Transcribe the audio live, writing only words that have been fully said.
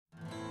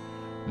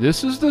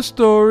This is the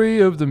story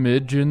of the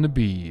midge and the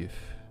beef.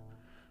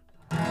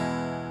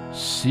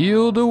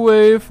 Sealed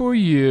away for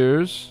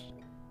years,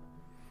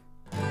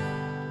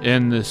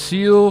 and the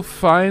seal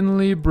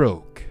finally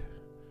broke.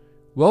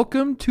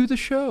 Welcome to the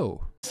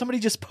show. Somebody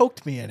just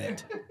poked me in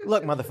it.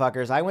 Look,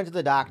 motherfuckers, I went to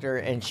the doctor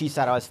and she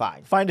said I was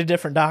fine. Find a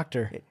different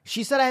doctor.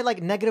 She said I had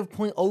like negative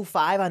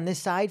 0.05 on this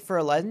side for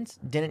a lens.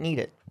 Didn't need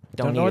it.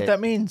 Don't know what that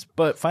means,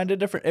 but find a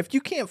different. If you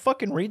can't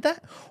fucking read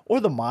that or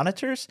the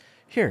monitors,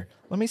 here,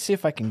 let me see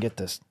if I can get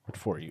this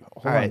for you.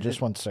 Hold on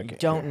just 1 second.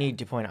 Don't need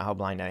to point out how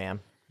blind I am.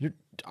 You're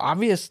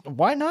obvious.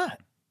 Why not?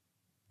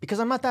 Because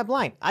I'm not that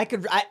blind. I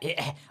can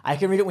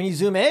read it when you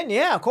zoom in.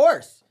 Yeah, of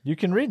course. You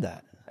can read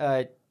that.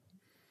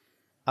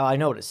 Oh, I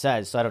know what it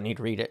says, so I don't need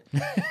to read it.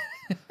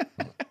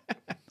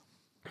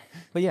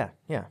 But yeah.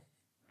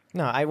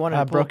 No, I want to.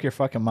 I broke your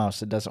fucking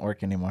mouse. It doesn't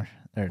work anymore.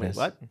 There it is.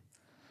 What?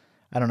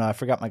 I don't know. I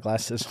forgot my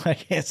glasses. I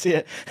can't see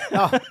it.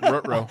 Oh,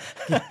 Ruh-roh.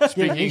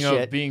 Speaking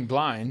of being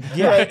blind.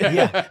 yeah.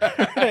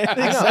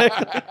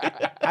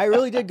 Exactly. I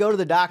really did go to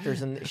the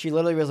doctors, and she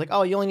literally was like,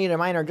 "Oh, you only need a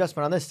minor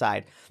adjustment on this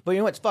side." But you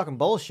know what's fucking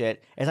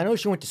bullshit is I know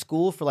she went to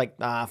school for like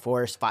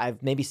 4,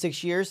 5, maybe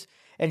 6 years,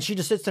 and she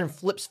just sits there and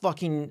flips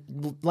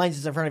fucking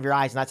lenses in front of your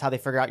eyes, and that's how they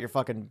figure out you're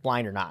fucking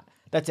blind or not.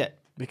 That's it.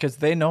 Because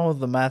they know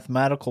the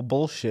mathematical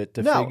bullshit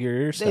to figure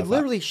your stuff they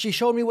literally, she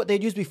showed me what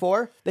they'd used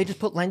before. They just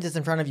put lenses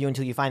in front of you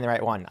until you find the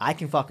right one. I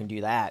can fucking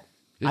do that.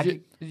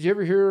 Did you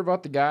ever hear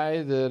about the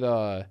guy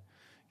that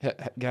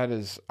got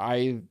his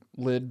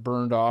eyelid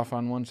burned off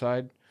on one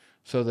side?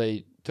 So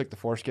they took the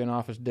foreskin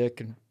off his dick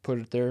and put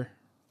it there.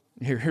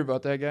 You hear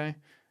about that guy?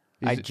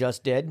 I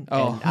just did,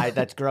 Oh. and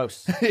that's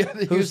gross. Yeah,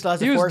 he was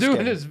foreskin?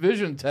 doing his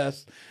vision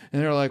test,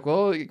 and they're like,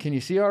 "Well, can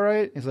you see all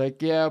right?" He's like,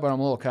 "Yeah, but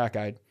I'm a little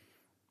cockeyed."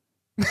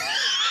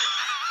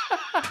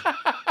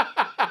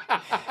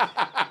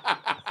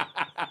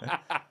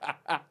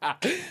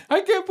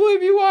 I can't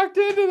believe you walked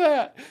into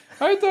that.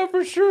 I thought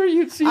for sure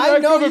you'd see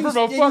that coming from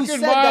a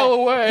fucking mile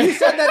away. You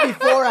said that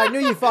before. I knew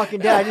you fucking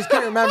did. I just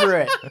couldn't remember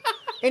it.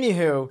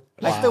 Anywho,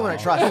 I still want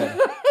to trust him.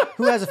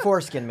 Who has a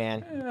foreskin,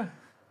 man? Yeah.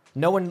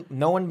 No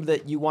one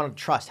that you want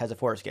to trust has a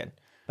foreskin.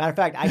 Matter of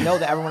fact, I know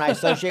that everyone I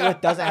associate with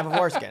doesn't have a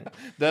foreskin.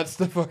 That's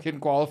the fucking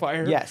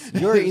qualifier? Yes.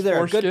 You're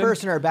either a good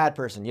person or a bad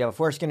person. You have a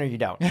foreskin or you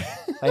don't.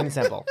 Plain and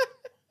simple.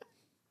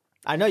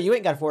 I know you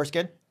ain't got a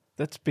foreskin.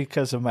 That's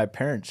because of my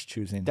parents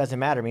choosing. Doesn't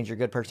matter. It means you're a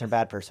good person or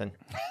bad person.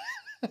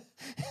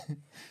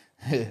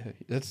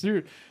 That's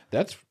you're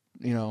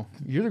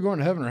either going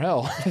to heaven or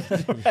hell.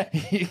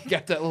 You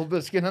got that little bit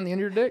of skin on the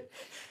end of your dick,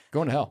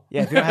 going to hell.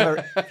 Yeah, if you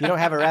don't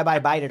have a rabbi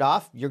bite it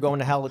off, you're going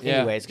to hell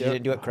anyways because you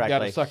didn't do it correctly. You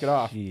got to suck it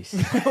off.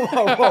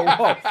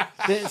 Whoa.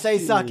 Didn't say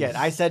suck it.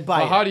 I said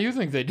bite. Well, how do you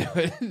think they do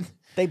it?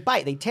 They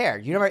bite. They tear.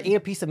 You never ate a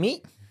piece of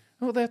meat?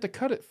 Well, they have to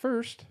cut it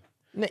first.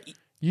 No,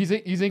 you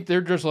think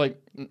they're just like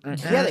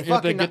yeah,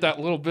 they get that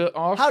little bit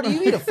off? How do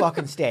you eat a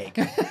fucking steak?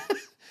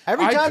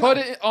 I cut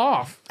it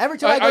off. Every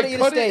time I go to eat a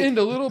cut steak, it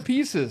into little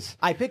pieces.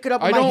 I pick it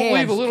up with my hands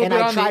leave a little and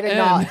bit I on try the to end.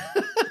 gnaw.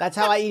 That's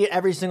how I eat it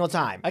every single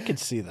time. I could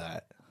see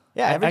that.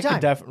 Yeah, every time. I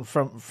could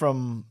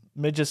from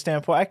Midge's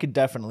standpoint, I could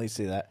definitely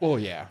see that. Oh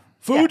yeah.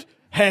 Food,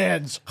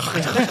 hands.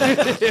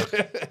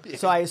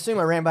 So I assume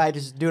I ran by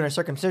just doing a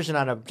circumcision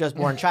on a just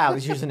born child.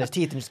 He's using his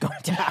teeth and just going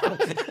down.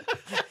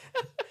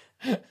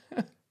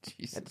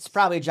 It's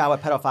probably a job a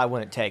pedophile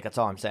wouldn't take. That's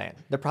all I'm saying.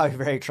 They're probably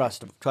very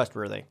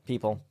trustworthy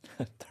people.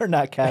 They're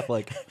not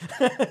Catholic.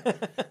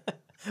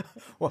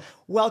 Well,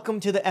 welcome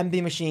to the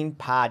MB Machine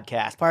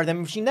podcast, part of the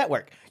MB Machine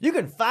Network. You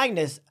can find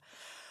us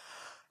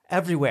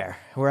everywhere.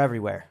 We're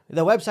everywhere.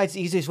 The website's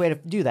the easiest way to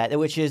do that,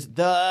 which is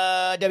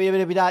the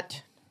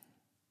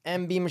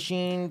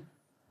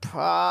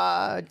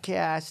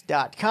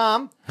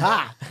www.mbmachinepodcast.com.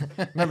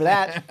 Remember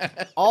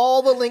that?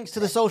 All the links to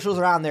the socials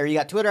are on there. You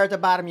got Twitter at the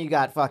bottom. You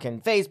got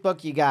fucking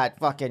Facebook. You got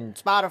fucking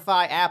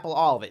Spotify, Apple,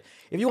 all of it.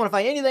 If you want to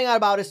find anything out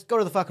about us, go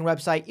to the fucking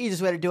website.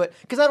 Easiest way to do it,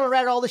 because I don't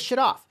write all this shit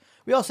off.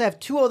 We also have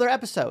 2 other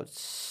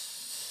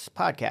podcasts,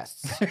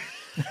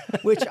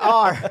 which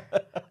are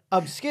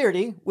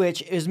Obscurity,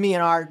 which is me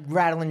and R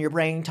rattling your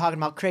brain, talking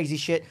about crazy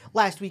shit.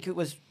 Last week it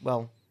was,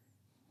 last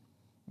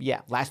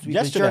week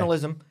was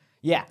journalism.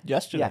 Yeah.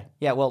 Yesterday.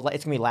 Yeah, well,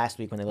 it's going to be last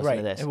week when they listen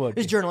to this. It would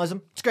It's be.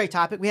 journalism. It's a great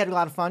topic. We had a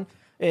lot of fun.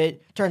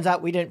 It turns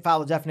out we didn't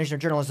follow the definition of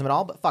journalism at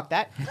all, but fuck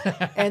that.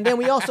 And then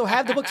we also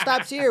have the book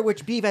Stops Here,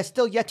 which Beav has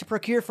still yet to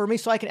procure for me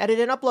so I can edit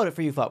and upload it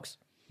for you folks.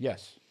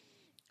 Yes.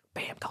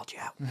 Bam, called you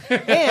out.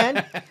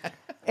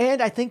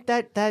 And I think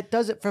that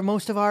does it for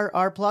most of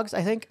our plugs.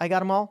 I think I got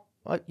them all.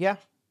 Yeah,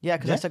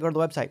 because I said go to the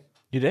website.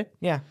 You did?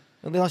 Yeah.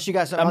 Unless you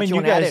got something else you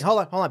want to add in.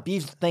 Hold on.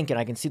 Beav's thinking.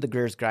 I can see the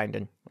gears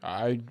grinding.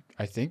 I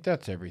think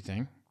that's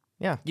everything.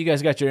 Yeah. You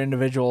guys got your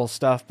individual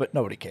stuff, but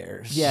nobody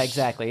cares. Yeah,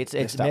 exactly. It's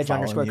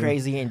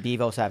Midge_crazy and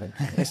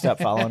Beav07. They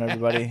stopped following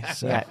everybody.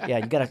 So. Yeah.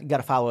 You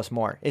gotta follow us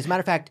more. As a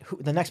matter of fact,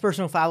 the next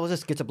person who follows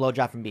us gets a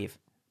blowjob from Beav.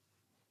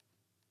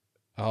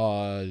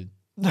 Done.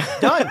 No.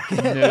 He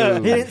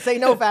didn't say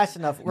no fast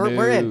enough.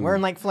 We're in. We're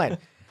in like Flint.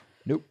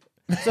 Nope.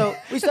 So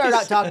we started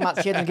out talking about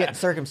kids and getting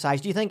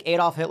circumcised. Do you think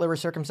Adolf Hitler was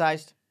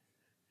circumcised?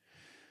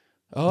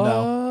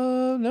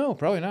 No. No,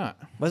 probably not.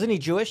 Wasn't he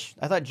Jewish?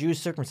 I thought Jews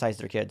circumcised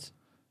their kids.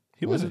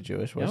 He wasn't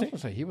Jewish, I was was he? going to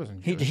say he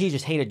wasn't He Jewish. he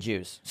just hated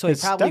Jews. So His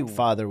he probably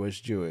stepfather was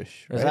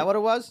Jewish. Is right? that what it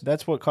was?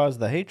 That's what caused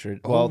the hatred.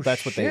 Well,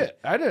 that's what shit.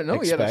 I didn't know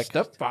he had a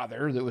expect.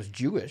 stepfather that was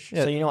Jewish.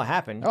 So you know what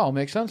happened? Oh,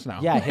 makes sense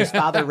now. Yeah, his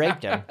father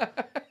raped him.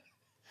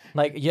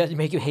 Like, yeah,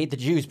 make you hate the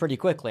Jews pretty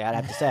quickly, I'd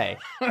have to say.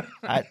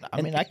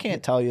 I mean, I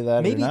can't tell you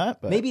that Maybe or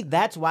not. But maybe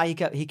that's why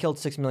he killed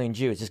 6 million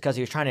Jews, just because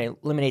he was trying to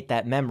eliminate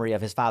that memory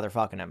of his father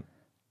fucking him.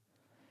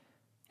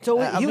 So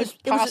I mean, it's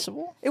it was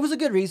possible. it was a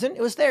good reason.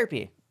 It was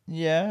therapy,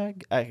 yeah,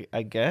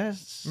 I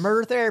guess.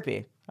 murder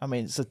therapy. I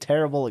mean, it's a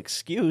terrible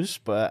excuse,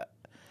 but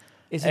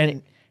Isn't and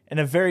it? in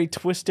a very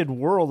twisted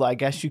world, I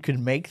guess you could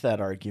make that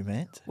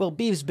argument. Well,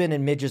 Beef's been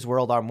in Midge's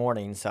world all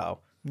morning, so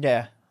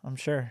Yeah, I'm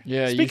sure.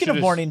 Yeah, you Speaking of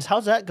should've- mornings,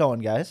 how's that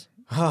going, guys?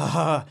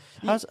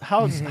 how's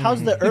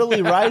the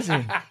early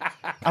rising?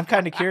 I'm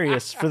kind of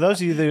curious. For those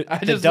of you that, I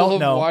that just don't love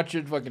know,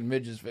 watching fucking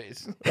Midge's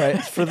face.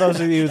 right? For those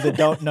of you that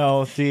don't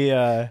know,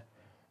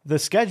 the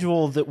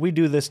schedule that we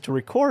do this to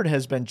record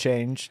has been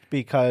changed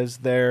because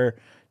their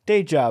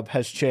day job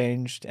has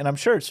changed, and I'm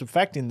sure it's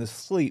affecting the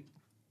sleep.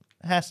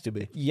 It has to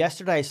be.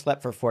 yesterday I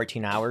slept for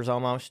 14 hours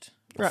almost.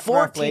 14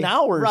 Roughly.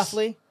 hours?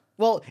 Roughly.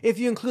 Well, if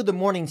you include the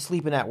morning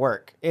sleeping at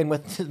work and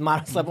with the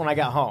amount I slept when I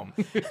got home.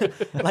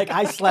 Like,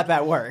 I slept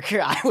at work.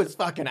 I was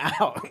fucking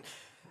out.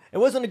 It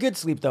wasn't a good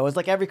sleep, though. It was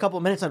like every couple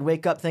of minutes I'd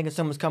wake up thinking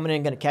someone's coming in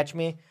and going to catch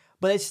me.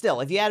 But it's still,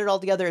 if you add it all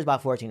together, it's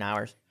about 14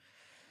 hours.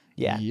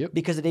 Yeah. Yep.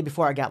 Because the day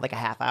before I got like a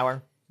half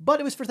hour. But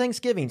it was for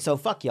Thanksgiving, so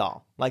fuck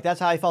y'all. Like, that's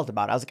how I felt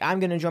about it. I was like, I'm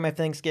going to enjoy my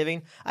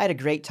Thanksgiving. I had a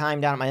great time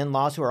down at my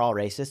in-laws, who are all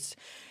racists.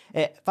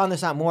 I found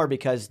this out more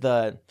because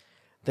the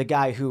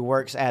guy who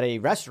works at a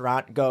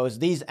restaurant goes,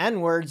 these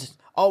N-words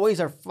always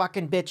are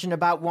fucking bitching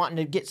about wanting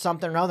to get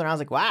something or other. And I was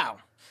like, wow,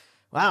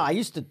 I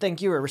used to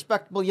think you were a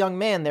respectable young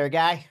man there,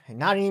 guy.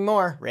 Not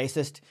anymore,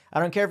 racist. I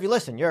don't care if you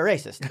listen, you're a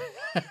racist.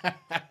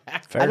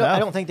 Fair I enough.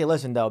 don't think they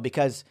listen, though,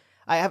 because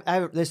I have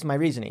this is my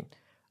reasoning.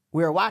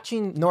 We were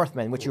watching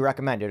Northman, which you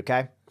recommended,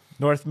 okay?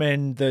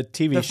 Northman, the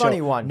TV The show,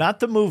 funny one. not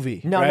the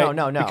movie. No, right?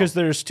 no. Because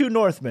there's two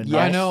Northmen.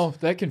 Yes. I know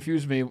that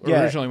confused me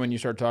Yeah. originally when you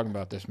started talking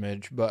about this,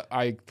 Midge, but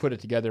I put it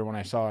together when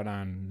I saw it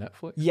on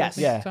Netflix. Yes. I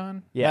think Yeah. it's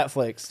on. Yeah.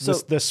 Netflix. So-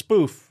 the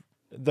spoof,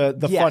 the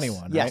Yes, funny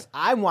one. Yes, Right?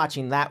 I'm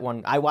watching that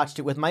one. I watched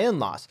it with my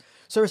in-laws.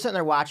 So we're sitting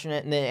there watching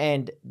it,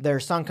 and their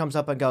son comes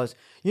up and goes,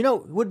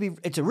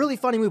 it's a really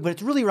funny movie, but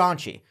it's really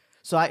raunchy.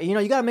 So you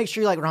got to make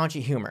sure you like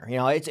raunchy humor.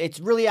 It's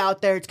really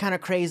out there. It's kind of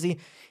crazy.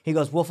 He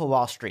goes, Wolf of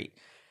Wall Street.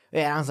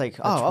 And I was like,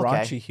 oh, That's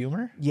okay. raunchy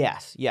humor.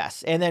 Yes.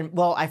 And then,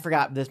 I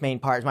forgot this main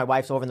part. My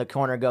wife's over in the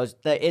corner goes,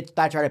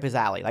 that's right up his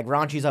alley. Like,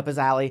 raunchy's up his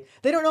alley.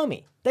 They don't know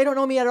me. They don't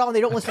know me at all, and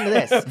they don't listen to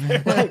this.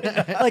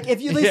 like,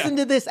 if you listen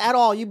to this at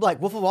all, you'd be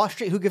like, Wolf of Wall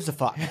Street, who gives a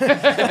fuck?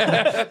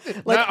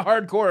 Not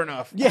hardcore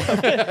enough.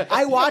 Yeah,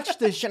 I watch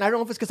this shit, and I don't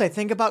know if it's because I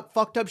think about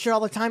fucked up shit all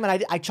the time,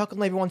 and I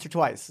chuckled maybe once or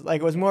twice. Like,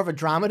 it was more of a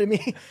drama to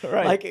me.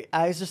 Right. Like,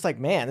 I was just like,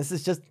 man, this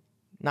is just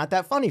not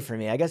that funny for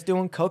me. I guess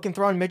doing coke and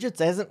throwing midgets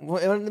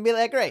wouldn't be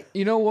that great.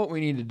 You know what we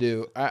need to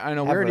do? I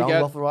know we Have already our own got.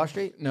 Wolf of Wall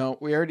Street? No,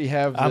 we already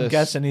have. I'm this,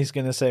 guessing he's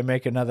going to say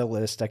make another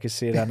list. I could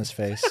see it on his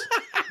face.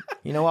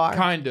 You know what?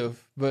 kind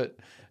of, but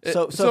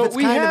So if it's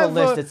we kind of a have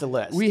list, it's a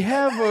list. We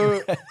have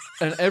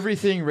an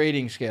everything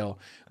rating scale.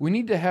 We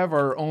need to have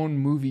our own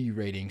movie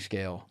rating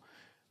scale.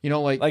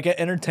 Like an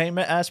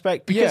entertainment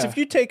aspect. Because Yeah. if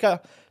you take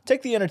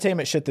the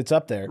entertainment shit that's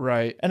up there,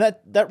 Right. and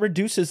that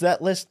reduces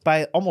that list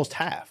by almost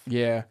half.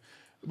 Yeah,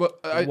 but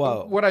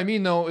Whoa. what I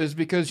mean though is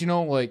because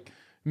like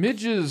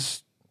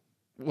Midge's,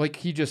 like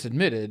he just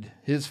admitted,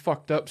 his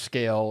fucked up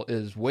scale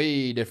is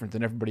way different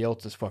than everybody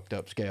else's fucked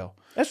up scale.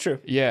 That's true.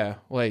 Yeah,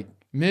 like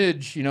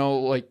Midge,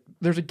 like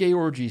there's a gay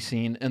orgy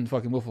scene in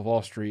fucking Wolf of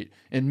Wall Street,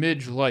 and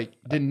Midge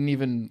didn't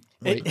even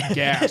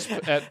gasp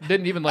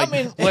didn't even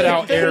let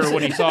out air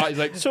when he saw it. He's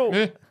like, So-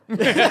 eh.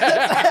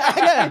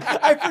 Yeah,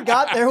 I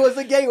forgot there was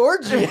a gay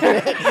orgy in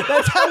it.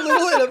 That's how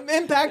little it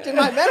impacted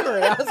my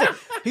memory. I was like,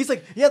 he's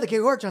like, yeah, the gay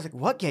orgy. I was like,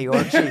 what gay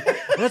orgy? And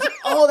I was like,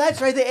 oh, that's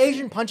right. The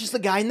Asian punches the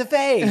guy in the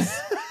face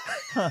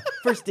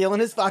for stealing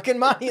his fucking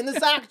money in the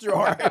sock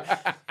drawer.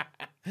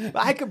 But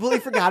I completely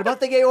forgot about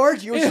the gay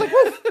orgy. It was just like,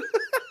 woof.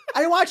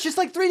 I watched this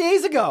like 3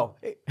 days ago.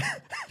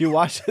 You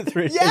watched it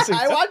 3 Yeah, days ago.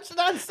 I watched it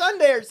on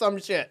Sunday or some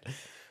shit.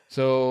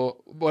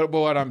 So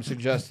what I'm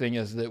suggesting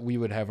is that we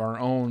would have our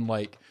own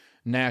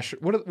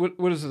national.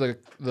 What is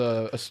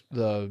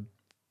the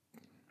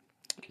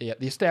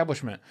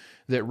establishment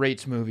that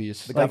rates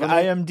movies? Like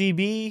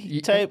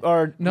IMDb type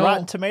or No.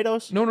 Rotten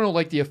Tomatoes? No,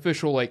 like the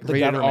official rated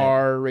government.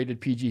 R, rated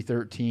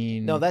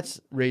PG-13. No,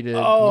 that's rated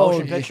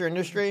motion picture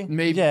industry.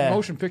 maybe Yeah.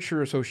 Motion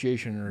Picture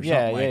Association or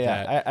Yeah, something like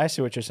that. yeah. I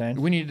see what you're saying.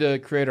 We need to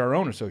create our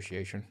own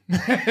association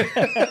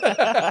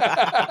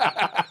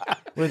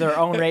With our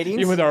own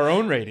ratings. with our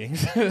own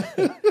ratings.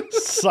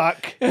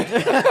 Suck.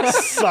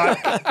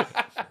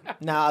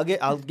 Now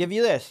I'll give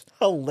you this.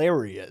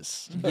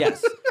 Hilarious.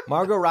 Yes,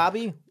 Margot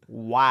Robbie.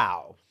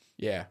 Wow.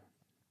 Yeah,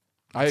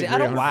 I See, agree. I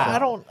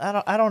don't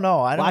 100%.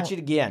 know. I don't Watch it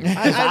again.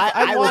 I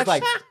I was watched-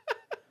 like,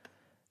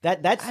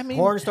 That's I mean-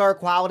 porn star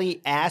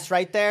quality ass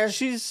right there.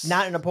 She's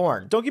not in a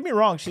porn. Don't get me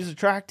wrong, she's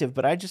attractive,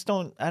 but I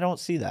don't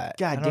see that.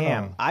 God I don't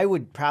damn. know. I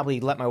would probably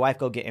let my wife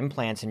go get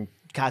implants and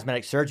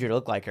cosmetic surgery to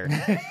look like her.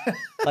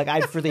 Like,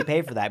 I'd freely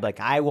pay for that. Like,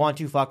 I want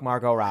to fuck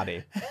Margot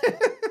Robbie.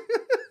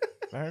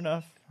 Fair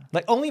enough.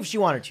 Like, only if she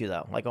wanted to,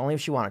 though. Like, only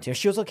if she wanted to. If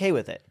she was okay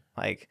with it.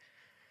 Like,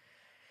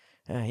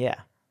 yeah.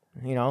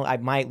 You know, I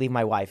might leave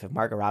my wife if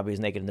Margot Robbie was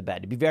naked in the bed.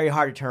 It'd be very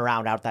hard to turn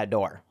around out that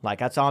door. Like,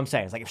 that's all I'm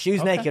saying. It's like, if she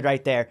was naked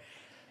right there,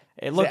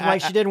 it looked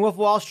like she did in Wolf of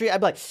Wall Street, I'd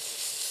be like,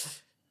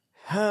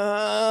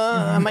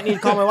 I might need to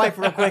call my wife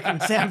real quick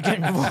and say I'm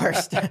getting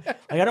divorced. Like,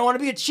 I don't want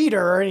to be a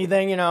cheater or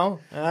anything, you know.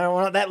 I don't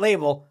want that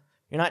label.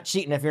 You're not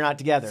cheating if you're not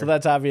together. So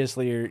that's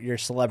obviously your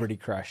celebrity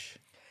crush.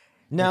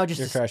 No, just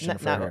you're crushing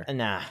for her.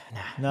 Nah,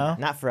 No?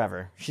 not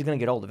forever. She's gonna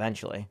get old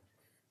eventually.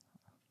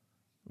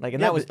 Like,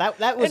 and Yeah, that was but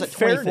that was in a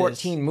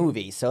 2014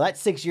 movie, so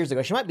that's 6 years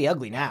ago. She might be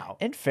ugly now.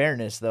 In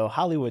fairness, though,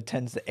 Hollywood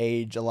tends to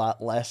age a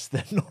lot less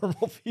than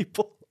normal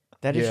people.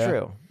 That is Yeah.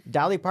 true.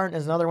 Dolly Parton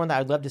is another one that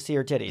I'd love to see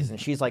her titties, and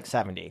she's like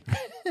 70.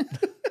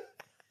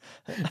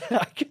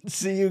 I can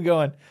see you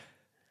going,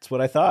 that's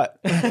what I thought.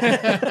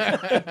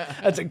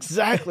 That's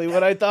exactly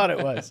what I thought it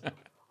was.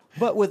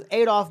 But with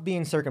Adolf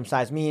being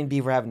circumcised, me and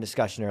Beaver were having a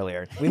discussion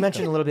earlier. We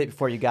mentioned a little bit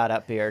before you got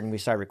up here and we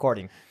started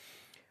recording.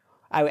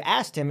 I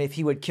asked him if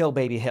he would kill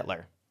baby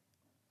Hitler.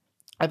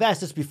 I've asked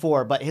this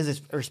before, but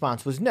his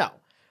response was no.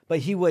 But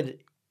he would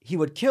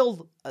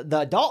kill the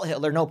adult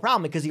Hitler, no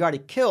problem, because he already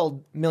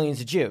killed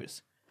millions of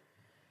Jews.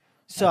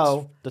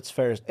 So That's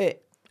fair.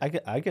 I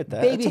get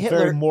that. Baby That's a Hitler-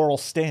 very moral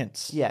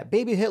stance. yeah,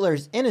 baby Hitler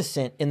is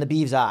innocent in the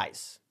Beeve's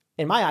eyes.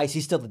 In my eyes,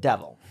 he's still the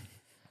devil.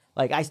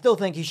 Like, I still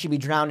think he should be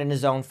drowned in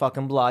his own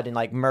fucking blood and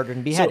like murdered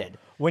and So beheaded.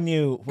 when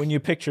you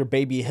picture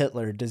baby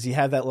Hitler, does he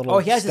have that little Oh,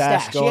 he has a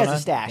stash. He going has a on?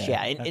 stash.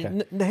 Yeah, okay.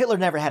 And the Hitler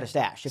never had a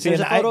stash. If See, there's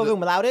a and photo of him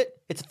without it,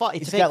 it's a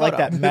He's fake got like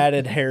photo. that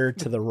matted hair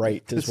to the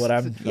right is what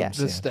I'm Yeah. The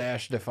seeing.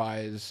 stash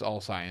defies all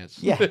science.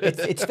 Yeah,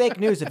 it's fake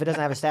news if it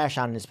doesn't have a stash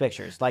on in his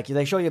pictures. Like,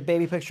 they show you a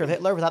baby picture of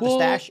Hitler without the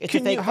stash. It's a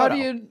fake How photo.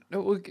 do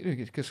you?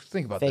 Because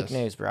think about Fake this.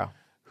 news, bro.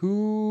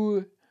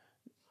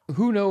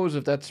 Who knows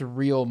if that's a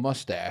real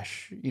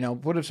mustache? You know,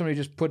 what if somebody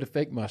just put a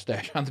fake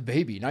mustache on the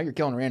baby? Now you're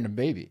killing a random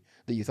baby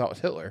that you thought was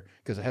Hitler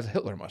because it has a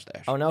Hitler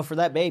mustache. Oh no, for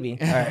that baby.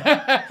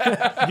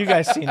 You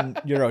guys seen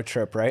Euro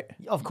Trip, right?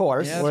 Of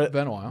course. Yeah, it's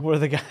been a while. Where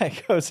the guy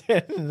goes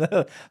in and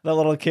the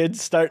little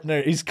kid's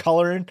he's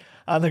coloring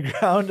on the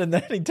ground, and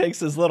then he takes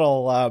his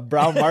little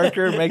brown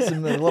marker, makes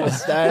him a little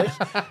stash,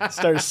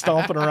 starts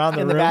stomping around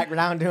the In room. the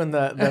background doing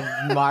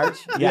the march.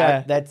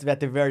 Yeah. That's at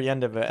the very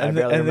end of it. and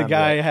the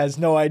guy has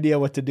no idea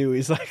what to do.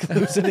 He's like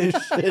losing his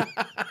shit.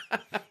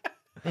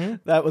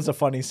 That was a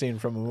funny scene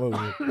from a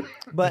movie.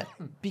 But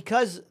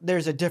because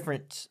there's a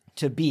difference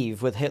to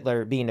Beeve with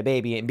Hitler being a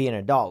baby and being an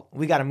adult,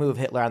 we got to move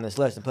Hitler on this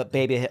list and put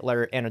baby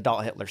Hitler and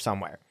adult Hitler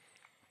somewhere.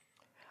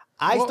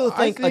 I Well, still I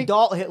think think-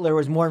 adult Hitler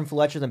was more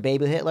influential than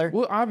baby Hitler.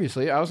 Well,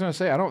 obviously, I was going to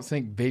say I don't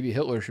think baby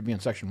Hitler should be in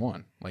section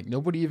 1. Like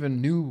nobody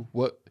even knew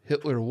what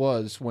Hitler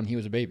was when he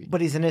was a baby. But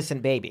he's an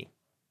innocent baby.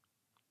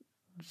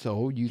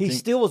 So you He think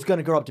still was going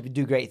to grow up to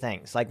do great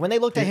things. Like, when they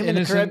looked at him in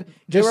the innocent- crib,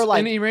 they were just like,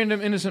 any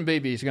random innocent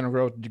baby is going to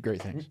grow up to do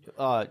great things.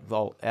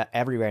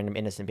 every random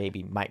innocent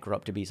baby might grow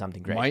up to be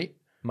something great. Might.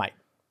 Might.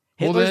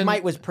 Well, Hitler's then-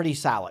 might was pretty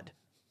solid.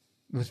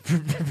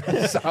 It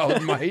was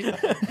solid might.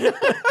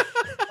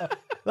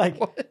 Like,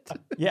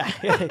 yeah,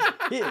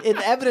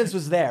 the evidence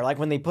was there. Like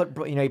when they put,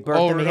 he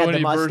birthed him, he had when the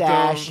he birthed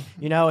mustache.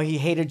 him. He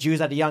hated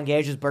Jews at a young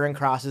age, was burning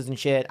crosses and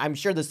shit. I'm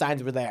sure the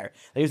signs were there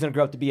that he was going to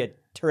grow up to be a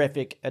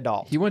terrific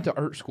adult. He went to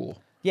art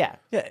school. Yeah,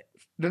 Yeah,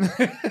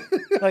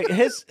 like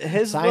his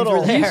Signs little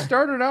were there. He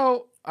started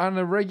out on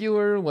a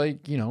regular,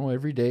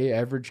 everyday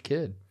average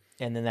kid.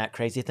 and then that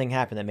crazy thing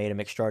happened that made him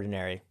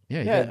extraordinary. Yeah,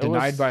 he Yeah, got it was-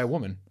 denied by a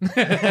woman.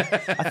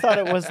 I thought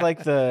it was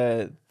like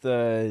the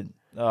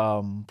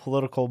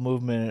political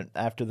movement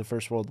after the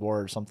First World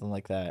War or something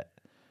like that.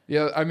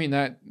 Yeah, I mean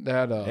that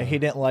He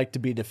didn't like to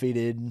be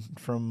defeated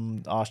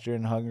from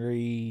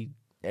Austrian-Hungary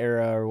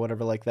era or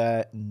whatever like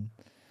that. And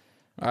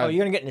Oh,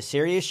 you're going to get into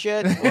serious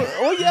shit?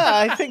 oh yeah,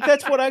 I think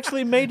that's what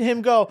actually made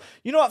him go,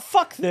 you know what,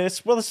 fuck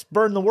this, well, let's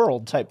burn the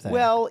world type thing.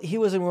 Well, he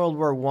was in World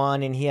War I,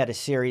 and he had a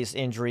serious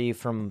injury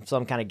from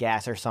some kind of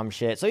gas or some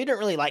shit, so he didn't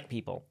really like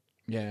people.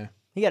 yeah.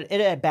 It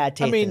had bad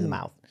taste in his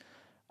mouth.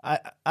 I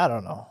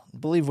don't know.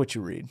 Believe what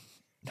you read.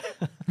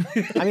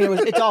 I mean,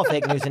 it's all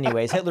fake news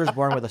anyways. Hitler's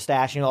born with a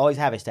stash, and he'll always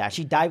have a stash.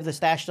 He died with a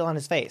stash still on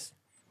his face.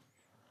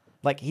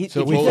 Like he,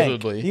 So if you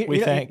think, supposedly. We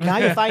think. Now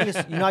you find his,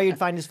 how you'd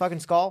find his fucking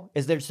skull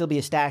is there'd still be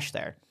a stash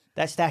there.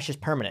 That stash is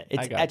permanent.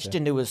 It's gotcha. etched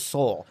into his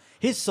soul.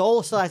 His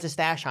soul still has a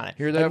stash on it.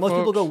 Hear Like that, most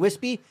people folks? go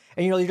wispy,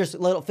 and you're just a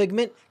little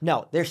figment.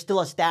 No, there's still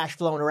a stash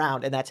floating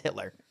around, and that's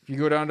Hitler. If you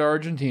go down to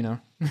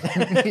Argentina,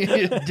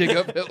 you dig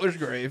up Hitler's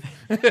grave.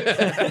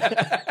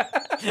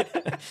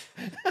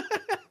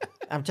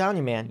 I'm telling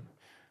you, man.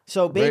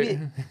 So baby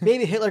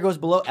Hitler goes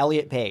below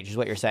Elliot Page, is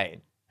what you're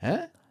saying.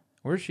 Huh?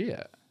 Where's she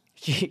at?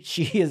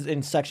 She is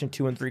in section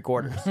 2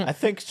 3/4. I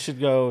think it should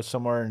go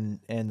somewhere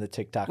in the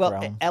TikTok Well,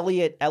 realm,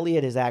 Elliot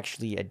is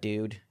actually a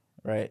dude.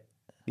 right?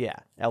 Yeah,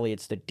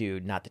 Elliot's the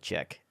dude, not the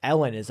chick.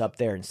 Ellen is up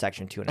there in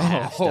section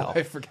 2.5 still.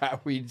 I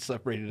forgot we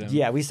separated him.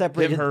 Yeah, we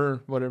separated Him,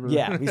 her, whatever.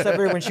 Yeah, we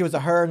separated when she was a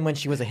her and when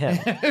she was a him.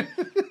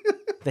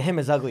 The him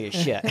is ugly as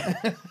shit.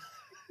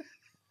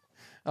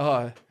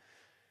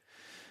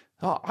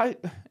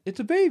 It's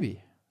a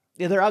baby.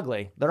 Yeah, they're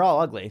ugly. They're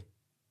all ugly.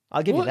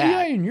 I'll give you Yeah,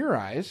 that. in your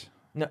eyes.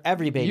 No,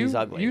 every baby's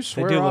ugly. You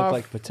swear do look off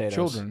like potatoes.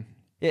 children.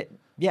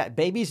 Yeah,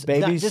 babies not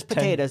Babies just tend-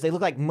 potatoes. They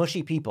look like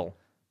mushy people.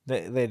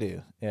 They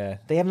do, yeah.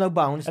 They have no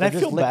bones. And They're I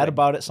just feel bad liquid.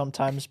 about it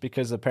sometimes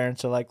because the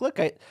parents are like, "Look,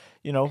 I,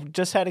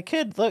 just had a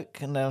kid. Look,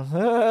 and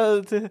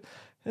now,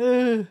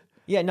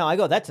 Yeah, no, I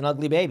go, that's an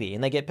ugly baby.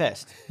 And they get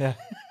pissed. yeah."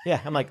 Yeah,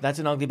 I'm like, that's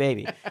an ugly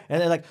baby.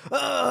 And they're like,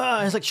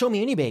 and it's like, show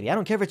me any baby. I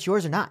don't care if it's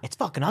yours or not. It's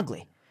fucking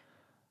ugly.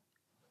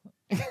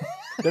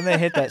 Then they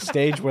hit that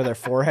stage where their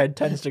forehead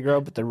tends to grow,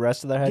 but the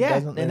rest of their head Yeah,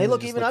 doesn't. and they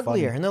look just even funny.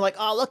 uglier. And they're like,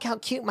 oh, look how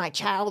cute my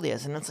child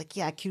is. And it's like,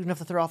 yeah, cute enough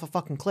to throw off a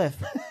fucking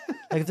cliff.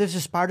 Like, if this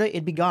is Sparta,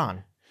 it'd be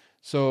gone.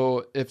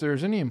 So, if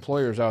there's any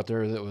employers out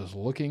there that was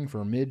looking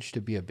for Midge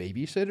to be a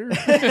babysitter,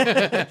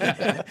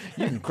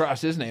 you can cross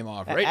his name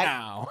off right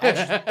now.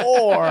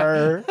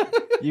 Or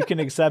you can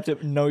accept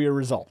it and know your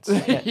results.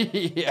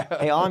 Yeah.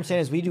 Hey, all I'm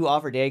saying is we do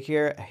offer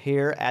daycare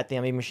here at the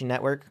MA Machine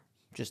Network.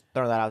 Just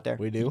throw that out there.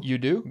 We do. You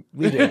do?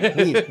 We do. We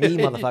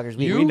motherfuckers.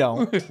 We, You? we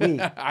don't. We,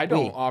 I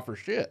don't offer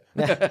shit.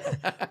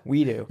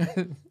 we do.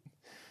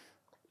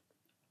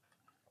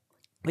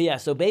 But yeah,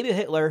 so Baby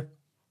Hitler,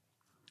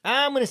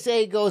 I'm going to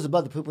say goes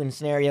above the pooping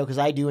scenario because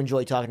I do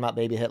enjoy talking about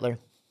Baby Hitler.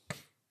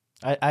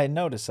 I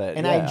noticed that.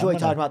 And yeah, I enjoy I'm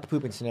talking about the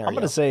pooping scenario. I'm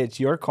going to say it's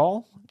your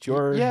call. It's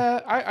your. Yeah,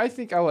 I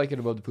think I like it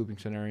above the pooping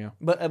scenario.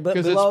 But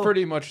Because below, it's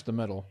pretty much the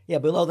middle. yeah,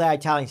 below that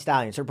Italian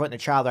stallion. So we're putting a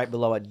child right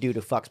below a dude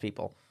who fucks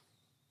people.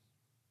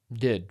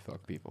 Did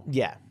fuck people.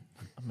 Yeah.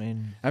 I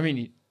mean,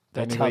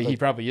 Technically, how the- he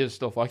probably is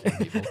still fucking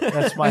people.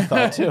 that's my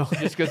thought too.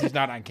 Just because he's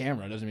not on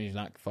camera doesn't mean he's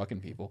not fucking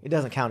people. It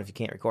doesn't count if you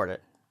can't record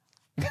it.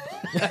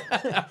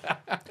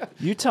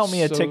 You tell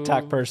me a So-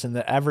 TikTok person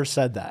that ever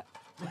said that.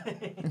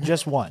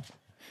 Just one.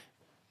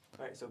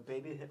 All right, so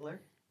Baby Hitler.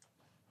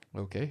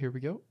 Okay, here we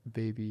go.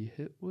 Baby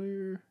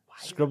Hitler.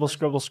 Scribble,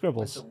 scribble, What's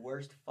scribbles. the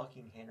worst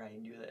fucking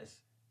handwriting to do this?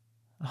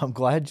 I'm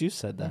glad you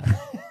said that.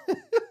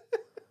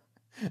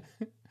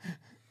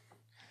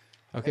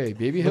 Okay,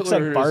 Baby Looks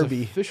Hitler like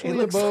Barbie. is officially It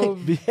looks like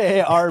above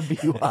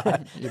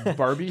B-A-R-B-Y.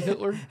 Barbie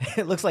Hitler.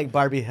 It looks like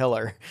Barbie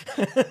Hiller.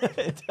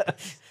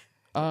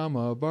 I'm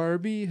a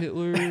Barbie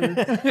Hitler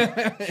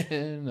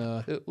in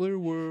a Hitler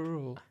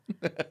world.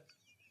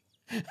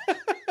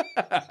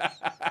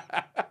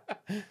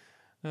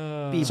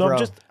 Be So bro.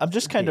 I'm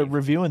just kind of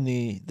reviewing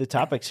the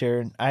topics here,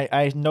 and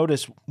I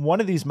noticed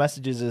one of these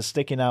messages is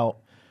sticking out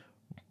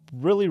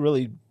really,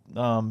 really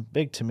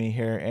big to me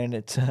here, and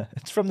it's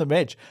from the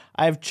Midge.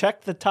 I've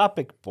checked the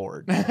topic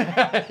board.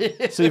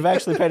 So you've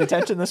actually paid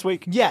attention this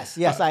week? Yes,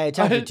 I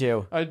attempted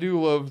to. I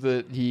do love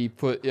that he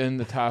put in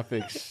the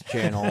topics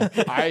channel.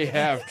 I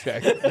have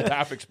checked the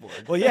topics board.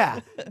 Well, yeah.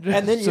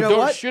 And then you So know don't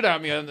what? shit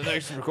on me on the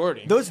next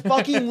recording. Those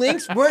fucking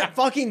links weren't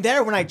fucking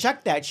there when I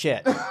checked that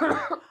shit.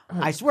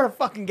 I swear to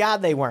fucking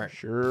God they weren't.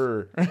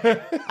 Sure. I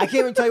can't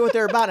even tell you what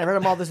they're about. I read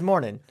them all this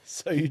morning.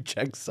 So you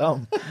checked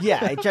some. Yeah,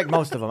 I checked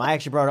most of them. I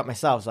actually brought it up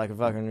myself so I could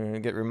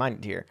fucking get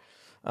reminded here.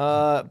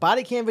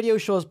 Body cam video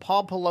shows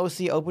Paul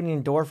Pelosi opening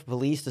a door for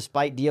police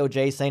despite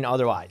DOJ saying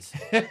otherwise.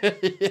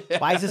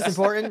 Why is this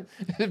important?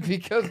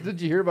 Because did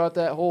you hear about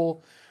that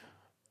whole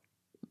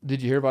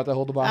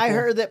debacle? I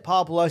heard that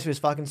Paul Pelosi was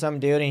fucking some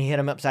dude and he hit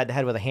him upside the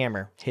head with a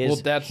hammer. Well,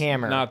 that's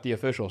hammer. not the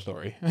official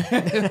story.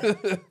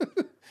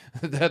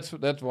 that's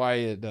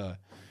why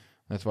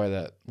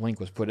that link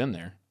was put in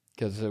there,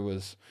 because it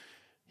was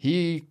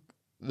the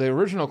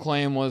original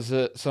claim was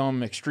that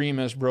some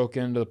extremist broke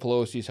into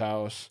Pelosi's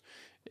house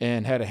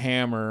and had a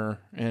hammer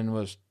and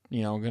was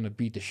going to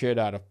beat the shit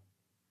out of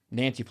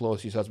Nancy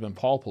Pelosi's husband,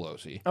 Paul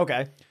Pelosi.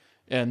 Okay.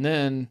 And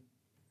then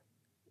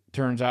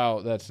turns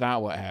out that's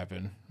not what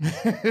happened.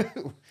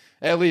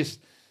 At least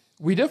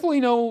we definitely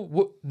know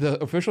what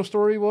the official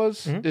story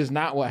was is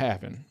not what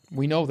happened.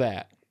 We know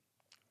that.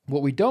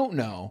 What we don't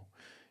know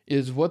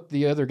is what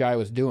the other guy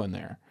was doing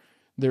there.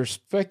 There's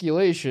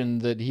speculation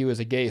that he was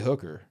a gay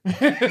hooker.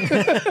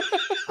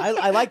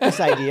 I like this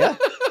idea.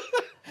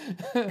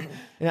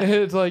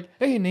 It's like,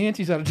 hey,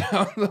 Nancy's out of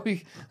town.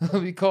 Let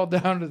me call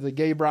down to the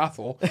gay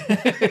brothel.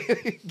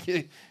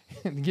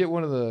 Get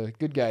one of the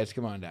good guys to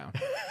come on down.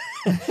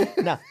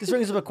 Now, this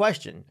brings up a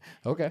question.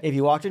 Okay. If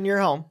you walked into your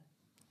home,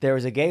 there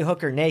was a gay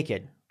hooker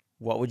naked,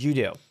 what would you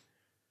do?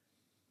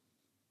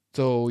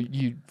 So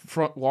you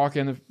walk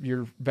in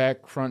your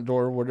back front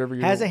door, whatever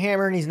you Has a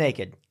hammer and he's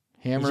naked.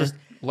 hammer He's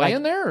just,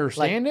 laying there or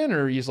standing,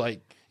 or he's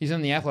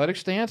in the athletic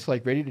stance,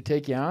 like ready to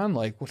take you on.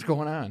 Like, what's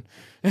going on?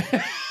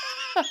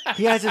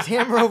 He has his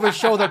hammer over his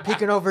shoulder,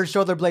 peeking over his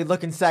shoulder blade,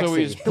 looking sexy. So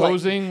he's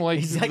posing like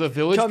he's the like,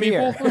 village "Come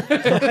people. here."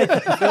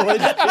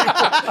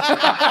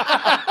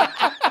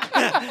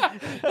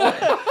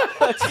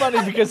 That's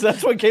funny because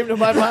that's what came to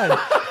my mind.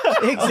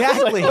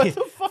 Exactly.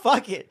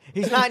 Fuck it.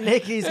 He's not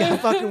naked. He's got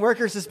fucking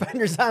worker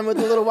suspenders on with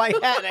a little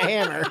white hat and a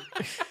hammer.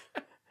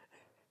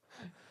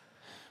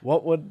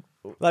 What would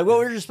Like, what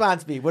would your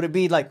response be? Would it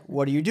be like,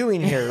 what are you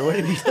doing here? Would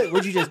it be like,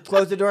 would you just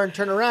close the door and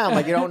turn around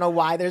like you don't know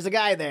why there's a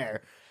guy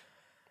there?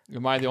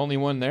 Am I the only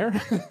one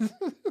there?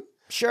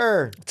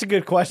 Sure. It's a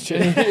good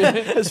question.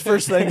 His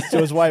first thing to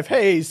his wife,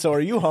 hey, so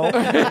are you home?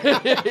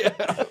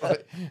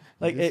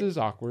 Like This is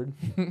awkward.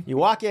 you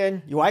walk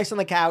in, you ice on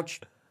the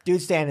couch,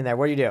 dude's standing there.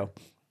 What do you do?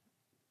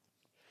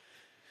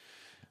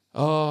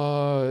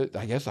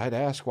 I guess I'd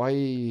ask what are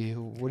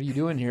you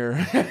doing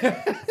here?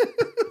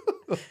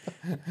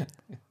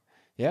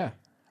 Yeah.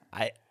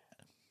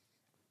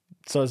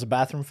 So is the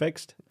bathroom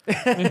fixed?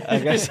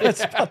 I guess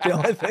that's about the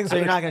only thing. So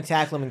you're not going to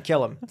tackle him and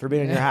kill him for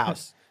being in your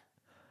house.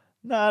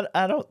 No,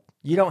 I don't.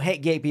 You don't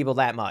hate gay people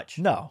that much.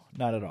 No,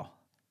 not at all.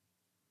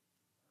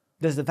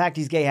 Does the fact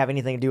he's gay have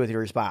anything to do with your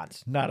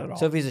response? Not at all.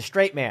 So if he's a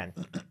straight man,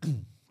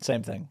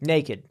 Same thing.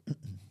 naked,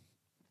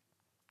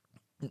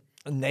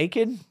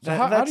 Naked?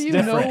 How That's do you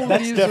different. know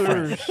That's these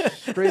different. are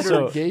straight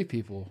So- or gay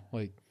people?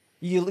 Like,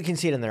 you can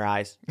see it in their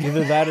eyes.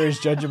 Either that or he's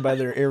judging by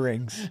their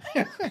earrings.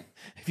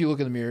 if you look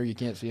in the mirror, you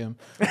can't see them.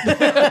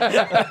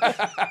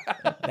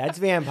 That's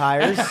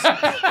vampires.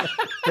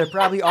 There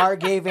probably are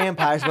gay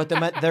vampires, but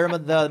they're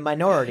the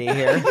minority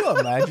here. Can you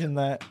imagine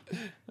that?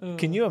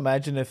 Can you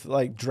imagine if,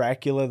 like,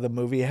 Dracula, the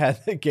movie,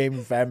 had the game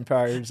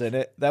vampires in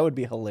it? That would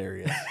be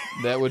hilarious.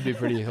 That would be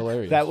pretty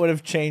hilarious. That would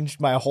have changed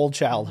my whole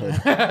childhood.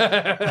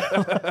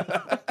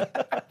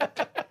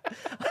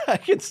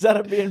 Like, instead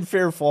of being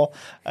fearful,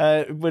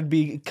 it would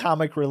be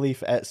comic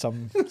relief at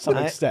some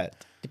extent.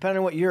 Depending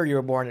on what year you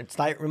were born, it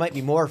might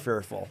be more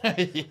fearful.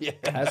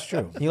 That's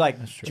true. You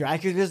like,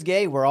 Dracula's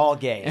gay? We're all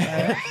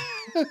gay.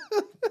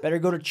 Better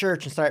go to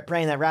church and start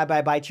praying that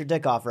rabbi bites your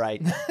dick off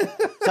right.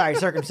 Sorry,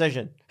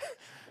 circumcision.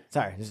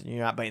 Sorry, you're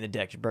not biting the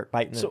dick. You're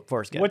biting the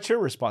foreskin. What's your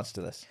response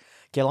to this?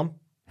 Kill him.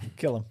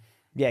 Kill him.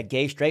 Yeah,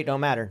 gay, straight, don't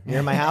matter. You're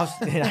in my house.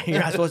 You're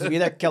not supposed to be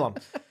there. Kill him.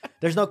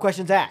 There's no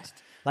questions asked.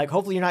 Like,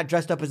 hopefully you're not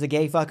dressed up as a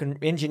gay fucking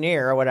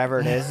engineer or whatever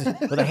it is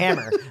with a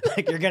hammer.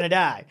 Like, you're going to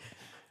die.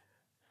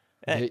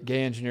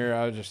 Gay engineer,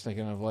 I was just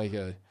thinking of like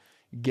a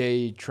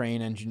gay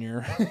train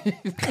engineer.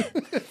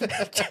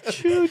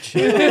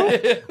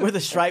 Choo-choo. With a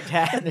striped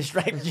hat and the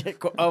striped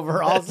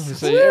overalls.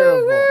 So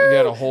terrible. You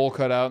got a hole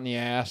cut out in the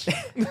ass.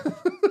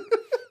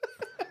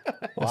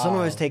 Well, some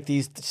of us take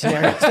these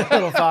scenarios a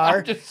little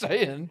far. Just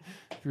saying,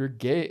 if you're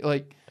gay,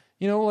 like,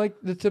 you know, like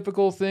the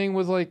typical thing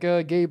with like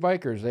gay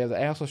bikers, they have the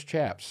assless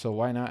chaps. So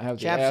why not have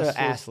the Chaps are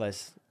assless?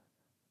 assless.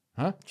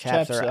 Huh?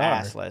 Chaps Chaps are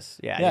are. assless.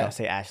 Yeah, you Yeah. don't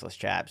say assless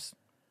chaps.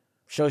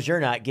 Shows you're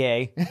not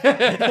gay.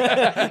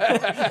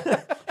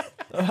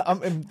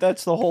 And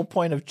that's the whole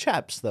point of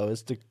chaps, though,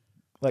 is to,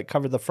 like,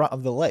 cover the front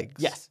of the legs.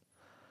 Yes.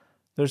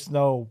 There's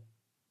no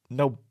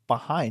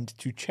behind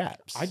to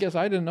chaps. I guess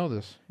I didn't know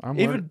this. I'm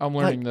Even,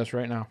 learning this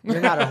right now. You're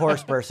not a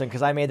horse person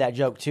because I made that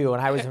joke too,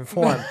 and I was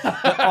informed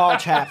that all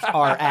chaps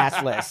are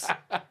assless.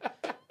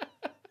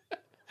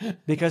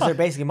 Because they're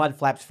basically mud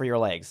flaps for your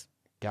legs.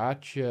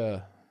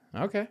 Gotcha.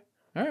 Okay.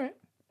 All right.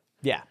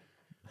 Yeah.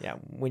 Yeah.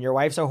 When your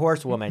wife's a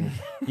horsewoman,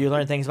 you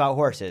learn things about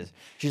horses.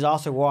 She's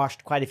also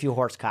washed quite a few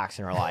horse cocks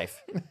in her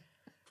life.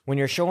 When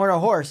you're showing a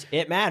horse,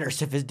 it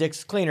matters if his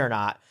dick's clean or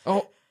not.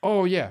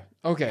 Oh yeah.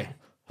 Okay.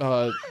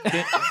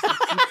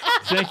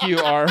 Thank you,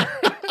 R.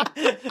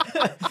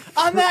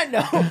 On that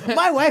note,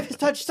 my wife has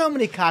touched so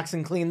many cocks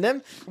and cleaned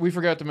them. We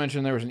forgot to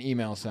mention there was an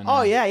email sent.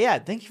 Oh, in. yeah.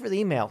 Thank you for the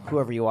email,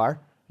 whoever you are.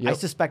 I Yep.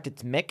 suspect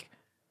it's Mick.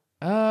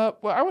 Well,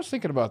 I was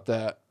thinking about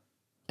that,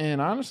 and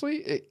honestly,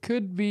 it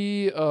could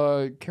be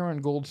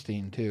Karen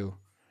Goldstein too.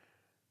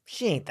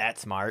 She ain't that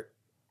smart.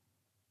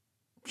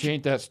 She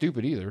ain't that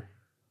stupid either.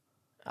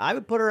 I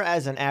would put her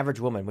as an average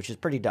woman, which is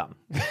pretty dumb.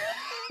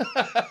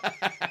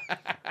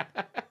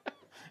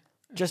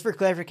 Just for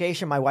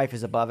clarification, my wife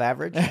is above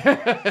average.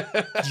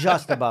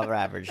 Just above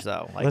average,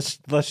 though. Like,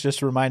 Let's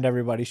just remind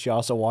everybody she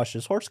also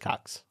washes horse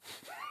cocks.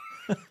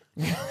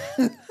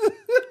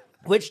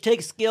 which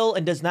takes skill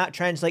and does not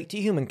translate to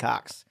human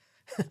cocks.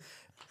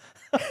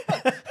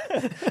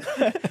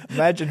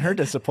 Imagine her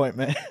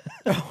disappointment.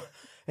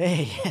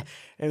 Hey,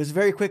 it was a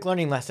very quick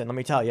learning lesson, let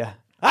me tell you.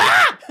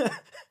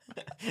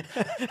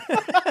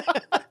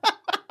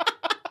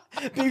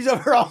 These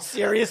are all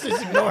serious,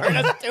 just ignoring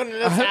us,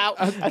 tuning us out.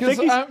 Because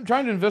I'm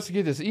trying to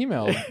investigate this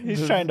email.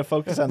 He's trying to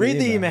focus on Read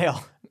the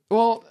email.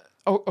 Well,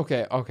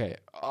 okay.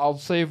 I'll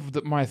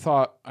save my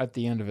thought at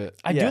the end of it.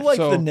 I Yeah, do like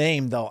so- the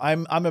name, though.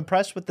 I'm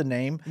impressed with the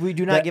name. We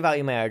do not give out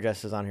email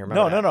addresses on here.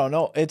 No, remember that?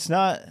 no. It's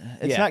not.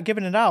 It's Yeah. not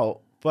giving it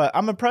out. But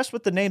I'm impressed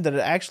with the name that it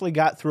actually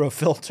got through a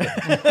filter.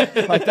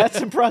 Like, that's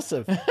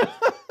impressive.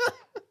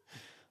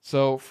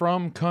 So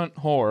from cunt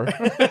whore.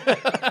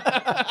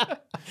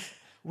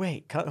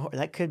 Wait,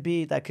 that could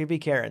be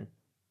Karen.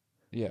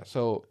 Yeah.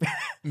 So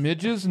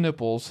Midge's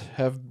nipples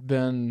have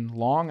been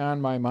long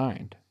on my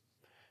mind.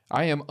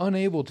 I am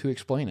unable to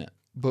explain it,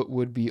 but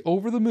would be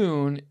over the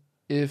moon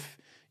if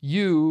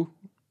you,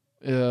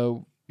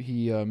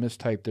 he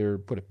mistyped there,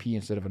 put a P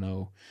instead of an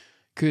O,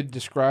 could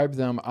describe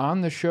them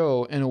on the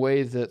show in a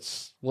way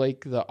that's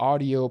like the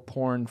audio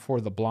porn for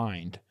the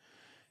blind.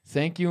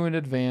 Thank you in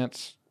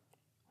advance.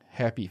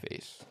 Happy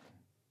face.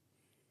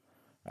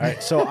 All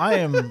right, so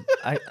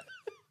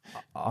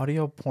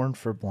audio porn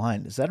for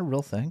blind. Is that a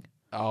real thing?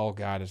 Oh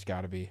God, it's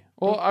got to be.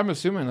 Well, I'm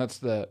assuming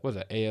that's was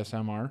it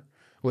ASMR?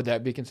 Would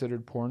that be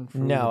considered porn? For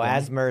No, women?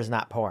 ASMR is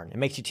not porn. It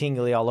makes you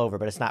tingly all over,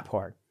 but it's not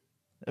porn.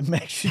 It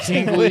makes you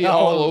tingly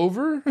all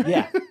over.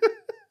 Yeah.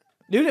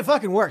 Dude, it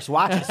fucking works.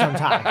 Watch it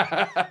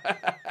sometime.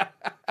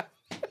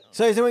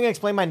 So is anyone going to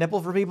explain my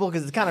nipple for people?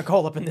 Because it's kind of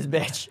cold up in this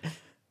bitch.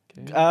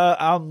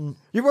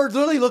 You were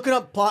literally looking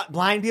up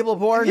blind people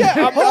porn? Yeah,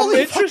 I'm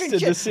Holy interested fucking to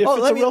see if shit.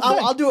 it's a real thing.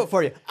 I'll do it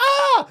for you.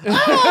 Oh,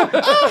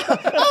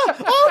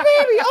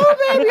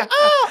 baby.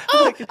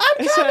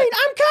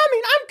 I'm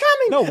coming.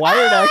 No,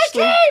 Wired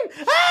actually. I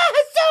came.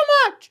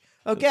 So much.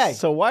 Okay.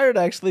 So Wired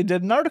actually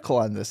did an article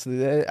on this.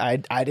 I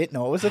didn't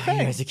know it was a You thing.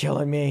 guys are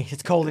killing me.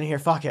 It's cold in here.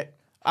 Fuck it.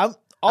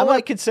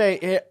 I could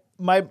say,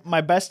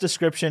 my best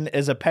description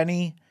is a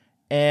penny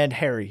and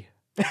hairy.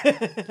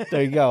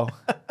 There you go.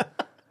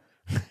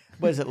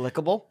 Was it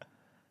lickable?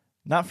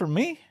 Not for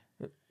me.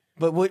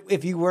 But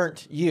if you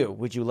weren't you,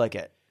 would you lick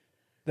it?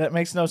 That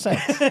makes no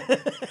sense.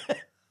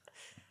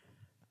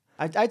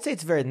 I'd say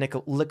it's a very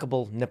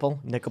lickable nipple.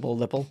 Nickable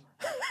nipple.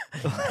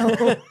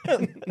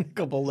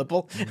 Nickable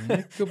nipple.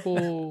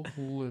 Nickable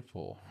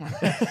nipple.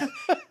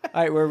 All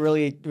right, we're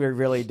really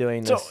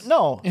doing this. So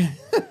no,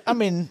 I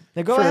mean,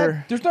 Now go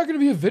ahead. There's not going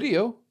to be a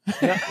video. Wish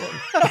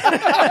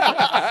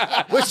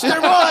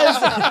there was.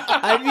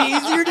 I'd be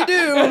easier to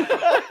do.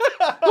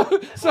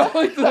 So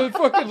like the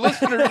fucking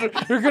listeners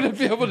are going to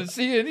be able to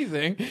see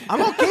anything.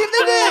 I'm okay if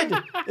they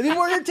did. It'd be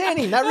more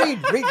entertaining. Now read.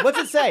 What's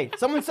it say?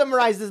 Someone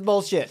summarize this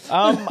bullshit.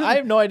 I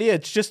have no idea.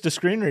 It's just a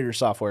screen reader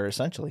software,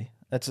 essentially.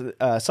 That's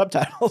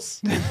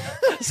subtitles.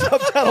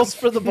 Subtitles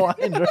for the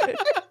blind, right?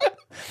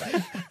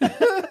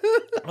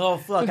 Oh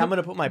fuck! I'm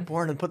gonna put my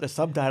porn and put the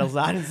subtitles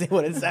on and see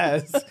what it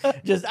says.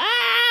 Just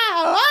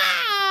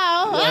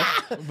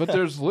But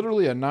there's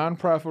literally a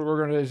nonprofit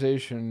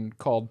organization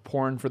called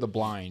Porn for the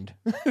Blind.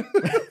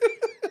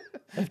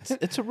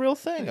 It's a real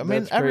thing. I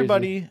mean, That's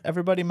crazy.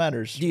 everybody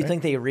matters. Do you right?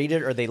 think they read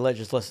it or they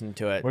just listen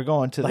to it? We're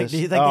going to Like, this? do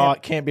you think Oh,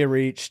 it can't be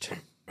reached.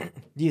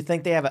 Do you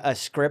think they have a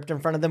script in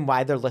front of them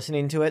while they're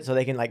listening to it so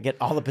they can like get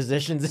all the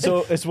positions in?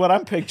 So it's what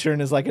I'm picturing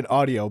is like an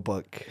audio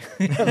book.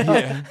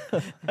 Yeah.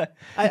 I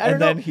don't And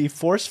know. then he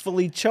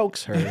forcefully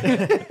chokes her.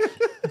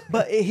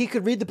 But he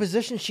could read the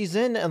position she's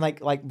in and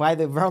like by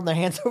the run their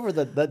hands over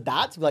the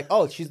dots, be like,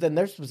 oh, she's in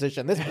this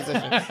position.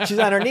 She's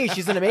on her knees.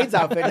 She's in a maid's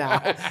outfit now.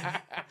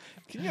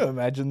 Can you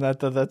imagine that,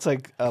 though? That's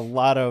like a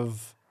lot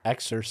of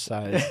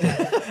exercise.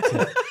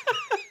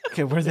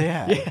 Okay, where are they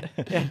at?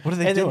 Yeah. What are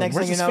they And then doing? next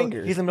Where's thing you his know,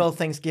 fingers? he's in the middle of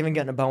Thanksgiving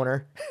getting a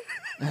boner.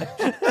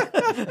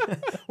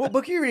 What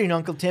book are you reading,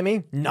 Uncle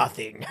Timmy?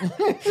 Nothing.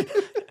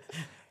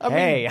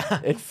 Hey.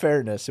 In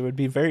fairness, it would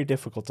be very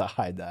difficult to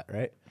hide that,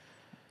 right?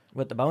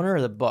 With the boner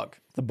or the book?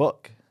 The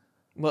book.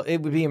 Well, it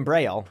would be in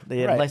Braille,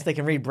 unless they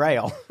can read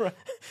Braille.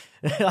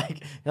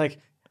 like,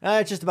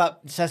 it's just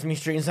about Sesame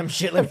Street and some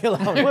shit. Leave me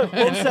alone. What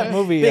was that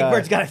movie? Big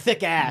Bird's got a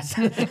thick ass.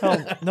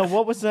 No,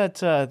 what was that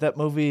that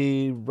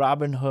movie,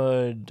 Robin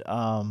Hood?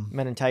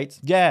 Men in Tights.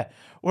 Yeah,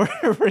 where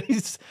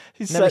he's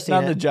Never sitting seen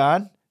on it. the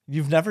John.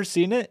 You've never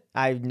seen it?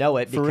 I know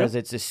it For because real?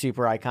 it's a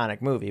super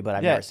iconic movie, but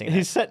I've Yeah, never seen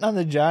he's it. sitting on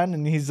the John,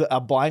 and he's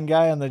a blind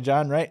guy on the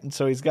John, right? And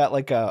so he's got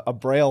like a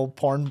Braille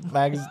porn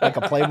magazine, like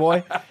a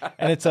Playboy,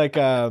 and it's like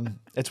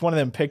it's one of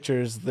them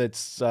pictures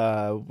that's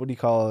what do you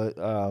call it?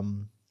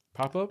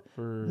 Pop up?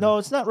 Or? No,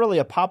 it's not really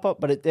a pop up,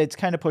 but it's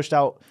kind of pushed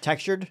out.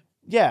 Textured?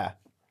 Yeah.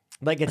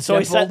 Like it's So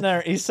he's dimpled? sitting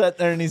there. He's sitting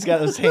there, and he's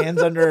got his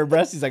hands under her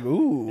breast. He's like,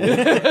 "Ooh."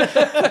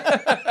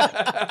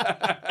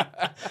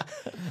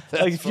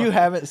 Like if you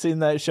haven't seen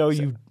that show,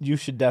 you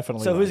should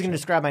definitely. So who's watch going to it.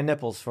 describe my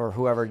nipples for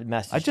whoever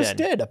messaged I just in?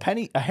 did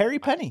a hairy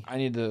penny. I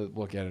need to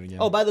look at it again.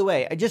 Oh, by the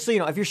way, just so you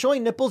know, if you're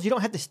showing nipples, you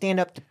don't have to stand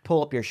up to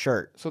pull up your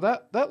shirt. So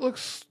that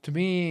looks to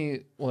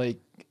me like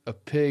a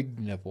pig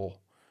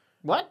nipple.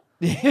 What?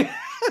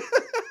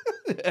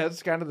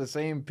 It's kind of the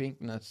same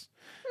pinkness.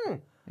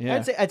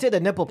 Yeah. I'd say the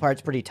nipple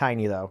part's pretty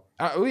tiny though.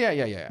 Oh yeah.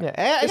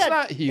 It's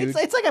not huge.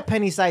 It's like a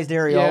penny-sized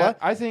areola. Yeah,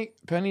 I think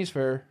penny's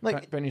fair.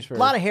 Like Penny's fair. a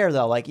lot of hair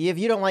though. Like if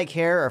you don't like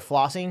hair or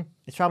flossing,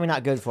 it's probably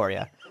not good for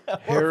you.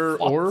 hair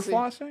or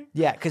flossing.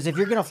 Yeah, because if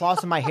you're gonna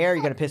floss in my hair,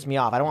 you're gonna piss me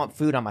off. I don't want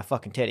food on my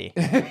fucking titty.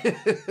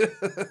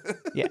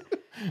 Yeah.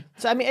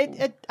 So I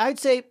mean, I'd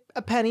say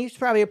a penny is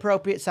probably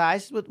appropriate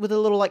size with a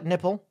little like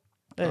nipple,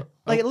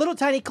 like a little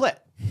tiny clit.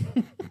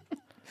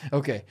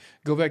 Okay,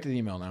 go back to the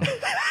email now.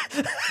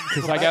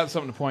 Because I got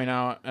something to point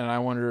out, and I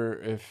wonder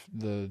if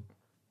the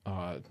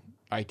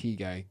IT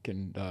guy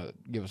can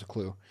give us a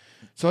clue.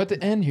 So at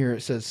the end here,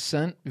 it says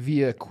sent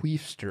via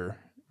Queefster.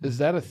 Is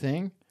that a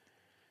thing?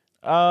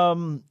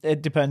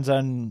 It depends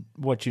on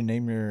what you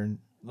name your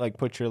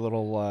put your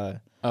little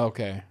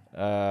Okay.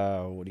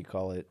 what do you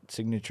call it?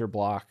 Signature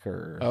block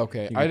or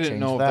Okay. you can I didn't change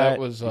know that. if that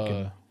was You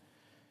can-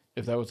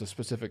 if that was a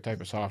specific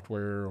type of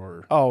software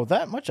or. Oh,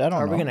 that much I don't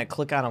Are know. we gonna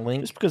click on a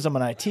link? Just because I'm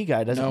an IT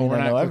guy doesn't No, mean we're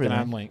I know not clicking everything.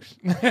 on links.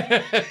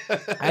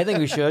 I think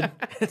we should.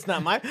 It's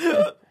not my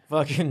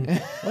fucking.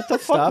 What the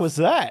fuck was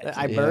that?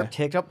 I burped,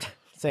 hiccuped,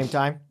 same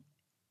time.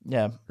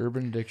 Yeah.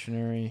 Urban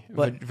Dictionary.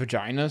 But-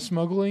 Vagina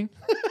smuggling?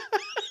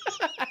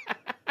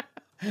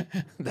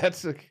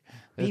 That's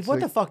Beef, what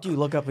the fuck do you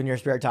look up in your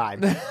spare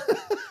time?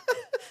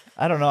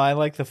 I don't know. I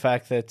like the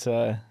fact that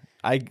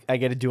I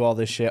get to do all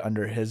this shit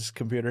under his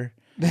computer.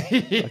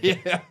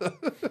 Yeah.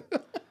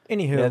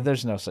 Anywho, Yeah,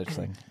 there's no such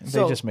thing.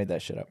 So- They just made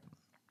that shit up.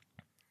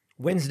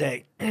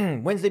 Wednesday,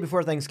 Wednesday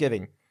before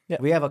Thanksgiving, Yeah.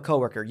 we have a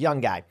coworker,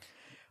 young guy.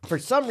 For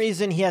some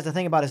reason, he has a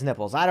thing about his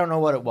nipples. I don't know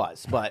what it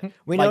was, but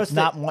we Like noticed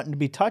not that, wanting to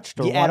be touched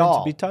or yeah, wanting at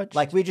all. to be touched.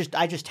 Like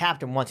I just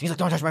tapped him once. He's like,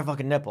 "Don't touch my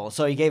fucking nipple."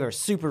 So he gave her a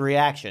super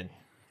reaction.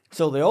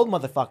 So the old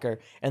motherfucker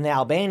and the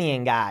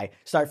Albanian guy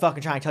start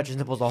fucking trying to touch his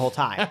nipples the whole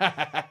time.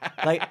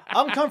 Like,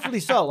 uncomfortably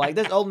so. Like,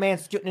 this old man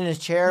sitting in his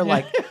chair,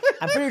 like,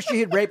 I'm pretty sure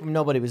he'd rape him,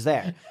 nobody was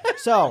there.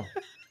 So,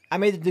 I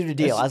made the dude a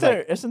deal. I was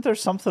like, isn't there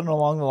something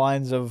along the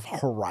lines of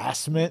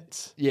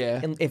harassment? Yeah.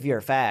 if you're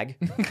a fag.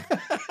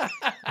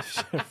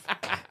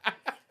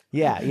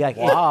 Yeah, like,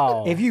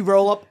 Wow. if you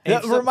roll up...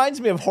 That and reminds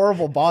me of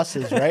Horrible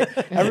Bosses, right?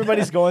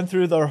 Everybody's going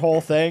through their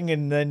whole thing,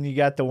 and then you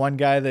got the one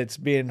guy that's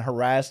being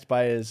harassed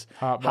by his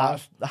Hot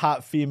boss.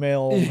 hot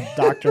female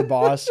doctor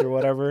boss or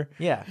whatever.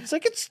 Yeah. It's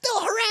like, it's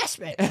still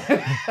harassment.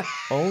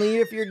 Only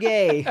if you're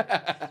gay.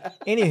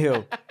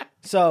 Anywho,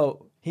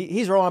 so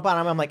he's rolling up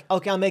on him. I'm like,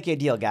 okay, I'll make you a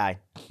deal, guy.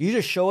 You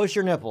just show us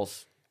your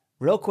nipples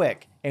real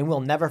quick, and we'll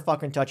never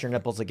fucking touch your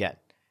nipples again.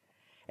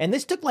 And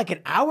this took like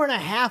an hour and a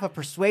half of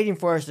persuading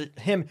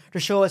him to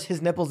show us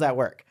his nipples at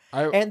work.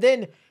 And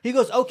then he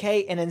goes,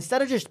 okay, and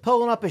instead of just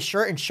pulling up his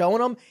shirt and showing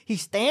them, he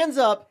stands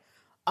up,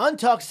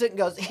 untucks it, and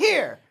goes,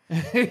 here.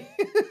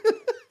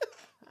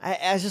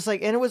 I was just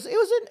like, and it was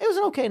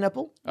an okay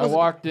nipple. I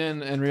walked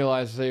in and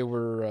realized they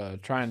were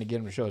trying to get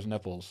him to show his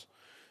nipples.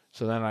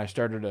 So then I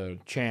started a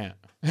chant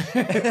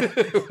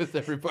with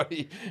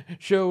everybody,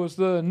 show us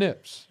the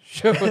nips.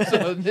 Show us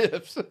the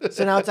nips.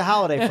 So now it's a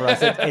holiday for us.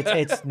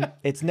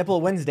 It's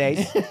Nipple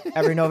Wednesdays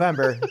every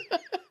November.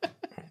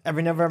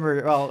 Every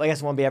November, well, I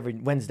guess it won't be every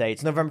Wednesday.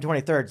 It's November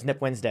 23rd. It's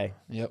Nip Wednesday.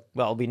 Yep.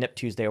 Well, it'll be Nip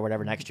Tuesday or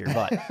whatever next year.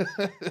 But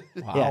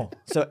Wow. yeah,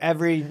 so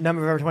every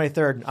November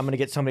 23rd, I'm going to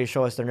get somebody to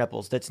show us their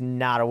nipples. That's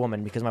not a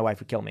woman because my wife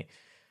would kill me.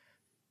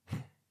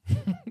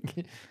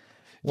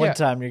 One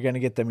time you're going to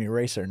get them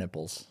eraser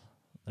nipples.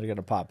 They're going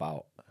to pop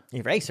out.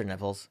 Eraser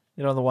nipples.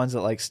 You know, the ones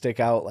that like stick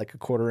out like a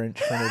quarter-inch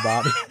from your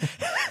body?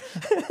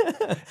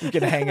 You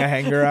can hang a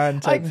hanger on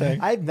type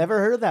thing. I've never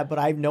heard of that, but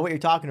I know what you're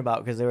talking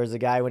about because there was a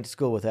guy I went to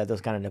school with that had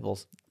those kind of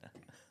nipples.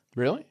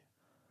 Really?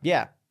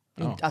 Yeah.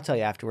 Oh. I'll tell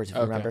you afterwards if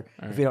you Okay. remember.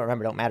 All If right. you don't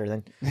remember, don't matter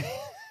then.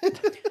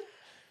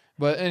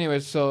 But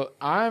anyways, so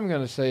I'm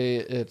going to say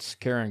it's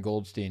Karen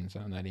Goldstein's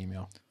on that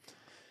email.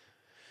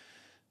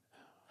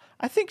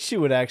 I think she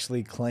would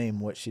actually claim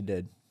what she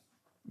did.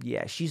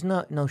 Yeah, she's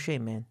no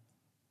shame, man.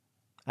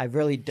 I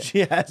really She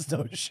has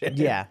no shit.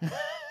 yeah.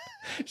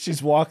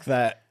 She's walked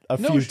that a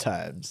No few sh-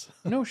 times.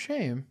 No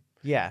shame.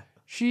 Yeah.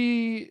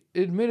 She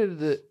admitted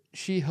that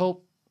she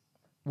helped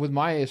with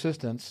my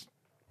assistance,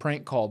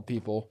 prank called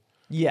people.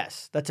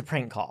 Yes, that's a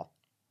prank call.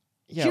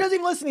 Yeah. She doesn't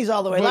even listen to these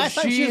all the way. But Last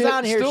time she was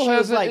on here, still she was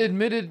hasn't like,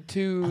 admitted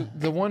to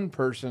the one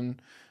person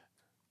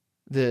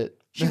that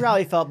she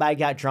probably felt bad,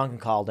 got drunk,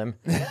 and called him.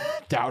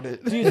 doubt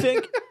it.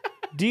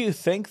 Do you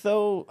think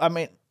though, I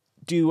mean,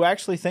 do you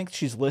actually think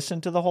she's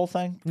listened to the whole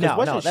thing? 'Cause No,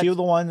 wasn't she that's-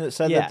 the one that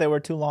said Yeah. that they were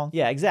too long?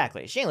 Yeah,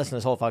 exactly. She ain't listening to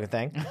this whole fucking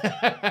thing.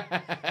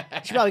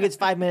 She probably gets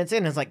 5 minutes in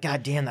and it's like,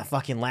 God damn, that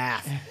fucking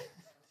laugh.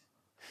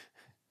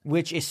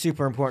 Which is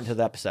super important to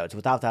the episodes.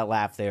 Without that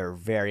laugh, they are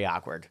very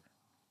awkward.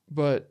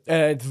 But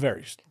It's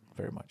very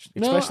much.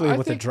 No, Especially I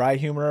with think- a dry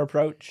humor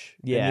approach.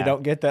 And Yeah. you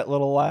don't get that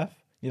little laugh.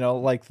 You know,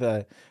 like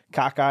the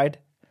cockeyed.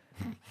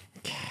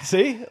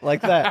 See?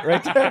 Like that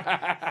right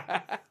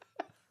there.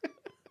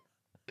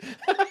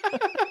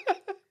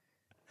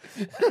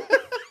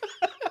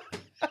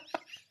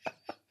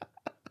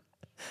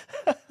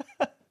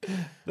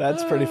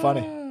 That's pretty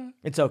funny.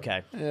 It's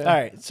okay. All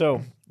right,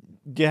 so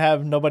do you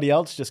have nobody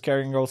else? Just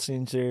Karen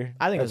Goldstein's here?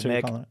 I think it That's was what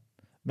you're Mick. calling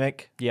it?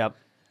 Mick? Yep.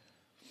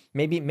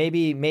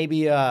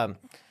 Maybe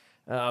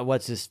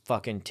what's his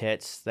fucking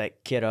tits?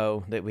 That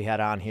kiddo that we had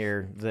on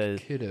here.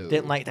 The Kiddo.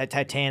 didn't like that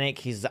Titanic.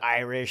 He's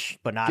Irish,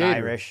 but not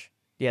Gator. Irish.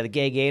 Yeah, the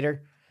gay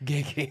gator.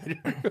 gay gator.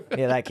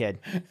 Yeah, that kid.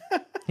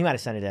 He might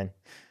have sent it in.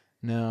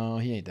 No,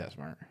 he ain't that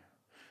smart.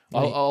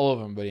 All of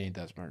them, but he ain't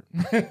that smart.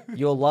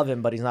 You'll love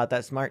him, but he's not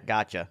that smart.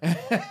 Gotcha.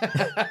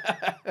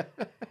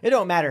 It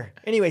don't matter.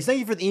 Anyways, thank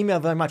you for the email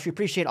very much. We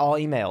appreciate all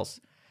emails.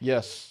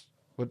 Yes.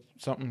 What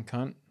something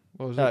cunt?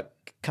 What was it?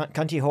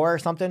 Cunty whore or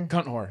something?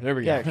 Cunt whore. There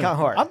we Yeah, go. cunt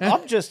whore.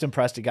 I'm just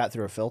impressed it got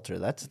through a filter.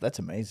 That's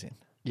amazing.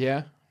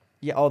 Yeah.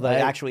 Yeah, oh, the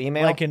actual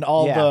email? Like in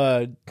all Yeah.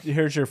 the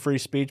here's your free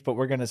speech, but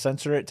we're going to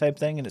censor it type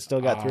thing, and it still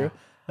got through.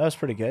 That was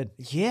pretty good.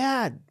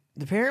 Yeah,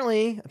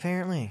 apparently.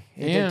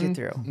 It did get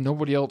through.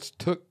 Nobody else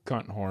took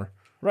cunt whore.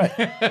 Right.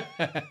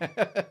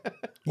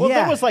 Well,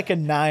 Yeah. there was like a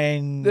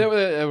nine There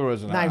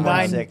was an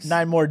 916.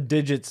 nine more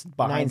digits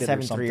behind it or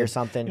 973 something. or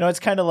something. You know, it's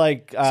kind of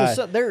like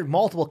So there are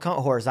multiple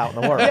cunt whores out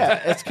in the world.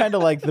 yeah, it's kind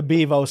of like the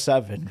Beav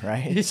 07,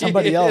 right?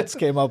 Somebody else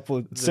came up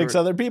with six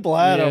other people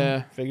had Yeah.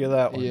 them. Figure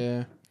that one.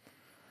 Yeah.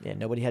 Yeah,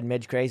 nobody had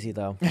Midge crazy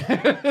though.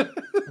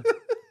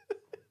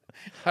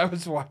 I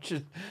was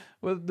watching.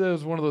 Well, there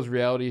was one of those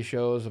reality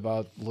shows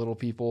about little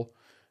people,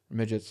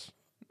 midgets,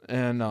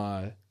 and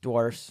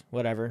Dwarfs,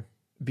 whatever.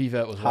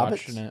 B-Vet was Hobbits?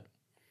 watching it.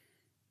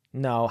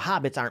 No,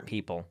 hobbits aren't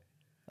people.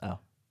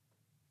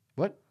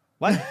 What?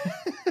 What?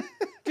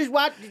 Just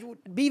watch.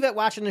 Beavet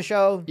watching the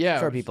show. Yeah,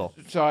 for people.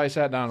 So I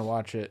sat down to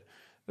watch it.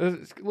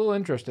 It's a little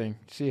interesting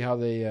to see how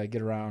they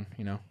get around.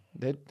 You know,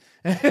 they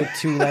With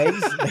 2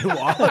 legs, they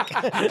walk.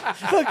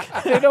 Look,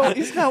 they don't.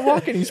 He's not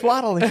walking. He's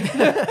waddling.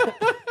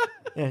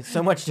 Yeah, it's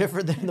so much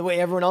different than the way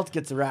everyone else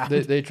gets around.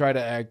 they try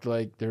to act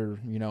like they're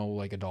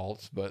like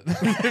adults, but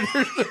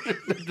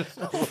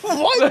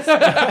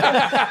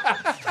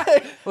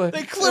What?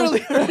 They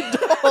clearly are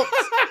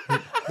adults.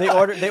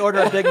 They order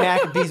a Big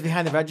Mac and B's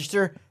behind the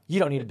register. You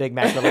don't need a Big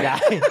Mac, little guy.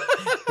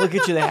 We'll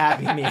get you the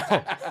Happy Meal.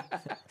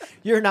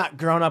 You're not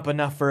grown up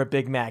enough for a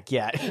Big Mac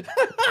yet.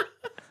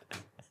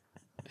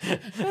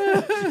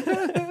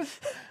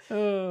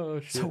 oh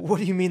shit, So what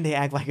do you mean they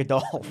act like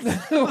adults?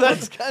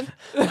 That's kind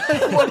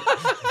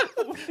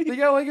they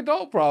got like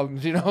adult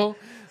problems, you know.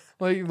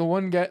 Like the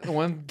one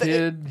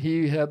kid,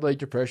 he had like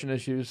depression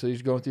issues, so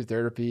he's going through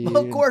therapy. Well,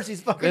 of course,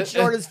 he's fucking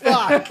short as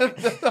fuck.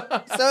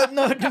 So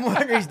no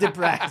wonder he's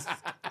depressed.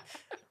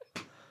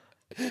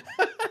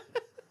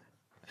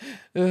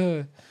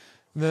 Then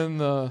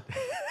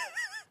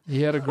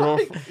he had a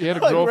girlfriend. He had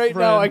a like girlfriend.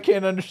 right now, I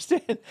can't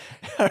understand.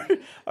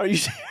 Are you?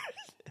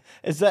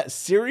 Is that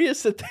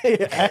serious that they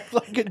act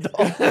like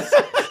adults?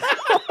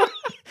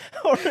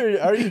 Or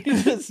are you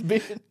just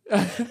being?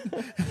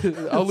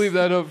 I'll leave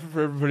that up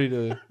for everybody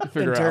to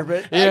figure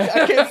Interpret. out. Yeah,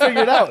 I can't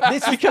figure it out.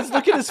 Because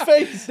look at his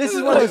face. This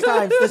is one of those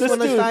times. This is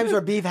one of those times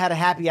where Beef had a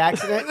happy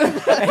accident.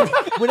 And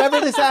whenever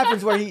this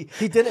happens, where he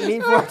didn't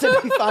mean for it to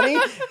be funny,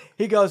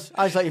 he goes,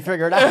 "I just let you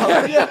figure it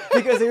out,"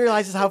 because he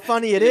realizes how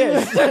funny it is,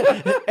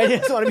 and he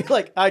doesn't want to be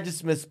like, "I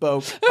just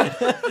misspoke."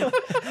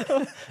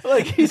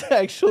 Like he's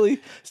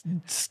actually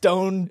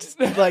stoned,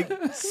 like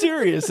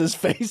serious. His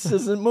face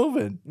isn't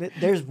moving.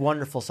 There's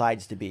wonderful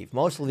sides to Beef.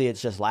 Mostly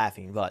it's just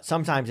laughing, but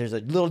sometimes there's a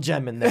little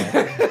gem in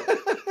there.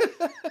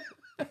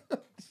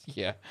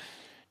 yeah,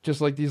 just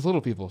like these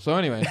little people. So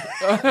anyway,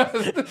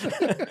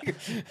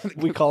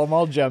 We call them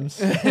all gems.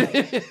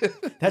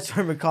 That's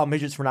what we call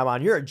midgets from now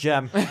on. You're a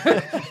gem.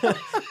 I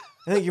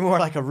think you're more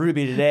like a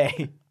ruby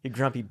today, you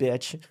grumpy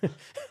bitch.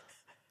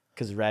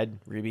 Because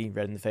ruby,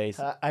 red in the face.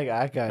 I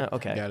got it.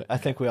 Okay. got it. I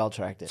think we all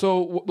tracked it.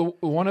 So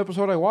the one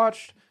episode I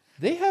watched,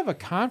 they have a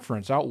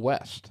conference out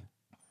west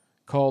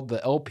called the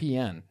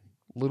LPN,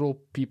 Little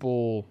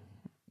People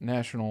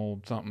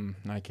National something.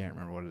 I can't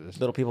remember what it is.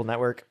 Little People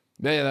Network.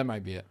 Yeah, that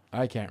might be it.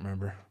 I can't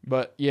remember.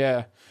 But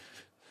yeah,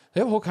 they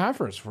have a whole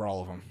conference for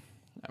all of them.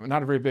 I mean,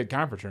 not a very big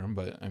conference room,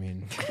 but I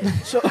mean.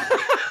 So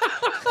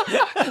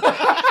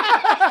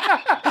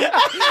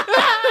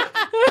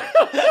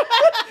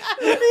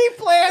He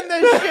planned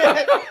this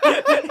shit.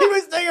 He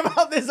was thinking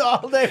about this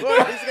all day.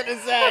 What he was gonna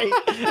say.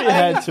 I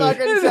had can to.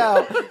 fucking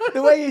tell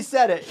the way you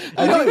said it.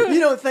 You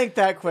don't think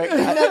that quick.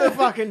 I never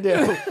fucking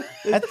do.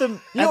 at the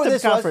You know what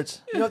this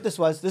conference, was? You know what this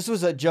was? This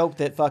was a joke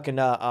that fucking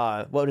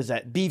what is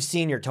that? Beef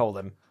Senior told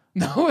him.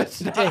 No,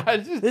 it's not.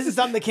 This is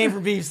something that came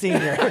from Beef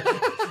Senior.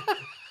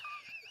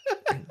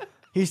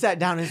 He sat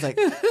down and he's like,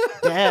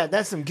 "Dad,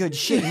 that's some good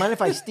shit. Mind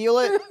if I steal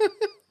it?"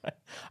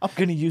 I'm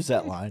gonna use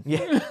that line.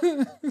 Yeah.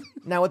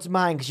 Now it's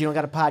mine because you don't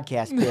got a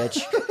podcast,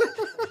 bitch.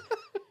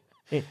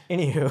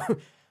 Anywho,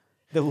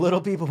 the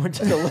little people went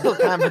to the little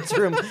conference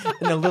room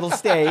in the little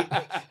state.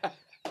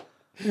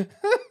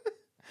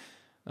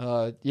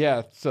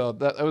 Yeah, so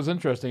that was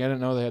interesting. I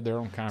didn't know they had their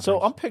own conference. So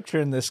I'm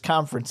picturing this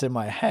conference in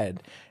my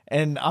head,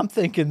 and I'm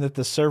thinking that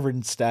the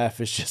servant staff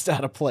is just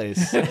out of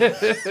place.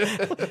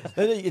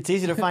 It's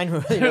easy to find who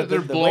they're the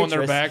blowing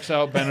their waitress. backs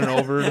out, bending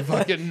over to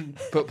fucking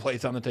put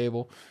plates on the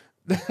table.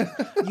 You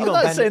I'm don't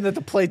not bend, saying that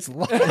the plate's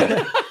long.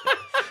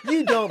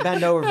 you don't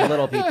bend over for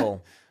little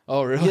people.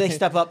 Oh, really? They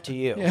step up to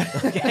you.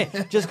 Okay?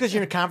 Just because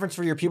you're in a conference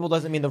for your people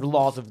doesn't mean the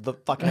laws of the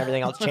fucking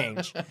everything else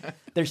change.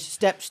 There's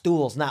step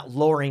stools, not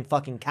lowering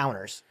fucking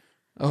counters.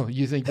 Oh,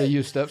 you think they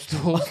use step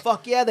stools?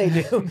 Fuck yeah, they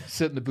do.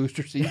 Sit in the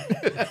booster seat.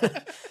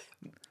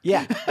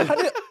 Yeah.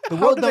 The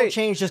world don't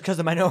change just because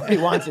the minority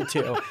wants it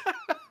to.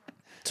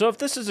 So if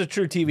this is a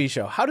true TV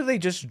show, how do they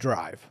just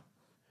drive?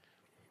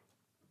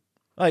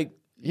 Like,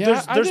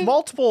 Yeah, I there's didn't-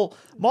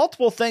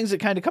 multiple things that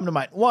kind of come to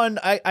mind. One,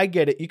 I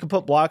get it. You can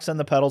put blocks on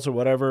the pedals or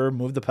whatever,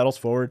 move the pedals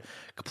forward.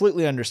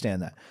 Completely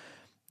understand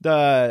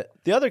that.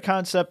 The other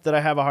concept that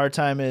I have a hard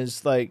time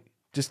is like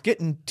just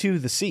getting to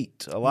the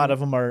seat. A lot of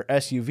them are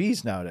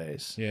SUVs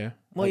nowadays. Yeah.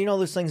 Well, you know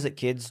those things that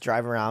kids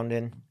drive around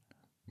in?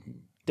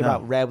 They're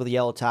about red with a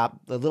yellow top.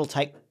 The little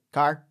type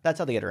car. That's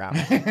how they get around.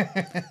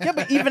 Yeah,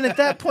 but even at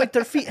that point,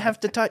 their feet have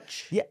to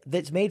touch. Yeah,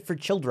 that's made for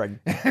children.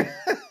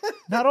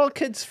 Not all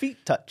kids' feet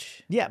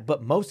touch. Yeah,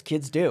 but most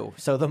kids do.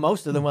 So the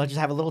most of them will just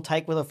have a little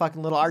tyke with a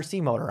fucking little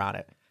RC motor on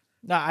it.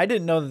 No, I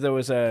didn't know that there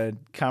was a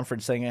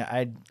conference thing.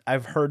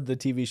 I've heard the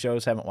TV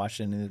shows, haven't watched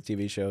any of the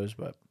TV shows,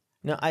 but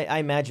No, I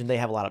imagine they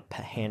have a lot of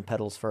hand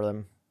pedals for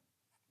them.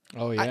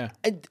 Oh yeah.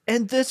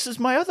 And this is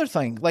my other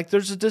thing. Like,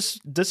 there's a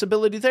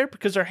disability there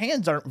because their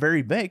hands aren't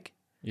very big.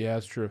 Yeah,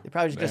 that's true. They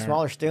probably just get a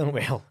smaller steering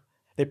wheel.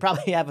 They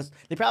probably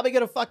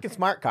get a fucking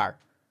smart car.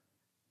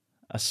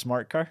 A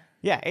smart car?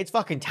 Yeah, it's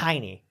fucking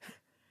tiny.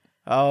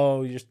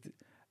 Oh,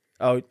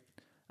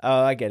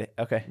 I get it.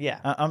 Okay. Yeah.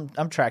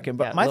 I'm tracking.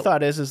 But Yeah, my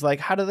thought is like,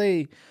 how do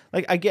they,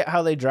 like, I get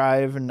how they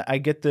drive and I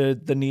get the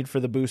need for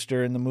the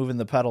booster and the moving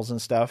the pedals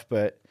and stuff,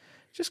 but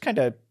just kind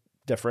of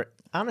different.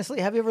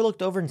 Honestly, have you ever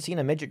looked over and seen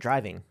a midget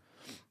driving?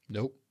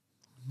 Nope.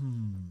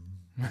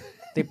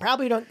 They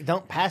probably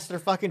don't pass their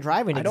fucking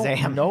driving exam.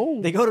 I don't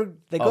know. They go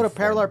to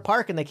Parallel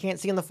Park and they can't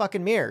see in the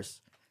fucking mirrors.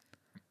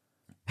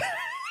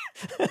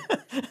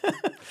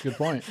 Good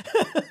point.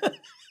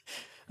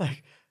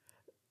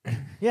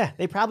 Yeah,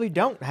 they probably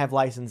don't have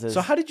licenses.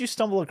 So how did you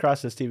stumble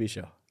across this TV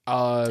show?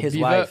 His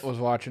Bivette wife was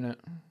watching it.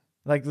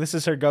 Like, this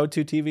is her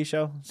go-to TV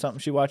show? Something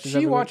she watches She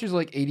every week? watches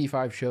like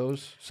 85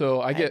 shows,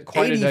 so I get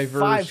quite a 85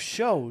 diverse.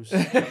 shows.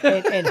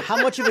 and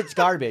how much of it's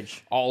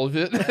garbage? All of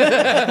it.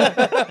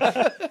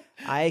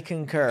 I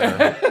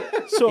concur.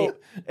 So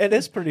it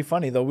is pretty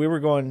funny though. We were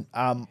going,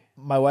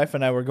 my wife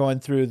and I were going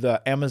through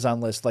the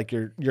Amazon list, like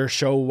your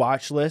show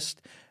watch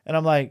list, and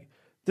I'm like,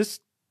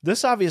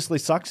 this obviously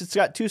sucks. It's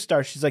got 2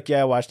 stars. She's like,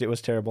 yeah, I watched it. It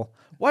was terrible.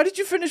 Why did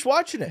you finish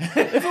watching it?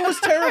 If it was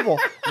terrible,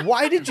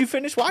 why did you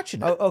finish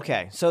watching it? Oh,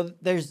 okay, so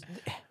there's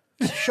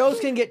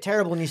shows can get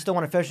terrible and you still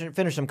want to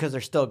finish them because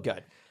they're still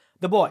good.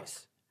 The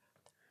Boys,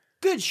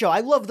 good show. I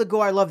love the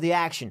gore. I love the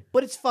action,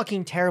 but it's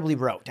fucking terribly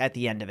wrote at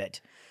the end of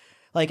it.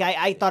 Like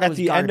I thought it At was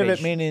the garbage. end of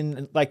it,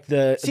 meaning like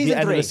the Season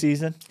end 3. of the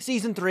season?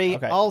 Season 3,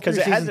 Okay. all through Because it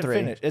season hasn't 3.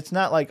 finished. It's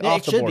not like Yeah, off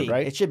it the should board, be.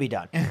 right? It should be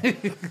done.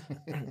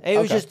 It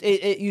was just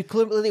you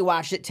clearly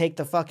watched it take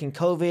the fucking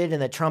COVID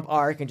and the Trump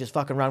arc and just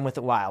fucking run with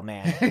it wild,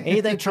 man.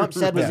 Anything Trump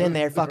said was in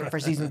there fucking for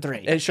season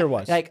 3. It sure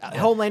was. Like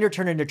Homelander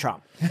turned into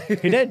Trump. He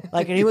did.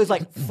 Like, and he was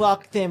like,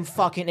 "Fuck them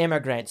fucking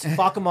immigrants.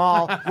 Fuck them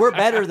all. We're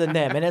better than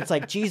them." And it's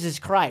like, Jesus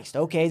Christ.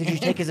 Okay, did you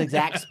take his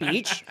exact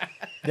speech?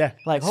 Yeah.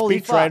 Like, holy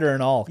fuck. Speechwriter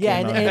and all. Yeah,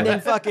 came out. and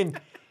then fucking.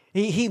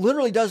 He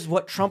literally does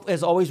what Trump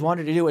has always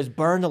wanted to do: is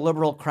burn the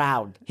liberal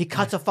crowd. He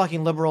cuts a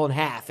fucking liberal in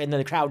half, and then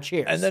the crowd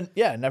cheers. And then,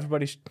 yeah, and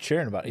everybody's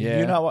cheering about it.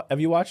 Yeah. Have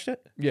you watched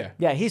it? Yeah.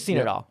 yeah, he's seen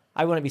it all.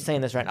 I wouldn't be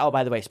saying this right now. Oh,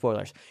 by the way,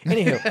 spoilers.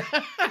 Anywho,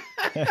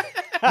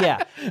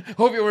 yeah,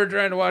 Hope you were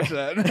trying to watch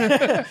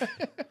that.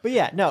 but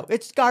yeah, no,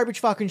 it's garbage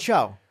fucking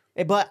show.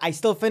 But I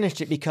still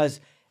finished it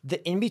because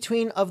the in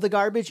between of the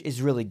garbage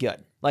is really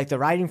good. Like the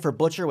writing for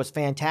Butcher was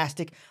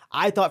fantastic.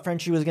 I thought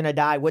Frenchie was gonna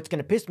die. What's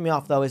gonna piss me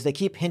off though is they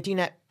keep hinting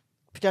at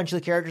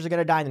potentially characters are going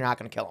to die and they're not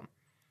going to kill them.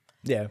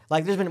 Yeah.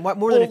 Like there's been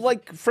more than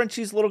like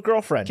Frenchie's little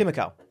girlfriend.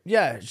 Kimiko.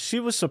 Yeah, she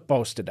was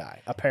supposed to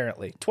die,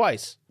 apparently.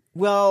 Twice.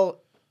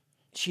 Well,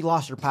 she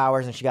lost her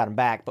powers and she got them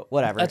back, but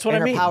whatever. That's what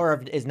and I mean. Her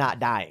power is not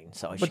dying,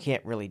 so she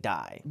can't really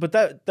die. But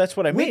that's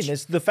what I mean,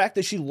 is the fact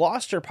that she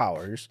lost her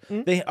powers,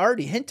 they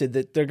already hinted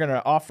that they're going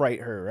to off-write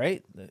her,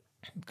 right?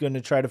 Going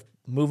to try to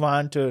move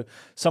on to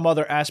some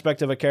other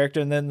aspect of a character,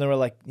 and then they were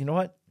like, you know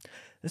what?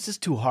 This is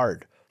too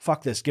hard.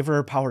 Fuck this. Give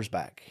her powers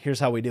back. Here's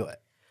how we do it.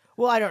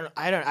 Well, I don't.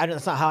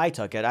 That's not how I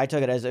took it. I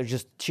took it as it was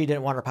just she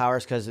didn't want her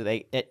powers because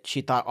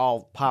she thought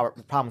all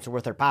problems were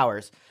with her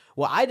powers.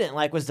 What I didn't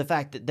like was the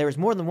fact that there was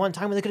more than one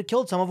time when they could have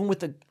killed some of them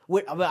with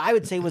what I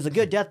would say was a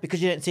good death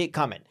because you didn't see it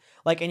coming.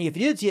 Like, and if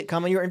you did see it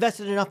coming, you were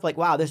invested enough. Like,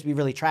 wow, this would be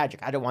really tragic.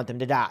 I don't want them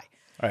to die.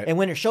 Right. And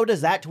when a show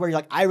does that, to where you're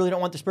like, I really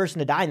don't want this person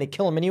to die, and they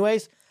kill him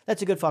anyways,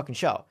 that's a good fucking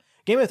show.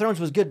 Game of Thrones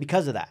was good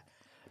because of that,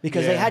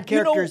 because they had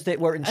characters that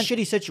were in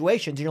shitty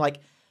situations, and you're like,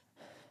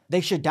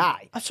 they should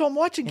die. So I'm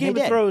watching And Game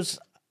they of did. Thrones.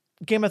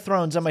 Game of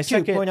Thrones on my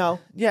second. 2.0.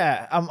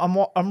 Yeah, I'm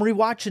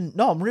rewatching.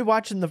 No, I'm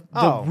rewatching the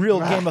real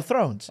Game of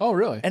Thrones. Oh,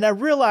 really? And I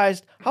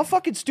realized how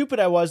fucking stupid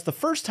I was the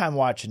first time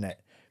watching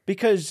it,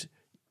 because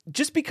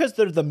just because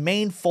they're the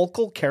main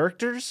focal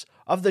characters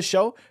of the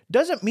show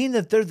doesn't mean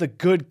that they're the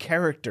good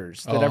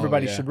characters that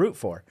everybody should root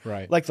for.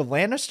 Right. Like the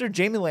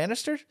Jamie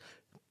Lannister,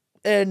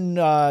 and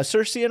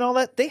Cersei and all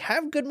that, they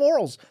have good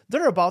morals.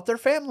 They're about their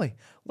family.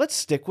 Let's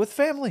stick with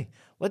family.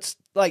 Let's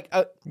outside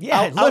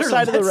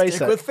of the race,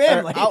 stick with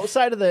family.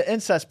 outside of the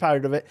incest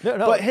part of it.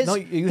 No,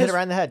 you hit it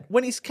right in the head.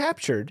 When he's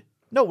captured,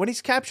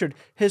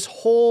 his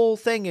whole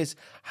thing is,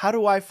 how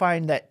do I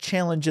find that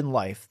challenge in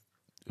life?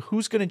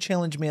 Who's going to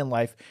challenge me in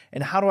life,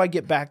 and how do I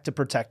get back to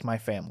protect my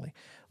family?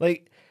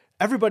 Like,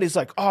 everybody's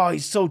like, oh,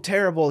 he's so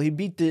terrible. He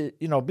beat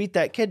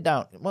that kid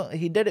down. Well,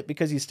 he did it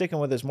because he's sticking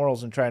with his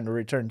morals and trying to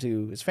return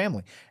to his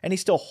family. And he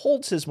still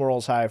holds his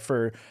morals high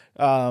for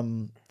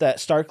that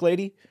Stark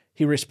lady.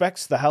 He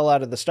respects the hell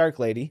out of the Stark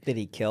lady. That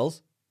he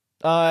kills?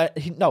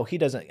 He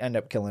doesn't end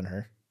up killing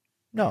her.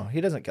 No,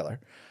 he doesn't kill her.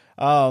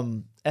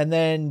 And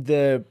then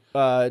the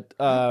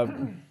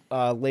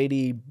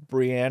Lady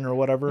Brienne or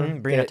whatever.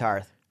 Brienne of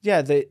Tarth.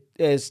 Yeah, that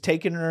is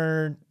taking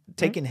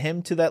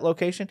him to that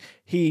location.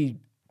 He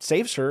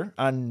saves her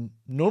on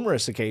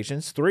numerous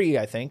occasions, 3,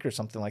 I think, or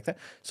something like that.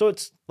 So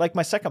it's like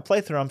my second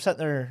playthrough. I'm sitting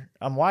there,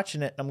 I'm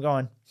watching it, and I'm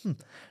going,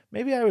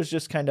 maybe I was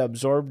just kind of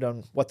absorbed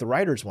on what the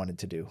writers wanted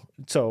to do.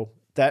 So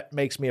that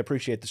makes me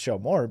appreciate the show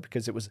more,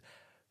 because it was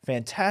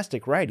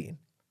fantastic writing.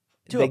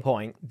 To a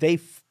point. They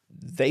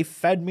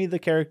fed me the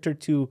character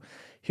to,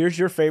 here's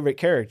your favorite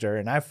character,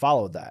 and I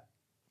followed that.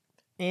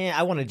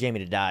 I wanted Jamie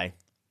to die.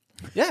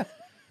 Yeah.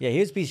 Yeah, he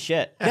was a piece of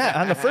shit.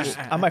 Yeah,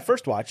 on my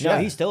first watch. No,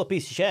 yeah. he's still a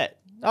piece of shit.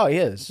 Oh, he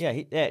is.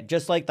 Yeah,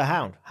 just like the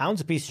Hound.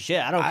 Hound's a piece of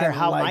shit. I don't I care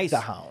how like nice the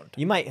Hound.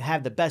 You might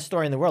have the best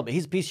story in the world, but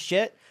he's a piece of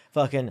shit.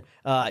 Fucking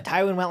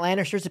Tywin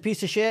Lannister's a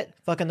piece of shit.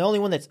 Fucking the only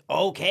one that's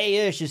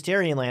okay-ish is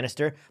Tyrion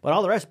Lannister, but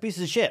all the rest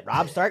pieces of shit.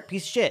 Robb Stark,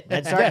 piece of shit.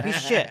 Ned Stark, piece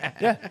of shit.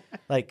 Yeah.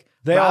 Like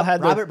They all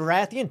had Robert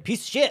Baratheon,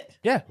 piece of shit.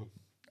 Yeah.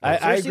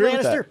 Cersei I agree Lannister,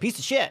 with that. piece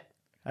of shit.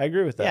 I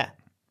agree with that.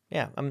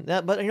 Yeah.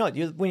 But you know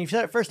what? When you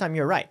said it first time,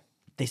 you're right.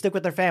 They stick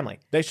with their family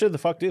They sure the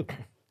fuck do.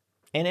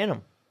 and in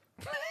them.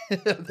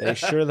 They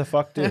sure the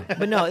fuck do.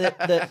 But no,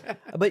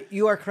 but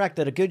you are correct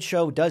that a good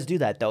show does do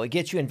that, though. It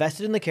gets you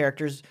invested in the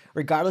characters,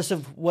 regardless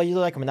of what you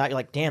like them or not. You're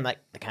like, damn, that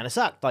kind of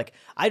sucked. Like,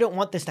 I don't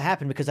want this to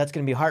happen because that's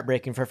going to be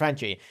heartbreaking for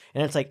Frenchie.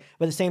 And it's like,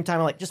 but at the same time,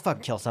 I'm like, just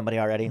fucking kill somebody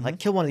already. Like,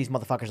 kill one of these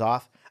motherfuckers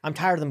off. I'm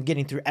tired of them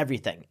getting through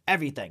everything.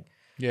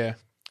 Yeah.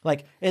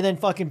 Like, and then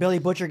fucking Billy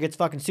Butcher gets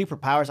fucking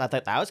superpowers. I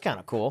thought that was kind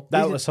of cool.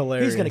 That was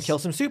hilarious. He's going to kill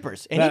some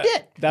supers. And he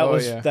did. That Oh,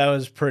 was yeah. that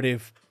was pretty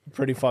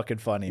fucking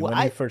funny Well,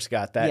 when he first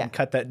got that and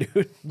cut that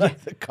dude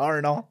like the car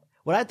and all.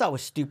 What I thought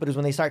was stupid is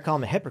when they start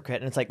calling him a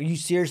hypocrite, and it's like, are you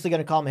seriously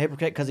going to call him a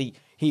hypocrite because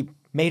he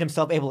made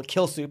himself able to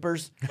kill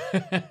supers?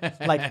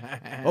 Like,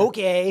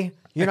 okay,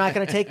 you're not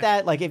going to take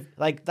that? Like, if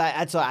like that,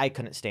 that's what I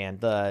couldn't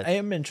stand. I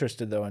am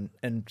interested though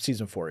in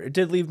season 4. It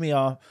did leave me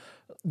off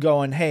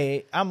going,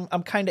 hey, I'm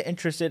kind of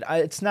interested.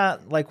 It's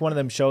not like one of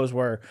them shows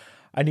where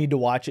I need to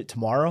watch it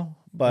tomorrow,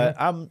 but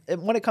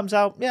when it comes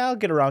out, yeah, I'll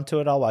get around to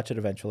it. I'll watch it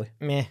eventually.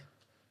 Meh.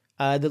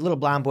 The little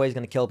blonde boy is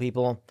going to kill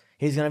people.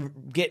 He's going to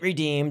get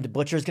redeemed.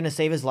 Butcher's going to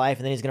save his life,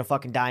 and then he's going to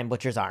fucking die in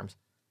Butcher's arms.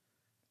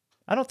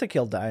 I don't think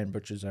he'll die in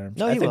Butcher's arms.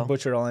 No, I he think will.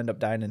 Butcher will end up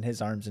dying in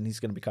his arms, and he's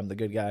going to become the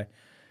good guy.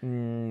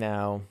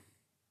 No.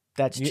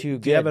 That's too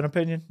good. Do you have an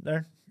opinion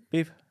there,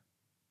 Beef?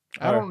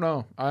 I don't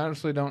know. I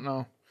honestly don't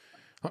know.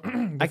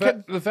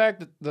 The fact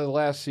that the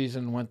last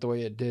season went the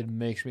way it did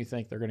makes me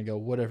think they're going to go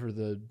whatever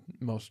the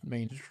most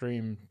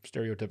mainstream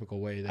stereotypical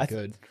way they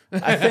could.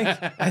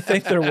 I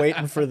think they're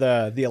waiting for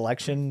the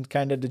election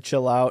kind of to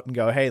chill out and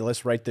go, hey,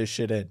 let's write this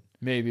shit in.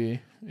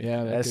 Maybe.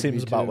 Yeah. That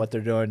seems about what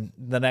they're doing.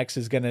 The next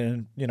is going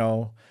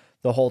to,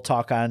 the whole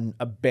talk on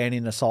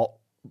banning assault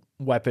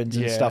weapons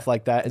and stuff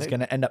like that is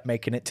going to end up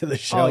making it to the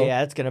show. Oh,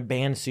 yeah, it's going to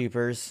ban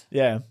supers.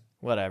 Yeah.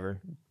 Whatever.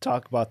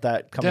 Talk about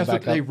that coming That's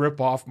back what they up. rip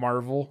off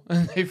Marvel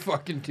and they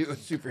fucking do a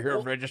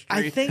superhero registry.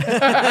 I think,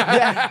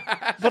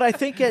 yeah, but I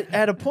think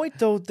at a point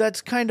though,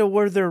 that's kind of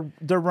where they're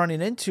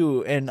running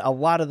into, and a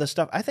lot of the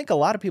stuff. I think a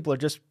lot of people are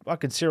just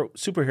fucking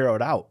superheroed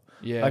out.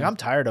 Yeah. Like I'm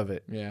tired of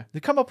it. Yeah. They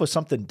come up with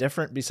something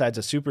different besides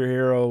a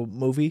superhero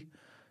movie.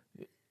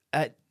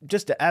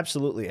 Just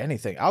absolutely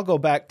anything. I'll go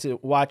back to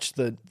watch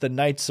the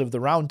Knights of the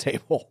Round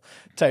Table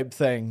type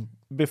thing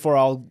before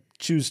I'll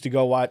choose to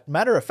go watch.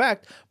 Matter of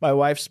fact, my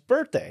wife's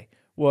birthday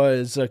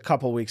was a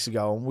couple weeks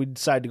ago, and we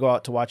decided to go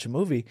out to watch a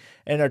movie,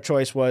 and our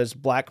choice was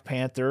Black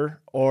Panther,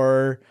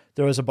 or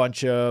there was a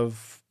bunch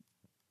of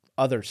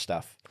other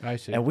stuff. I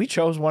see. And we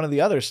chose one of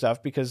the other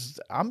stuff because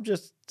I'm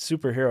just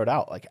superheroed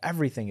out. Like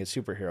everything is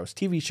superheroes.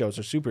 TV shows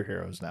are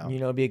superheroes now.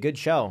 It'd be a good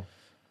show.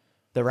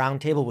 The Round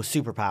Table with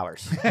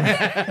superpowers.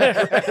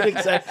 Right,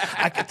 exactly.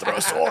 I could throw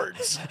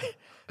swords.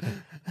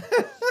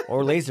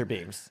 Or laser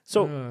beams.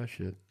 So Oh,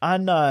 shit.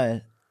 on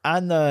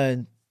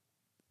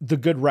the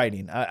good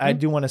writing, I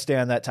do want to stay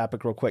on that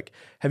topic real quick.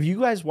 Have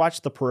you guys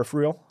watched The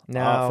Peripheral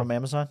from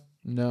Amazon?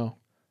 No.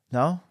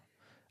 No?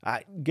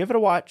 Give it a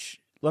watch.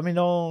 Let me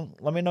know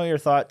your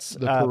thoughts.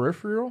 The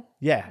Peripheral?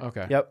 Yeah.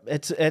 Okay. Yep.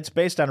 It's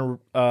based on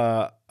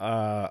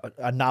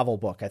a novel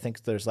book. I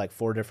think there's like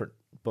 4 different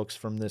books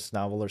from this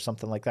novel or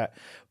something like that.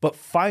 But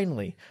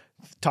finally,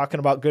 talking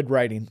about good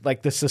writing,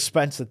 like the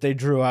suspense that they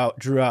drew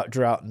out,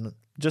 and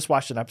just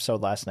watched an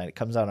episode last night. It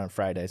comes out on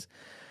Fridays,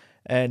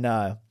 and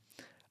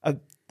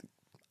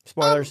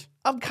Spoilers.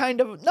 I'm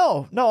kind of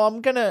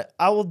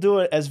I will do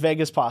it as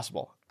vague as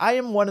possible. I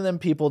am one of them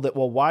people that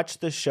will watch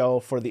the show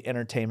for the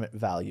entertainment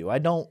value. I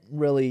don't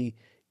really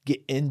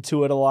get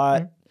into it a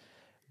lot.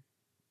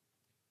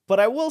 But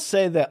I will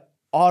say that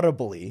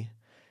audibly,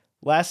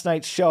 last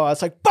night's show, I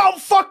was like, about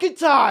fucking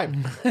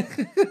time.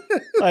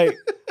 Like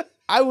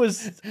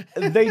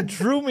they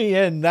drew me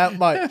in that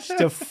much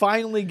to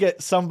finally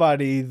get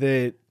somebody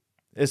that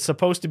is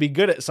supposed to be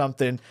good at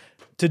something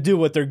to do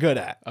what they're good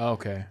at.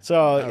 Okay.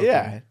 So,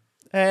 yeah.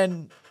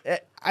 And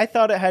I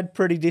thought it had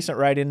pretty decent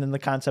writing, and the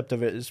concept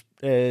of it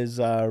is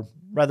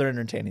rather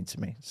entertaining to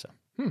me. So,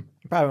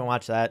 Probably won't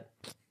watch that.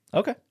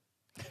 okay.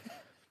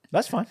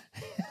 That's fine.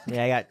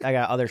 Yeah, I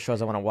got other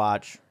shows I want to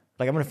watch.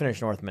 Like, I'm going to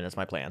finish Northman. That's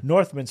my plan.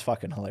 Northman's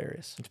fucking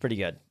hilarious. It's pretty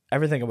good.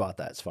 Everything about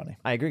that's funny.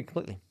 I agree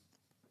completely.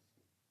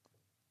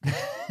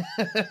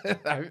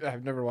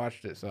 I've never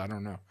watched it, so I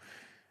don't know.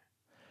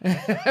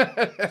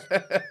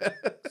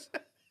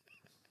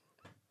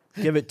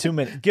 Give it 2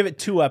 minutes. Give it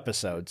 2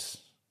 episodes.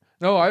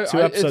 No, Two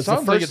it episodes.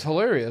 sounds like it's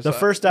hilarious. the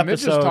first Mitch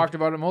has episode- talked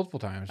about it multiple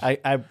times.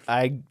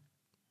 I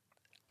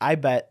I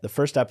bet the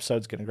first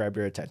episode's going to grab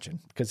your attention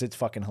because it's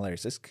fucking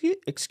hilarious.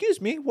 Excuse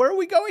me, where are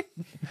we going?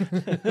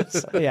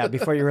 Yeah,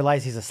 before you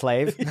realize he's a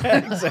slave. Yeah,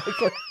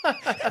 exactly.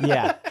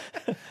 Yeah.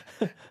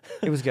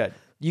 It was good.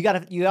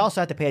 You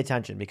also have to pay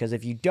attention because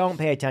if you don't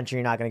pay attention,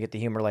 you're not going to get the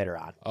humor later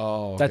on.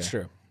 Oh, okay. That's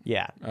true.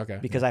 Yeah. Okay.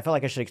 Because I felt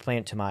like I should explain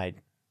it to my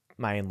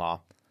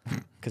in-law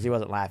because he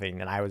wasn't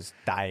laughing and I was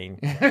dying.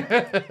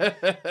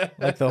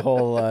 Like the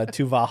whole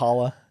to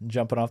Valhalla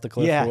jumping off the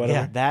cliff Yeah, or whatever.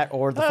 yeah, that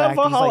or the fact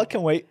Valhalla he's like,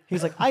 can wait.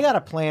 he's like, I got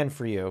a plan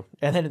for you,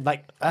 and then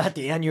like at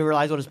the end you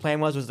realize what his plan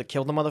was to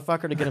kill the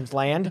motherfucker to get him to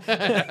land.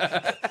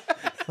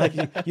 Like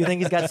you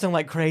think he's got some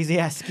like crazy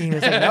ass scheme.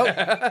 It's like,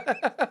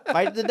 nope,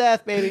 fight to the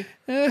death, baby.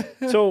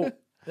 So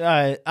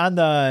on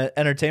the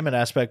entertainment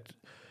aspect,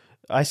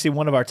 I see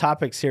one of our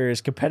topics here is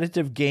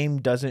competitive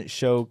game doesn't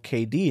show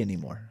KD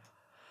anymore.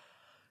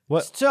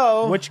 What?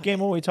 So Which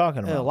game are we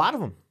talking a about? lot of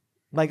them.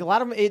 Like a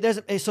lot of them, it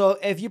doesn't. So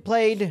if you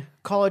played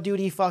Call of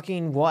Duty,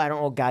 fucking, well, I don't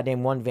know,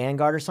 goddamn one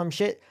Vanguard or some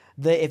shit.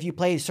 If you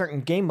play a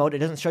certain game mode, it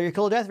doesn't show your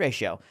kill to death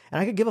ratio,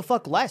 and I could give a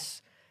fuck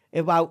less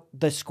about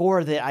the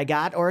score that I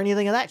got or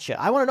anything of that shit.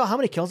 I want to know how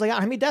many kills I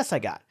got, how many deaths I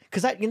got,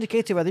 because that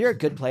indicates whether you're a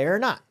good player or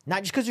not.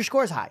 Not just because your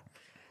score is high.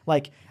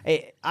 Like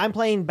I'm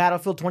playing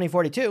Battlefield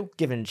 2042,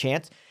 given it a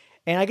chance.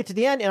 And I get to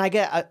the end, and I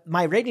get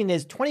my rating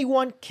is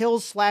 21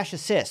 kills /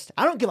 assists.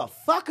 I don't give a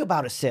fuck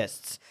about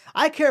assists.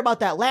 I care about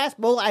that last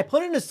bullet I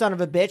put in the son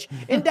of a bitch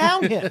and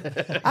down him.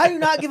 I do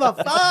not give a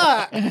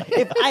fuck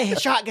if I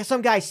shot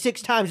some guy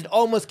 6 times and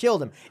almost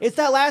killed him. It's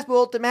that last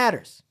bullet that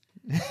matters.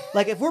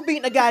 Like if we're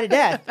beating a guy to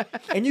death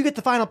and you get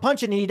the final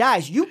punch in and he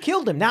dies, you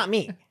killed him, not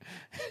me.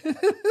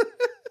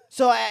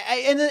 So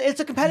and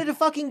it's a competitive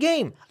fucking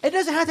game. It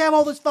doesn't have to have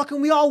all this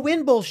fucking we all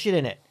win bullshit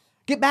in it.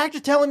 Get back to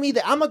telling me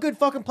that I'm a good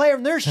fucking player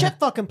and they're a shit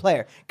fucking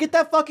player. Get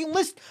that fucking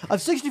list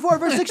of 64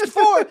 versus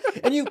 64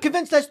 and you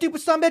convince that stupid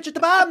sumbitch at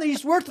the bottom that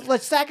he's worth a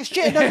sack of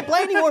shit and doesn't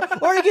play anymore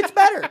or he gets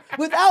better.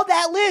 Without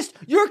that list,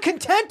 you're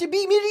content to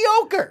be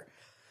mediocre.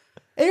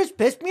 It just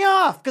pissed me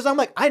off because I'm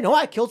like, I know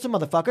I killed some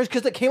motherfuckers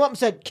because it came up and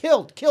said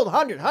killed,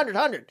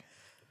 100.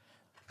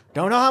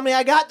 Don't know how many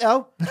I got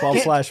though.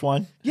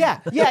 12/1.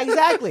 Yeah,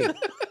 exactly.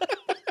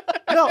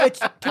 No,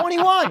 it's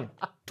 21.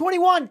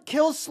 21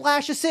 kills /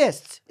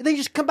 assists. They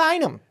just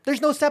combine them.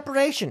 There's no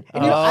separation.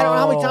 And I don't know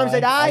how many times I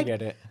died. I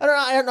get it.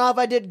 I don't know if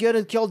I did good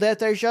at kill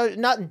death ratio.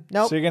 Nothing.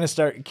 Nope. So you're going to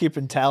start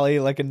keeping tally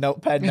like a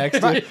notepad next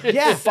to it?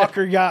 Yeah.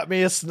 Fucker got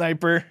me a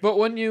sniper. But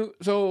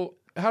so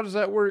how does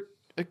that work?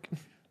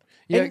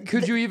 Yeah, And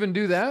could you even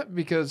do that?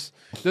 Because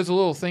does a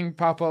little thing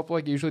pop up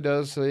like it usually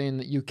does saying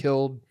that you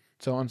killed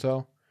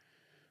so-and-so?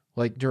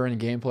 Like during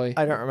gameplay?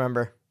 I don't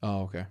remember.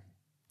 Oh, okay.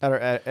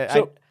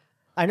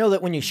 I know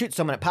that when you shoot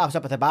someone, it pops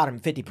up at the bottom,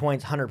 50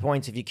 points, 100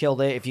 points if you killed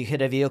it, if you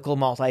hit a vehicle,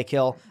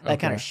 multi-kill, that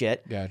kind of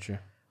shit. Gotcha.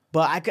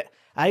 But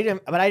I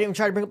didn't even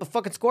try to bring up a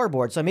fucking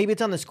scoreboard. So maybe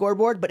it's on the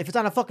scoreboard, but if it's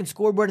on a fucking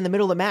scoreboard in the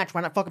middle of the match,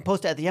 why not fucking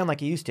post it at the end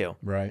like you used to?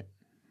 Right.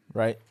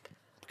 Right.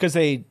 Because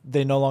they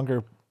no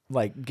longer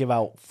like give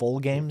out full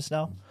games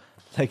now.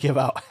 They give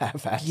out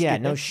half-assed Yeah,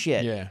 games. no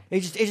shit. Yeah.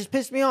 It just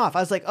pissed me off. I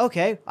was like,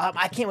 okay,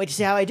 I can't wait to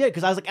see how I did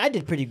because I was like, I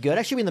did pretty good.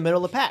 I should be in the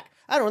middle of the pack.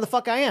 I don't know where the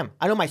fuck I am.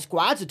 I know my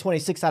squad's a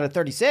 26 out of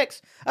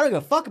 36. I don't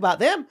give a fuck about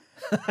them.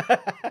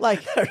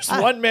 Like, There's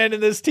one man in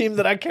this team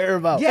that I care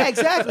about. yeah,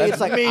 exactly. It's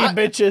like me,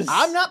 bitches.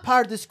 I'm not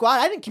part of this squad.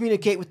 I didn't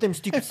communicate with them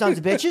stupid sons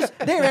of bitches.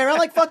 They ran around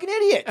like fucking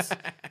idiots.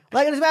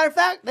 Like, as a matter of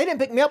fact, they didn't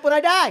pick me up when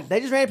I died. They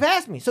just ran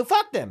past me. So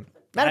fuck them.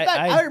 Matter of fact,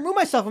 I would remove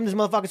myself from this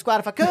motherfucking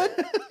squad if I could.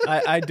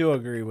 I do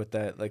agree with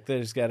that. Like,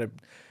 they just got to.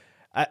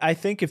 I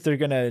think if they're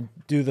gonna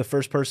do the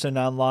first person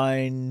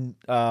online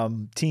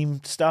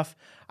team stuff,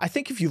 I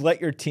think if you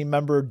let your team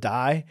member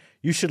die,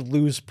 you should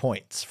lose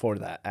points for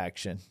that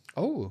action.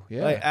 Oh,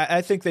 yeah. Like,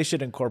 I think they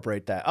should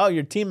incorporate that. Oh,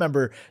 your team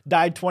member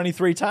died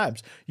 23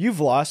 times. You've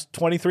lost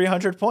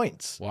 2,300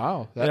 points.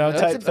 Wow. Type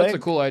That's a thing.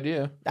 cool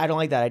idea. I don't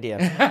like that idea.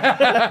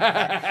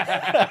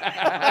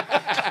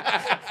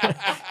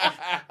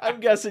 I'm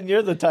guessing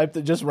you're the type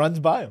that just runs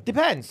by them.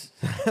 Depends.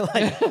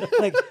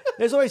 like,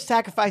 there's always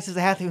sacrifices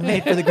that have to be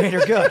made for the greater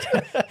good.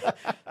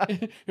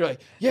 You're like,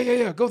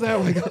 yeah, go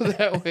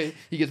that way.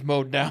 He gets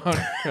mowed down.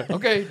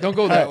 Okay, don't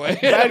go that way.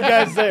 Bad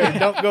guys there.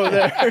 Don't go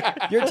there.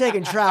 You're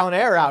taking trial and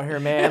error out here,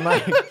 man.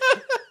 Like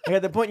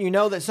at the point you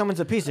know that someone's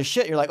a piece of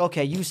shit, you're like,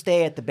 okay, you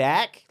stay at the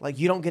back. Like,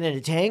 you don't get in a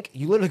tank.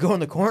 You literally go in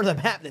the corner of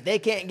the map that they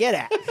can't get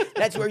at.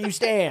 That's where you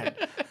stand.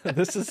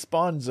 This is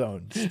spawn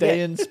zone. Stay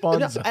in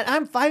spawn zone. And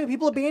I'm fine with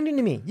people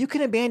abandoning me. You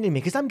can abandon me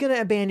because I'm going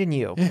to abandon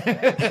you.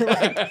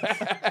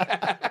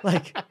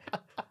 like,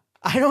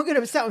 I don't get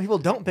upset when people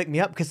don't pick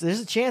me up because there's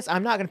a chance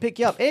I'm not going to pick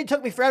you up. And it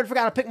took me forever to figure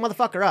out how to pick a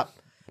motherfucker up.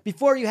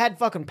 Before you had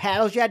fucking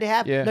paddles you had to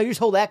have. Yeah. No, you just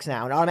hold X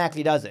now and it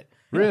automatically does it.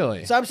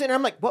 Really? So I'm sitting there,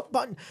 I'm like, what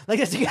button? Like,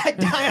 there's a guy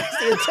dying.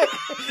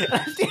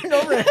 I'm standing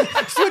over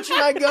and switching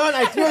my gun.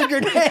 I threw a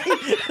grenade,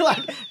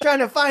 like, trying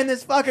to find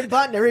this fucking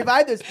button to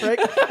revive this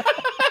prick.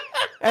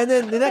 And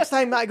then the next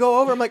time I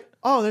go over, I'm like,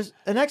 oh, there's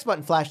the next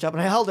button flashed up.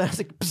 And I held it. I was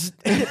like, psst,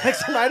 and it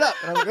picks him right up.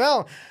 And I'm like,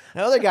 well,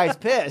 the other guy's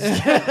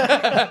pissed.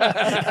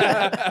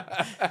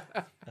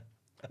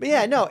 But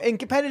Yeah, no. In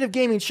competitive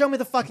gaming, show me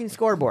the fucking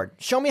scoreboard.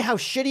 Show me how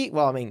shitty.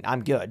 Well, I mean,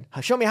 I'm good.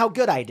 Show me how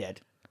good I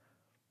did.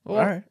 Well,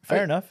 All right,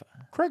 fair enough.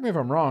 Correct me if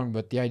I'm wrong,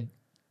 but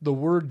the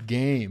word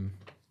game,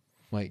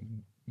 like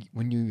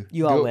when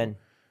you all win.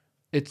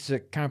 It's a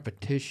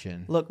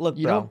competition. Look,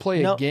 you bro. don't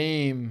play a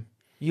game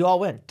You all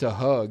win. to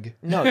hug.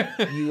 No,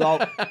 you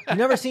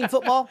never seen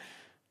football?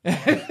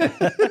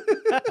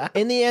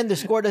 In the end, the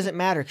score doesn't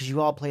matter because you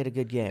all played a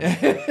good game.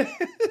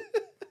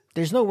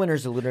 There's no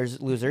winners or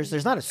losers.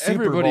 There's not a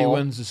Super Everybody Bowl.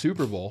 wins the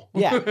Super Bowl.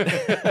 Yeah.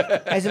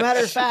 As a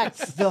matter of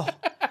fact,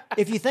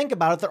 if you think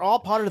about it, they're all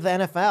part of the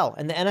NFL,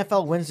 and the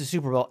NFL wins the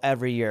Super Bowl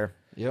every year.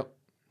 Yep.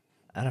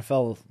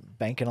 NFL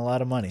banking a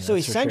lot of money. So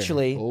that's for sure.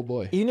 essentially, Oh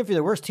boy. even if you're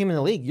the worst team in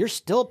the league, you're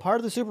still part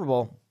of the Super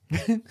Bowl.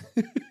 You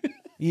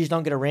just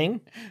don't get a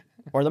ring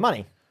or the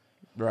money.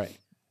 Right.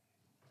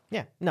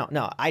 Yeah. No.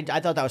 I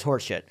thought that was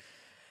horseshit.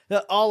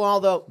 All in all,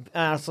 though,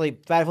 honestly,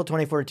 Battlefield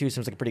 2042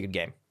 seems like a pretty good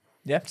game.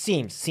 Yeah.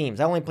 Seems.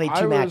 I only played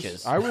two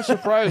matches. I was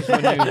surprised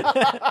when you.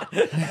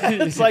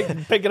 It's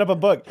like picking up a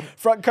book.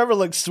 Front cover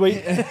looks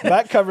sweet.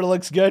 Back cover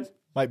looks good.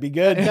 Might be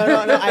good. No.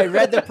 I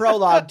read the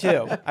prologue,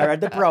 too. I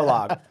read the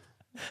prologue.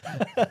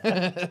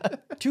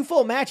 2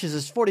 full matches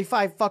is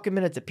 45 fucking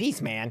minutes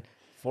apiece, man.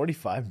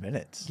 45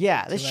 minutes.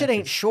 Yeah, this shit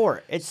ain't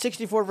short. It's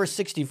 64 versus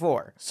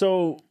 64.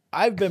 So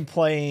I've been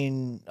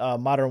playing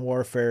Modern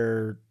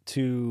Warfare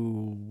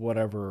 2,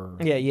 whatever.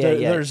 Yeah.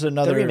 There's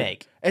another The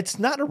remake. It's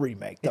not a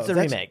remake. Though. It's a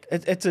remake.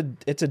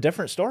 It's a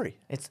different story.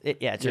 It's a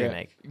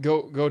remake.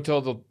 Go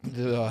tell the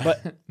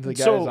guys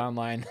so-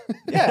 online.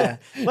 Yeah,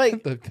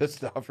 like They're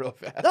pissed off real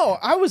fast. no,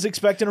 I was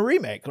expecting a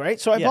remake, right?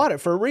 So I Yeah. bought it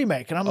for a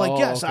remake, and I'm like, Oh,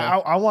 yes, okay.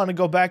 I want to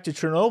go back to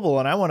Chernobyl,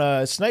 and I want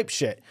to snipe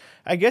shit.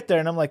 I get there,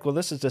 and I'm like, well,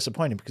 this is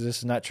disappointing because this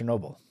is not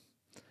Chernobyl.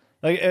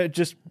 Like it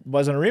just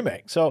wasn't a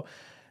remake. So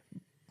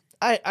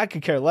I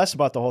could care less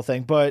about the whole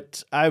thing,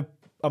 but I'm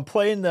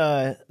playing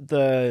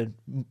the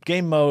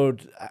game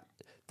mode.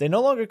 They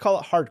no longer call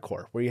it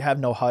hardcore, where you have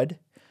no HUD.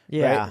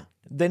 Yeah. Right?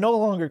 They no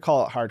longer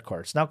call it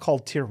hardcore. It's now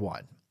called Tier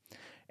 1.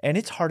 And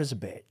it's hard as a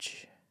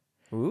bitch.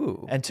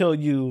 Ooh. Until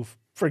you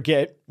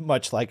forget,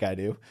 much like I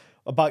do,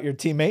 about your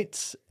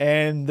teammates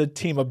and the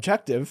team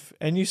objective,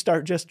 and you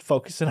start just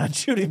focusing on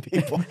shooting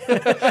people.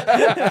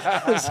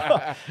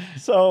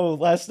 so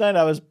last night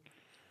I was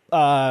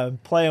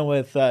playing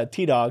with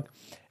T-Dog,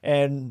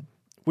 and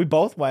we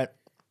both went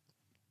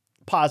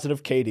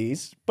positive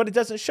KDs, but it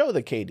doesn't show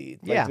the KD,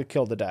 like the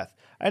kill to death.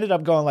 I ended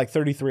up going like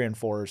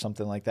 33-4 or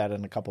something like that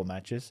in a couple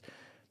matches.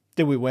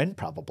 Did we win?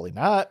 Probably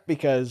not,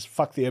 because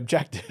fuck the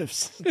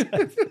objectives.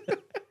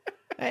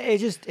 It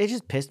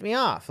just pissed me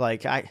off.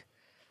 Like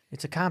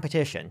it's a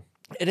competition.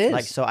 It is.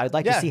 Like, so I'd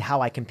like to see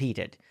how I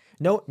competed.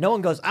 No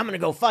one goes, I'm gonna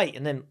go fight,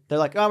 and then they're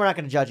like, oh, we're not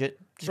gonna judge it.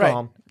 Just go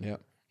home. Yeah.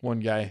 One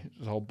guy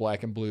is all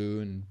black and blue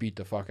and beat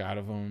the fuck out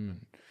of him,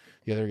 and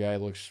the other guy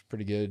looks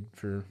pretty good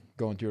for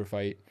going through a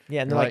fight.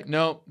 Yeah, and they're they're like,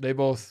 no, they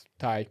both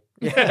tie.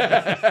 No,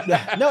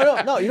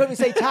 you don't even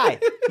say tie.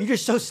 You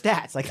just show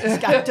stats. Like, this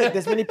guy took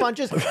this many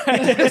punches. He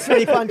took this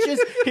many punches.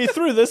 He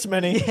threw this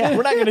many. Yeah.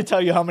 We're not going to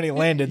tell you how many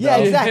landed, Yeah,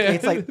 though. exactly.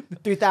 It's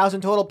like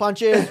 3,000 total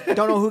punches.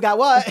 Don't know who got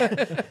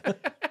what.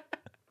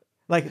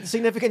 Like,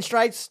 significant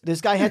strikes.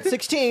 This guy had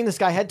 16. This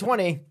guy had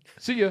 20.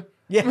 See ya.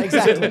 Yeah,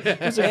 exactly. It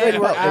was a great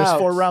And we're round. It was out.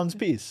 4 rounds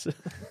piece.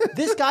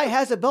 This guy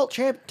has a belt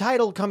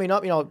title coming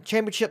up,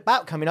 championship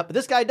bout coming up, but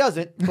this guy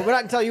doesn't. But we're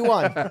not gonna tell you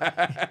one.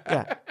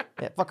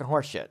 Yeah, fucking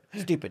horse shit.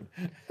 Stupid.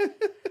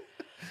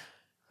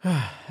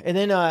 And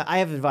then I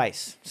have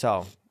advice.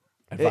 So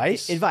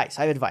Advice? advice.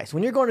 I have advice.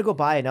 When you're going to go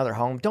buy another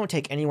home, don't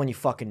take anyone you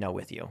fucking know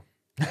with you.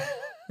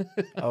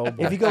 Oh,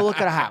 boy. If you go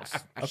look at a house,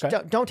 Okay.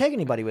 don't take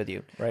anybody with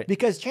you. Right.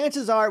 Because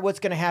chances are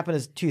what's going to happen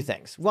is 2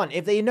 things. One,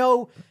 if they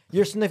know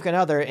your significant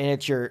other and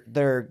it's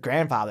their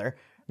grandfather,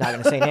 not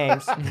going to say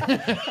names,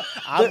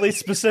 Oddly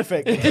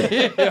specific.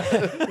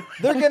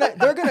 they're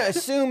gonna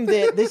assume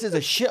that this is a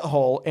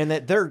shithole and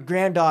that their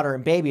granddaughter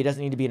and baby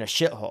doesn't need to be in a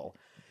shithole.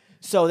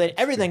 So that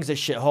everything's a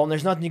shithole and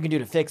there's nothing you can do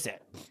to fix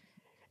it.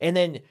 And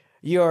then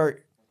your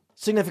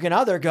significant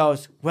other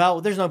goes,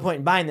 well, there's no point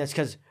in buying this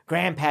because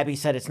Grandpappy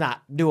said it's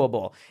not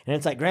doable. And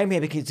it's like,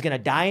 Grandpappy is going to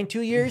die in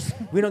 2 years?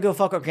 We don't give a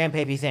fuck what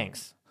Grandpappy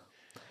thinks.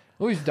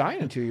 Well, he's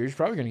dying in 2 years. He's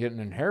probably going to get an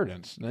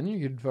inheritance. Then you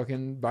could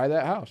fucking buy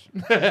that house.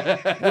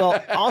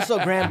 Well, also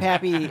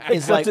Grandpappy is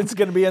Except like... it's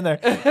going to be in there.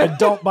 And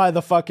don't buy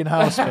the fucking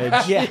house,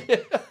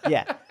 bitch.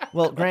 Yeah.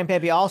 Well,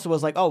 Grandpappy also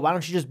was like, oh, why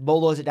don't you just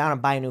bulldoze it down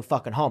and buy a new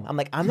fucking home? I'm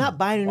like, I'm not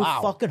buying a new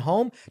fucking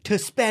home to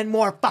spend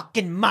more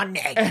fucking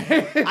money.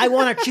 I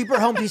want a cheaper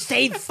home to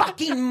save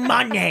fucking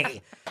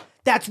money.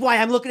 That's why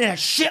I'm looking at a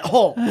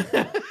shithole.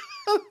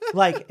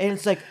 Like, and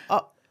it's like,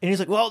 oh, and he's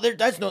like, well,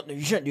 that's no,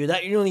 you shouldn't do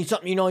that. You don't need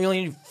something, you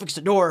only need to fix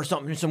the door or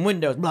something, some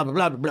windows, blah, blah,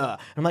 blah, blah, blah.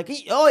 I'm like,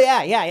 oh,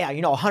 yeah,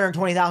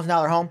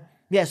 $120,000 home.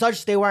 Yeah, so I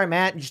just stay where I'm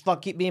at and just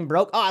keep being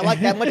broke. Oh, I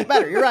like that much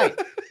better. You're right.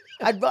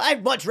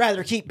 I'd much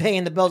rather keep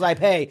paying the bills I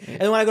pay,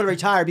 and then when I go to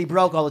retire, be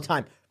broke all the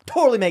time.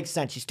 Totally makes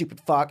sense, you stupid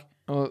fuck.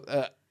 Well,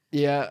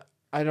 yeah,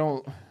 I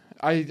don't.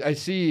 I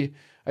see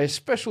I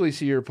especially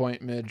see your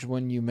point, Midge,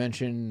 when you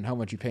mention how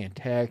much you pay in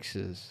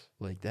taxes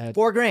like that.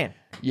 $4,000.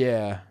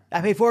 Yeah.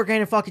 I pay $4,000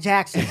 in fucking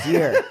taxes a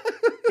year.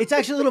 It's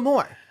actually a little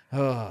more.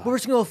 But we're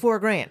just gonna go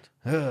with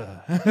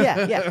 $4,000.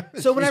 Yeah.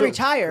 So when I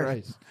retire,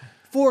 Christ.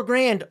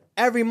 $4,000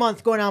 every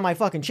month going on my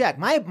fucking check.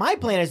 My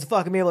plan is to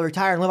fucking be able to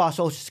retire and live off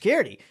Social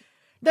Security.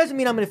 Doesn't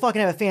mean I'm gonna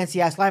fucking have a fancy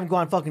ass life and go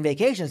on fucking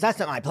vacations. That's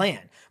not my plan.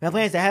 My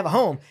plan is to have a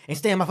home and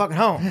stay in my fucking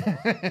home.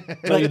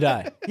 Till you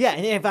die. Yeah,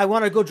 and if I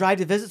want to go drive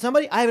to visit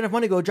somebody, I have enough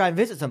money to go drive and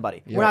visit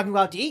somebody. We're not gonna go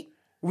out to eat.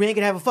 We ain't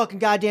gonna have a fucking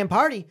goddamn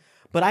party.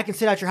 But I can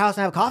sit at your house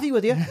and have coffee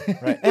with you,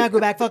 and I go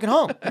back fucking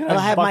home. And I'll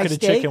have my bucket of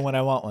steak. chicken when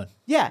I want one.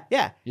 Yeah.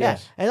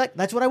 Yes. And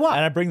that's what I want.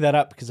 And I bring that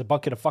up because a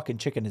bucket of fucking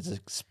chicken is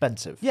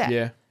expensive. Yeah.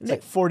 Yeah. It's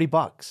like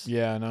 $40.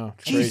 Yeah, I know.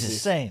 It's Jesus. crazy.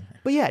 Insane.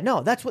 But yeah,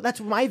 no, that's what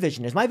my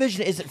vision is. My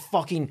vision isn't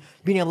fucking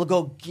being able to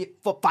go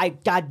get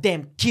 5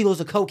 goddamn kilos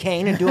of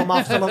cocaine and do them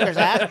off some other's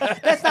ass.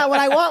 That's not what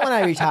I want when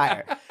I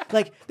retire.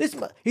 Like this,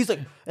 he's like,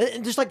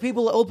 just like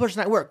people, the old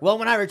person at work. Well,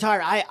 when I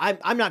retire,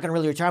 I'm not going to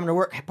really retire. I'm going to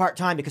work part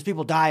time because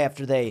people die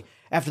after they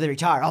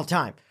retire all the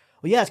time.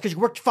 Well, yeah, it's because you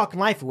worked your fucking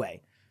life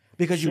away.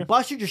 Because you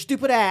busted your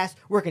stupid ass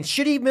working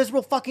shitty,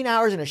 miserable fucking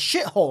hours in a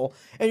shithole,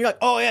 and you're like,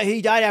 oh yeah, he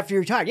died after he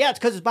retired. Yeah, it's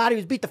because his body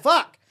was beat the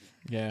fuck.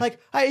 Yeah. Like,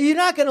 you're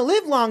not going to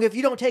live long if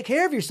you don't take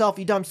care of yourself,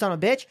 you dumb son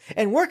of a bitch.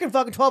 And working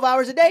fucking 12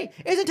 hours a day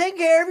isn't taking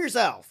care of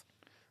yourself.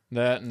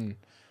 That and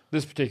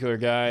this particular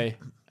guy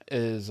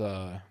is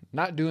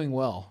not doing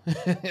well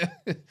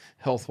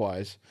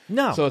health-wise.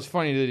 No. So it's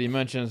funny that he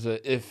mentions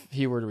that if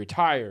he were to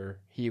retire,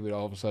 he would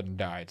all of a sudden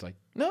die. It's like,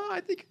 no,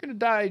 I think you're going to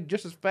die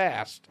just as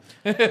fast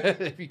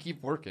if you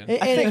keep working.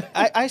 And- I think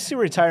I see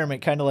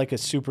retirement kind of like a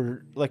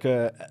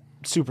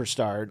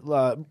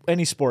superstar,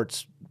 any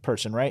sports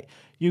person, right?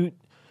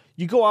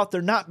 You go out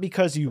there not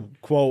because you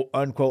quote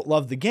unquote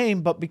love the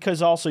game, but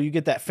because also you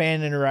get that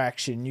fan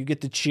interaction, you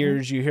get the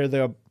cheers, you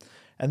hear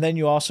and then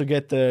you also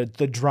get the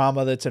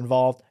drama that's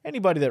involved.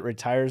 Anybody that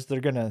retires,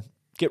 they're gonna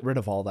get rid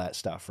of all that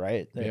stuff,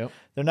 right? They're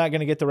not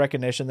gonna get the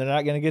recognition. They're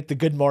not gonna get the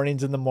good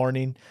mornings in the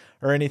morning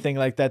or anything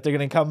like that. They're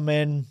gonna come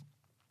in.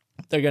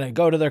 They're going to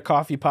go to their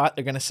coffee pot.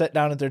 They're going to sit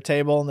down at their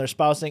table, and their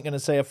spouse ain't going to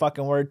say a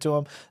fucking word to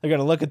them. They're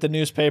going to look at the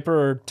newspaper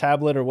or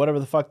tablet or whatever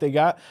the fuck they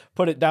got,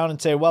 put it down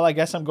and say, well, I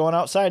guess I'm going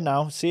outside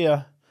now. See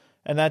ya.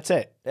 And that's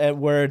it.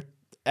 And we're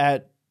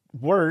at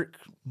work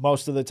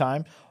most of the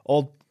time.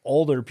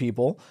 Older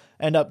people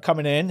end up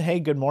coming in. Hey,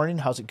 good morning.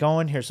 How's it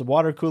going? Here's the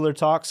water cooler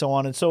talk, so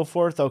on and so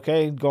forth.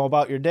 Okay, go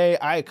about your day.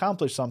 I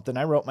accomplished something.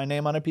 I wrote my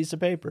name on a piece of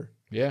paper.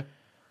 Yeah.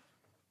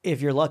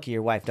 if you're lucky,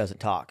 your wife doesn't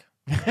talk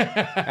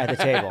at the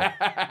table.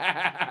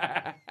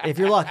 If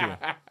you're lucky.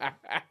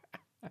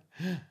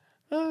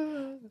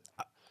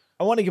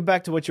 I want to get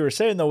back to what you were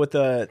saying, though, with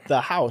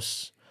the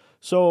house.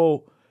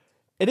 So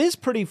it is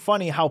pretty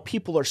funny how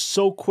people are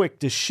so quick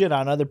to shit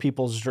on other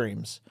people's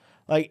dreams.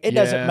 Like, it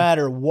doesn't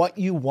matter what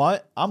you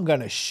want. I'm going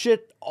to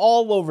shit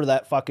all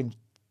over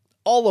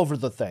all over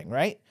the thing,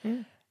 right?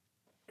 Mm.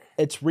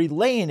 It's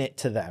relaying it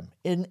to them.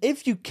 And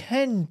if you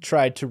can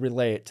try to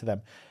relay it to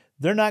them,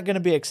 they're not going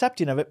to be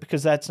accepting of it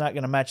because that's not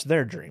going to match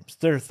their dreams,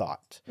 their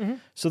thoughts. Mm-hmm.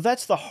 So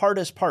that's the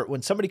hardest part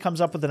when somebody comes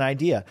up with an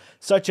idea,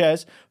 such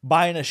as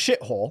buying a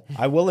shithole.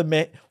 I will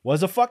admit,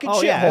 was a fucking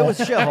shithole. Yeah, it was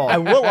a shithole. I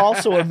will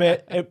also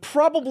admit, it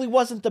probably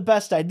wasn't the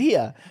best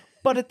idea.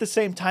 But at the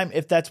same time,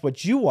 if that's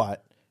what you want,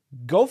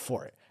 go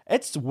for it.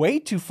 It's way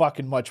too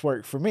fucking much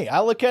work for me. I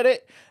look at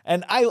it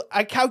and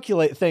I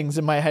calculate things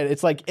in my head.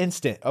 It's like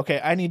instant. Okay,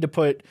 I need to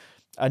put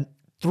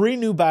 3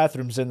 new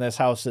bathrooms in this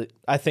house that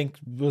I think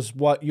was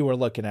what you were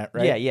looking at,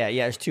 right? Yeah.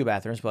 There's 2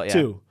 bathrooms, but yeah.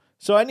 2.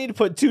 So I need to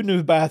put 2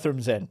 new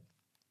bathrooms in.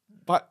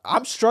 But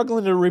I'm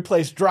struggling to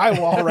replace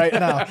drywall right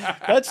now.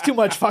 That's too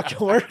much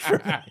fucking work for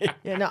me.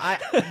 Yeah, no,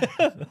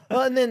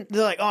 well, and then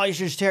they're like, oh, you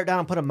should just tear it down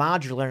and put a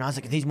modular. And I was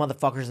like, these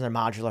motherfuckers in their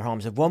modular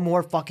homes. If one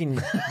more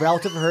fucking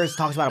relative of hers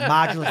talks about a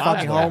modular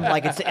fucking home,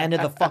 like it's the end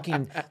of the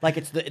fucking, like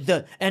it's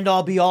the end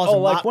all be all. Oh,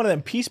 like one of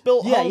them peace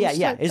built homes?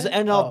 Yeah. Is the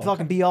end all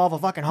fucking be all of a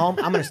fucking home?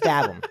 I'm going to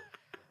stab them.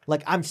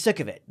 Like, I'm sick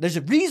of it. There's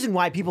a reason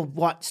why people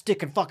want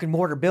stick and fucking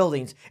mortar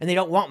buildings and they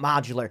don't want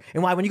modular.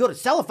 And why when you go to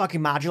sell a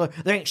fucking modular,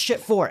 there ain't shit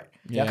for it.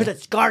 Because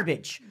it's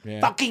garbage.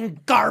 Yeah. Fucking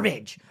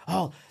garbage.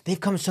 Oh, they've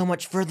come so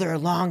much further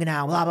along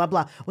now, blah, blah,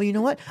 blah. Well, you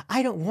know what?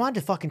 I don't want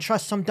to fucking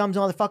trust some dumb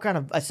motherfucker on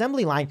an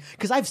assembly line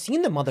because I've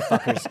seen the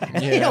motherfuckers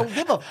and they don't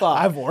give a fuck.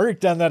 I've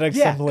worked on that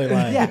assembly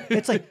line. Yeah,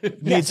 it's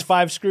like... Needs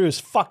 5 screws.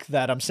 Fuck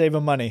that. I'm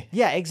saving money.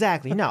 Yeah,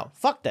 exactly. No,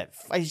 fuck that.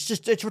 It's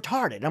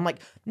retarded. I'm like,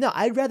 no,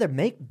 I'd rather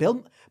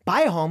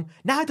buy a home,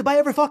 not have to buy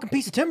every fucking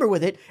piece of timber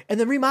with it, and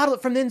then remodel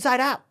it from the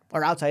inside out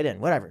or outside in,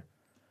 whatever.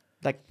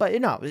 Like, but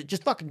it's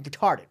just fucking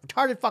retarded,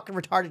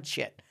 retarded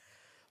shit.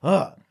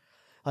 Ugh.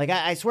 Like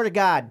I swear to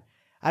God,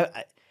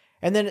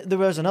 and then there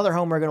was another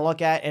home we are gonna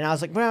look at, and I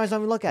was like, well, I was not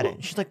gonna look at it.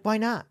 And she's like, why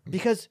not?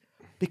 Because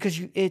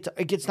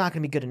it's not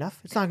gonna be good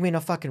enough. It's not gonna be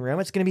enough fucking room.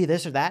 It's gonna be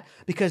this or that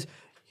because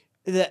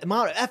the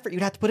amount of effort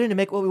you'd have to put in to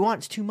make what we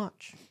want is too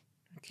much.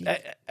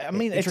 I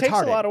mean, it takes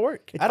a lot of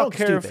work. I don't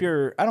care if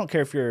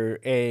you're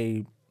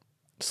a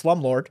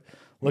slumlord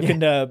looking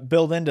to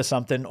build into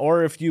something,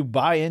 or if you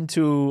buy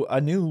into a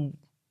new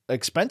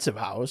expensive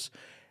house.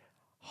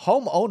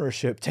 Home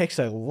ownership takes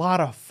a lot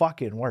of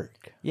fucking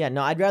work. Yeah,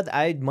 no,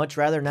 I'd much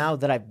rather now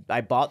that I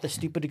bought the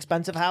stupid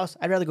expensive house,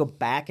 I'd rather go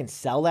back and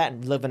sell that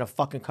and live in a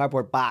fucking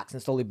cardboard box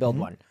and slowly build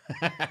one.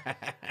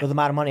 For the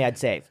amount of money I'd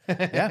save.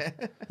 Yeah.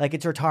 Like,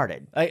 it's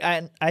retarded.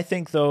 I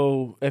think,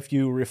 though, if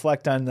you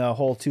reflect on the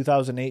whole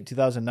 2008,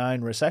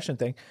 2009 recession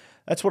thing,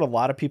 that's what a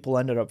lot of people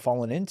ended up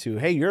falling into.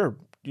 Hey, you're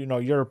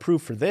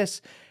approved for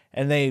this.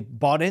 And they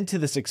bought into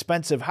this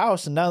expensive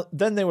house, and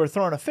then they were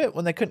throwing a fit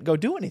when they couldn't go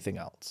do anything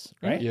else,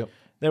 right? Yep.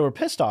 They were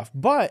pissed off.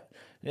 But,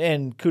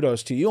 and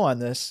kudos to you on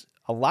this,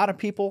 a lot of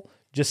people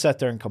just sat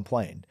there and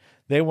complained.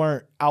 They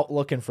weren't out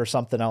looking for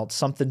something else,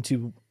 something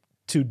to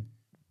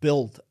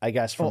build, I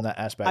guess, from that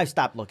aspect. I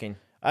stopped looking.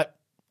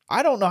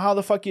 I don't know how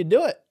the fuck you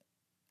do it.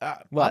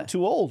 What? I'm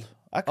too old.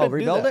 I couldn't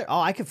rebuild do it? Oh,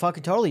 I could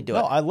fucking totally do No,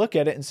 it. I look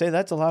at it and say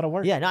that's a lot of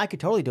work. Yeah, no, I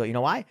could totally do it. You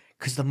know why?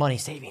 Because the money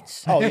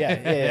savings. Oh,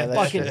 yeah. That's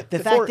Fucking true. the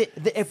fact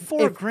that if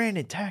 $4,000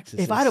 in taxes.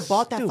 if is I'd have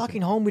bought that stupid.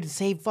 fucking home, we'd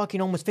save fucking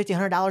almost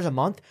 $1,500 a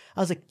month. I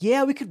was like,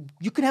 yeah,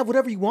 you could have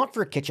whatever you want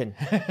for a kitchen.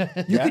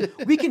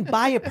 We can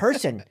buy a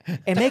person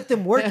and make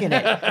them work in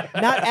it,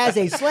 not as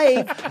a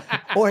slave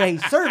or a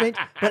servant,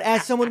 but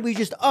as someone we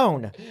just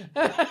own.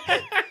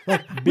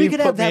 Like, we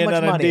could have that much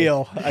on a money.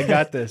 deal. I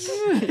got this.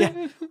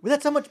 Yeah,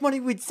 that's how much money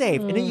we'd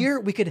save in a year.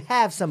 We could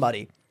have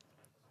somebody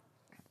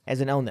as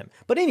an own them.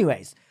 But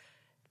anyways.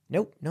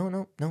 Nope,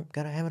 no.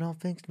 Gotta have it all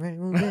fixed, ready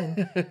to move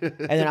in.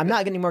 And then I'm not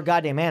getting any more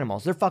goddamn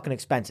animals. They're fucking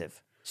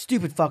expensive.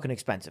 Stupid fucking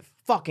expensive.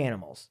 Fuck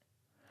animals.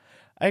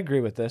 I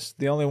agree with this.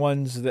 The only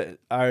ones that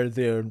are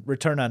the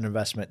return on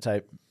investment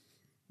type.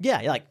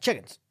 Yeah, like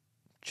chickens,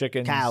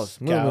 Chickens,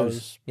 cows, moo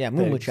cows. yeah,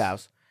 moo pigs.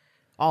 chows.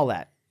 All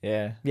that.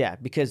 Yeah. Yeah,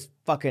 because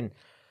fucking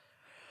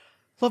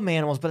love my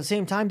animals, but at the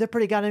same time, they're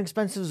pretty goddamn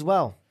expensive as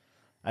well.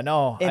 I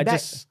know. And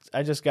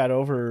I just got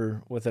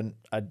over with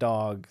a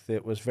dog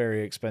that was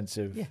very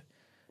expensive. Yeah.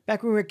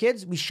 Back when we were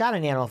kids, we shot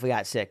an animal if we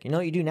got sick. You know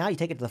what you do now? You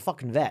take it to the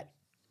fucking vet.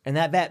 And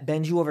that vet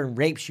bends you over and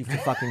rapes you for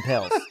fucking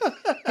pills.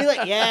 He's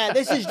like, yeah,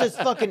 this is just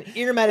fucking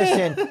ear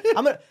medicine.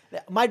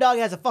 My dog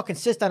has a fucking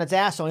cyst on its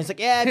asshole. And he's like,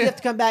 yeah, you have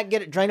to come back and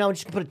get it drained out. We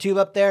just put a tube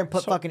up there and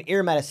put fucking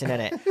ear medicine in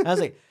it. And I was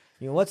like,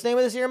 you know what's the name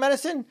of this ear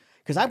medicine?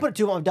 Because I put a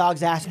tube on my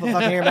dog's ass and put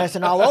fucking ear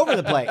medicine all over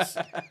the place.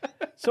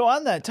 So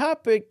on that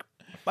topic,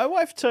 my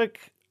wife took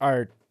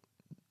our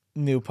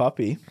new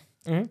puppy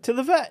to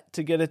the vet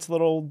to get its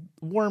little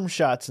worm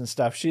shots and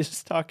stuff.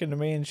 She's talking to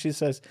me and she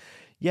says,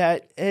 yeah,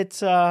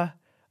 it's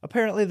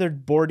apparently they're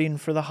boarding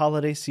for the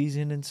holiday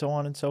season and so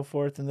on and so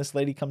forth. And this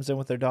lady comes in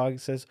with their dog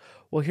and says,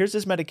 well, here's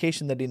this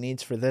medication that he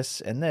needs for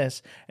this and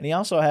this. And he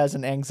also has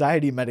an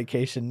anxiety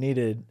medication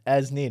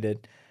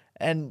needed.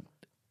 And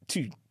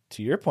to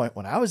your point,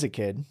 when I was a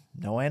kid,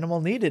 no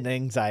animal needed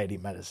anxiety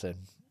medicine.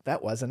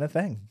 That wasn't a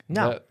thing.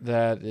 No.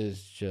 That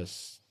is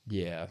just,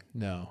 yeah,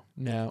 no.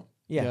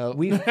 Yeah, no.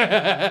 we no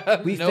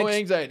fixed,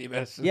 anxiety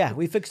medicine. Yeah,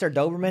 we fixed our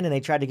Doberman and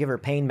they tried to give her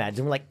pain meds.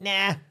 And we're like,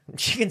 nah,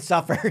 she can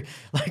suffer.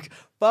 Like,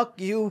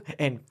 fuck you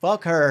and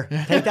fuck her.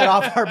 Take that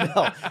off our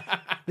bill.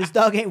 This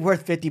dog ain't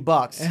worth $50.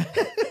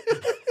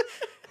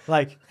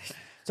 Like,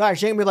 sorry,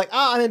 Shane, we're like,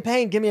 oh, I'm in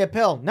pain. Give me a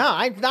pill. No,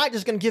 I'm not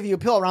just going to give you a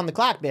pill around the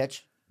clock,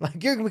 bitch.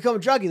 Like, you're going to become a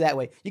druggie that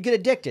way. You get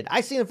addicted.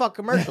 I seen the fuck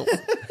commercials.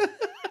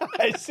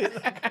 I see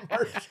that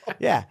commercial.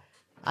 Yeah.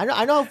 I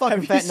know how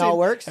fucking fentanyl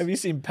works. Have you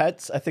seen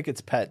Pets? I think it's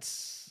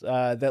Pets.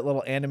 That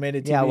little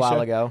animated TV Yeah, a while show.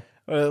 ago.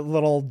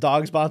 Little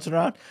dogs bouncing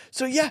around.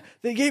 So yeah,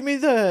 they gave me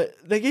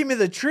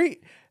the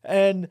treat,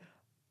 and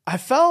I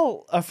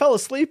fell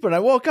asleep, and I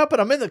woke up, and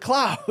I'm in the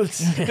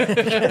clouds.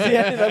 They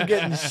ended up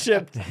getting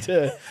shipped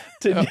to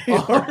New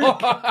York.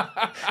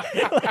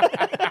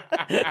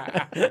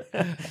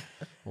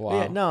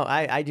 Wow. Yeah, no,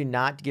 I do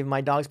not give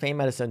my dogs pain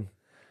medicine.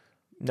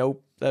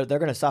 Nope. They're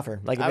going to suffer.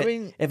 Like,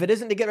 if it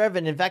isn't to get rid of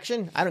an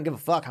infection, I don't give a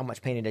fuck how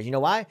much pain it is. You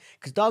know why?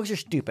 Because dogs are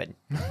stupid.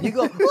 You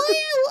go, what's a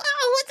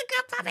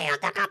good puppy?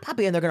 What's a good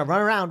puppy? And they're going to run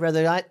around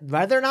whether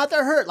or not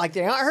they're hurt. Like,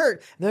 they're not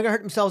hurt. And they're going to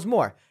hurt themselves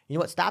more. You know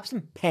what stops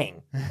them?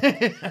 Pain.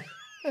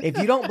 If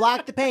you don't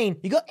block the pain,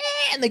 you go,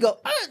 and they go,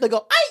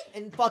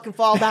 and fucking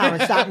fall down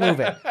and stop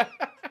moving.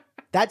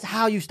 That's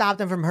how you stop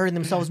them from hurting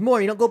themselves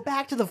more. You don't go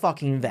back to the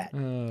fucking vet.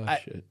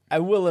 Shit. I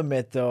will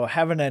admit, though,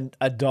 having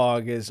a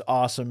dog is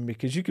awesome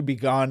because you could be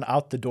gone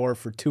out the door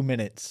for 2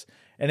 minutes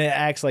and it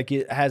acts like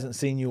it hasn't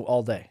seen you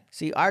all day.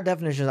 See, our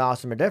definitions of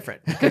awesome are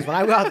different. Because when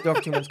I go out the door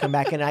for 2 minutes, come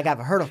back in, and I got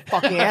a herd of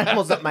fucking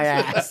animals up my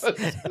ass.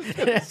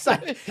 It's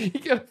like, You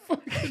got a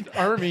fucking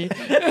army.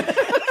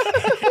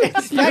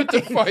 You have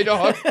to fight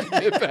off to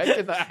get back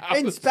in the house.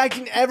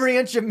 inspecting every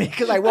inch of me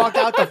because I walked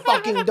out the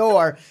fucking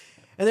door.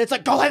 And then it's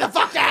like, go lay the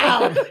fuck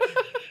down.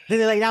 Then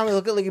they lay down, they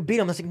look like you beat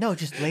them. I was like, no,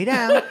 just lay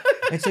down.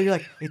 And so you're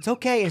like, it's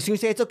okay. And as soon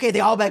as you say it's okay, they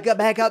all back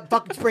up,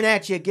 fucking sprint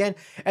at you again.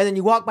 And then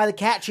you walk by the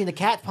cat tree and the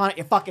cat's pawing at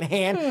your fucking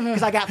hand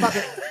because I got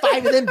fucking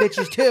 5 of them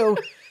bitches too.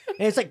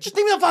 And it's like, just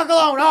leave me the fuck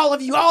alone. All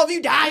of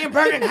you die and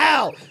burn in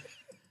hell.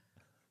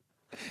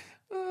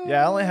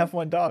 Yeah, I only have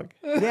one dog.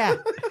 Yeah.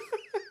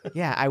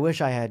 Yeah, I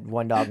wish I had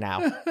one dog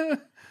now.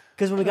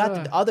 Because when we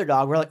got the other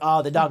dog, we're like,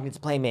 oh, the dog needs a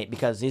playmate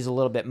because he's a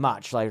little bit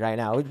much. Like right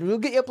now, we'll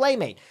get you a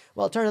playmate.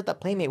 Well, it turns out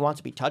that playmate wants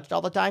to be touched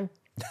all the time.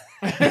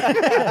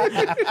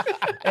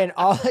 And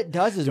all it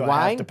does is Do I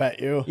whine. have to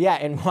pet you? Yeah,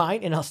 and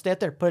whine, and I'll stand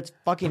there, put its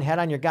fucking head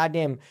on your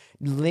goddamn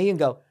knee and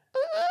go,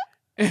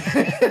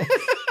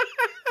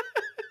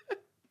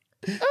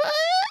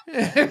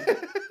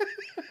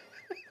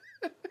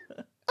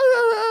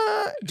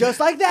 just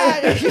like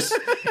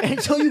that.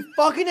 Until you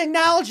fucking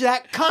acknowledge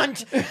that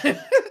cunt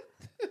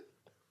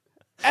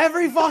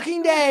every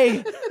fucking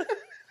day.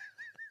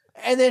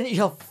 And then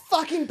you'll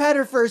fucking pet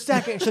her for a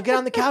second. She'll get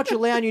on the couch, she'll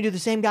lay on you, do the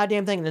same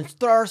goddamn thing, and then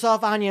throw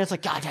herself on you. And it's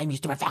like, God damn, you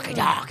stupid fucking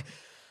dog.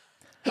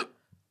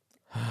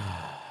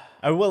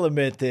 I will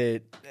admit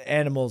that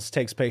animals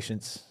takes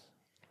patience.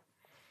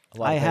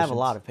 I have a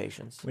lot of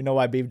patience. We know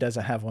why Beav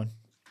doesn't have one.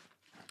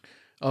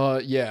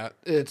 Yeah,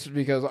 it's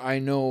because I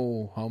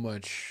know how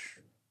much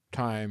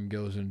time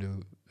goes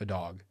into a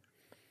dog.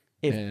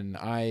 And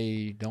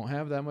I don't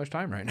have that much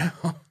time right now.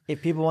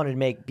 If people wanted to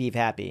make Beef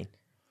happy,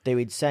 they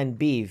would send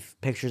Beef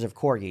pictures of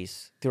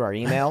corgis through our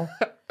email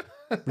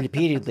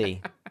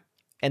repeatedly.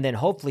 And then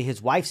hopefully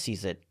his wife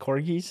sees it.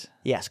 Corgis?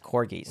 Yes,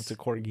 corgis. What's a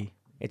corgi?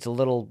 It's a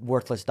little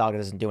worthless dog that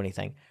doesn't do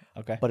anything.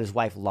 Okay. But his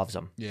wife loves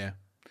him. Yeah.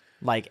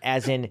 Like,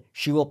 as in,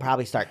 she will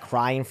probably start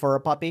crying for a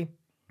puppy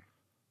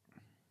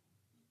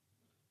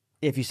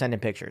if you send him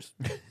pictures.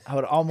 I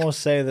would almost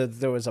say that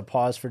there was a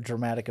pause for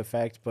dramatic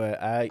effect,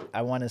 but I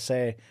want to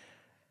say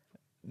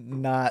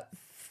not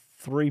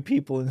 3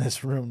 people in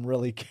this room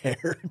really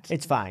cared.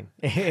 It's fine.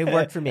 It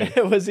worked for me.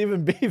 It was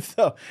even Beef,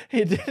 though.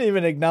 He didn't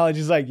even acknowledge.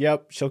 He's like,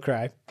 yep, she'll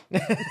cry.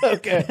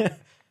 Okay.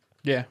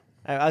 Yeah.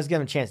 I was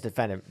giving him a chance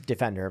to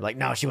defend her. Like,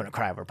 no, she wouldn't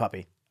cry over a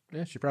puppy.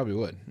 Yeah, she probably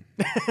would.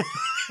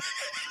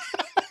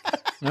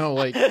 No,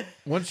 like,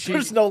 once she...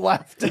 There's no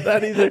laugh to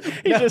that either.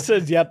 He just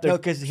says, yep. No,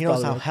 because he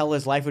knows how hell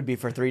his life would be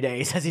for 3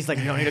 days. As he's like,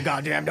 you don't need a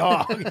goddamn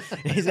dog.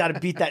 He's got to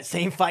beat that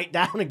same fight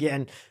down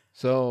again.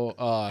 So,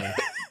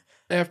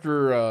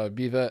 after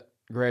Bivette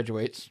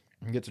graduates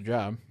and gets a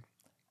job,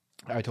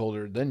 I told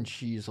her then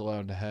she's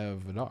allowed to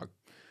have a dog.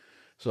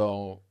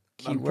 So,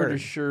 I'm pretty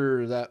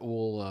sure that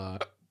will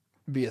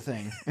be a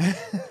thing.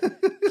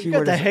 You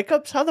got the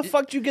hiccups? How the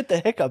fuck did you get the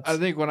hiccups? I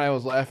think when I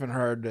was laughing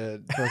hard at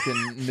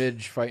fucking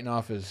Midge fighting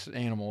off his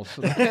animals.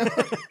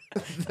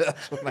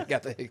 That's when I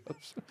got the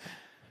hiccups.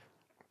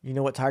 You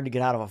know what's hard to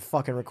get out of a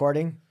fucking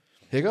recording?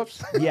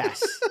 Hiccups?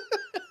 Yes.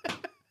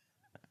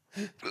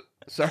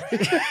 Sorry.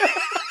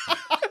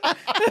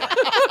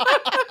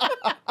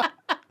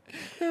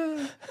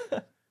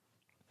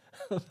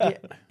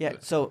 Yeah.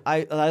 So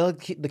I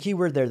like the key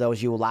word there though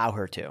is you allow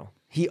her to.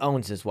 He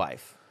owns his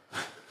wife.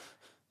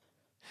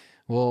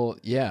 Well,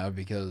 yeah,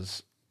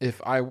 because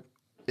if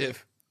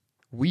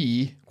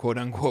we, quote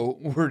unquote,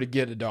 were to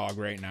get a dog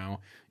right now,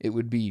 it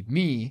would be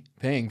me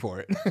paying for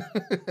it.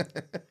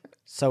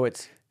 So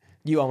it's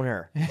you own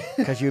her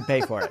because you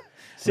pay for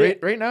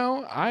it. Right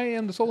now, I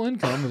am the sole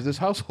income of this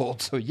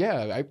household. So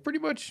yeah, I pretty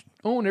much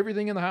own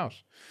everything in the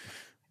house.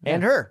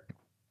 And her.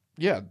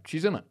 Yeah,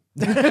 she's in it.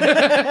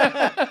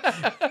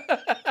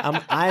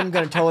 I'm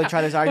going to totally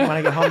try this argument when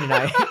I get home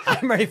tonight.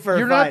 I'm ready for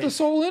You're a fight. not the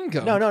sole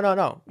income.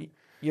 No.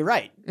 You're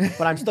right.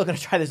 But I'm still going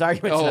to try this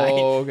argument tonight.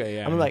 Oh, okay,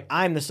 yeah. I'm like,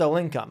 I'm the sole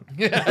income.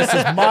 This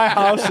is my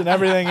house and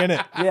everything in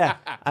it. Yeah.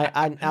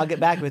 I'll get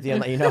back with you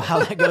and let you know how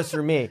that goes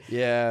for me.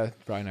 Yeah,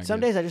 probably not Some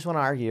good. days I just want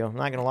to argue. I'm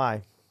not going to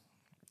lie.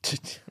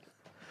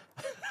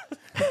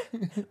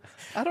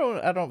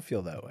 I don't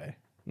feel that way.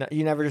 No,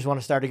 you never just want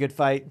to start a good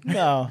fight?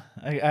 No,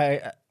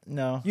 I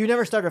no. You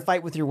never start a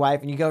fight with your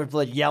wife and you go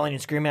like yelling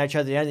and screaming at each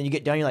other and then you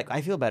get done, you're like,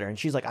 I feel better. And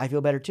she's like, I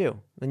feel better too.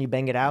 Then you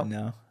bang it out.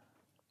 No.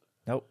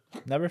 Nope.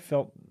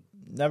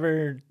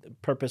 Never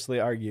purposely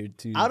argued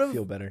to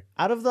feel better.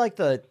 Out of like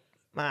the,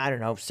 I don't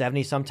know,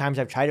 70 sometimes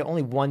I've tried it.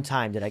 Only one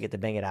time did I get to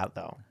bang it out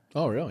though.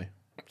 Oh, really?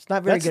 It's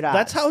not very good odds.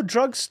 That's how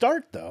drugs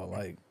start though.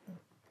 Like,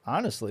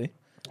 honestly.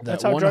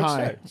 That's how one drugs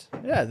high.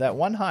 start. Yeah, that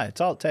one high. It's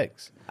all it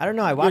takes. I don't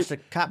know. I watched a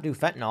cop do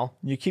fentanyl.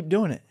 You keep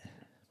doing it.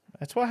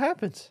 That's what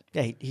happens.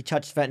 Yeah, he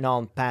touched fentanyl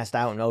and passed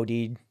out and OD'd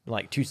in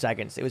like 2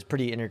 seconds. It was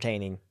pretty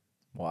entertaining.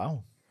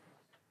 Wow.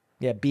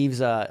 Yeah, Beeves'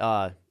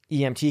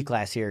 EMT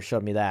class here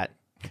showed me that.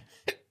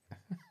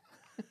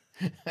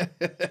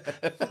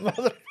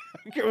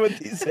 Motherfucker with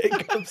these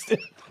hiccups.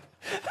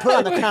 Put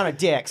on the crown of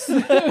dicks.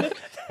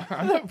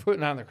 I'm not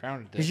putting on the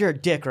crown of Because dick. you're a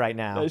dick right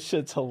now. That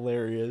shit's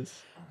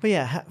hilarious. But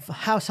yeah,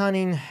 house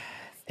hunting,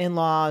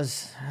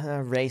 in-laws,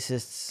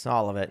 racists,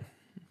 all of it.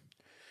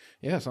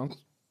 Yeah, sounds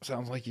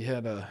like you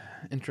had a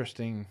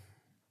interesting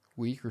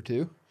week or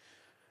two,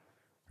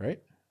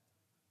 right?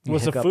 You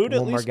Was the hiccup food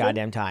at one more least good?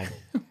 goddamn time.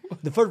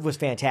 The food was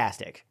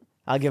fantastic.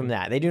 I'll give them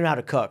that. They do know how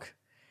to cook.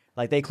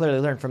 Like they clearly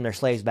learned from their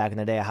slaves back in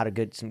the day how to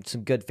good some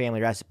good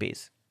family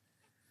recipes.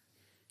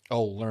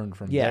 Oh, learned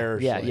from Yeah, their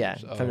yeah, slaves. yeah,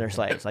 Oh, from their okay.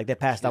 slaves. Like they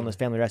passed down those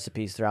family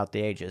recipes throughout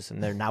the ages,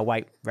 and they're now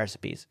white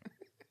recipes.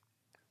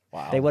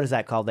 Wow. What is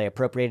that called? They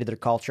appropriated their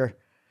culture.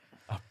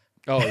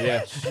 Oh,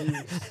 yeah.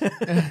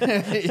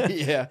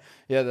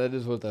 yeah, that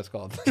is what that's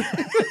called.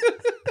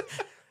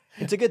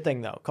 It's a good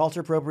thing though. Culture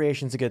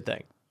appropriation's a good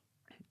thing.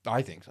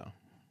 I think so.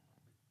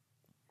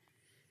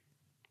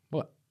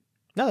 What?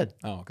 Nothing.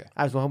 Oh, okay.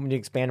 I was hoping to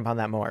expand upon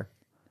that more.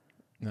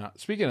 Now,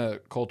 speaking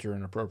of culture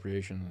and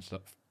appropriation and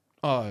stuff,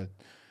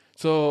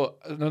 so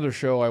another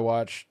show I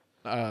watched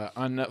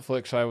on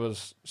Netflix, I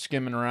was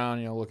skimming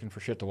around, looking for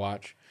shit to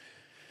watch.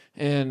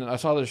 And I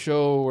saw this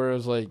show where it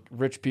was like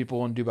rich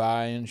people in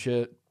Dubai and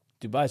shit.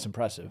 Dubai's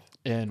impressive.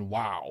 And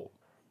wow.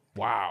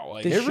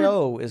 Like This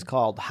show is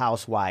called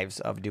Housewives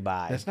of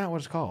Dubai. That's not what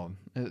it's called.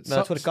 That's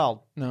what it's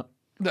called. No,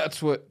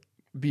 that's what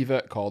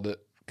Bivette called it.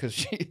 Because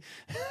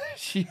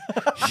she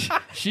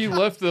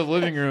left the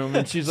living room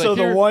and she's like, so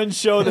the one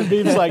show that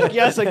Beeb's like,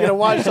 yes, I'm gonna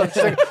watch something.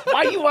 She's like,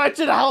 why are you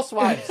watching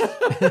Housewives?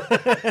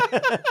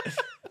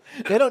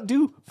 They don't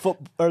do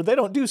they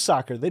don't do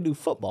soccer. They do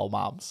football,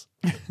 moms.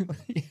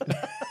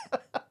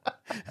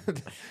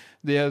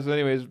 Yeah. So,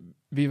 anyways,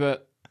 Bivette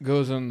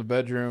goes in the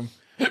bedroom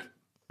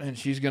and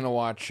she's gonna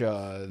watch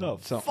something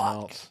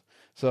else.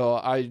 So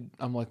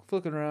I'm like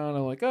looking around.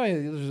 I'm like, oh, yeah,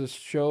 there's this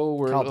show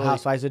where Called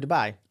Housewives of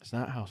Dubai. It's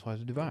not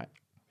Housewives of Dubai.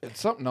 It's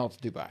something else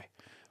Dubai.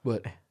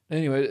 But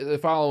anyway,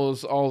 it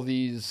follows all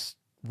these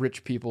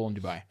rich people in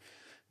Dubai.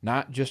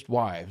 Not just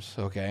wives,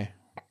 okay?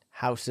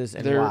 Houses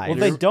and They're- wives. Well,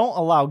 they don't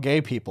allow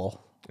gay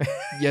people.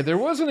 Yeah, there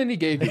wasn't any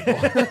gay people.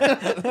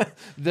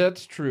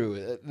 That's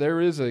true.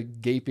 There is a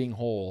gaping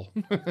hole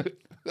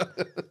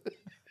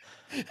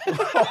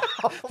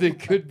that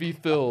could be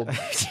filled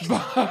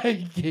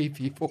by gay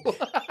people.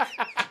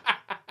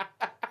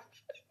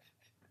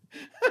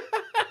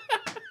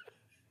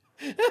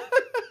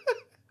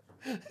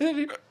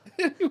 Anyways,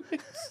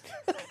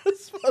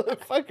 This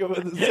motherfucker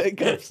with his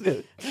makeup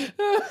suit.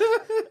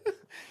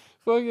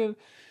 fucking.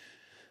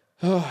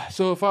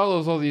 So it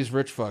follows all these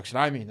rich fucks, and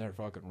I mean they're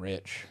fucking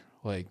rich.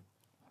 Like,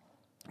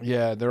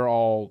 yeah, they're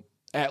all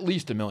at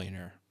least a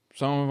millionaire.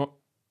 Some of them,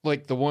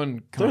 like the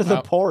one. They're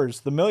the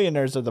poors. The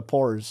millionaires are the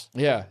poors.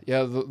 Yeah.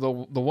 The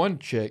one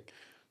chick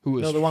who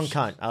was No, the one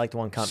cunt. I like the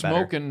one cunt better.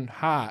 smoking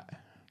hot.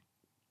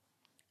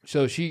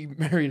 So she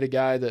married a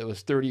guy that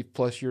was 30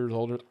 plus years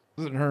older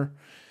than her,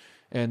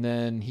 and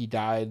then he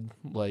died.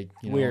 Like,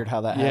 Weird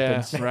how that yeah,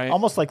 happens. right?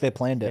 Almost like they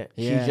planned it.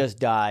 Yeah. She just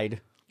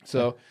died.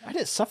 So I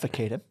didn't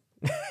suffocate him.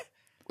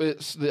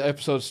 the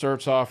episode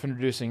starts off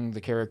introducing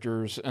the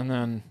characters, and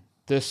then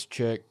this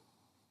chick,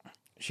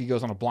 she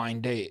goes on a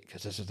blind date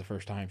because this is the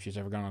first time she's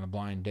ever gone on a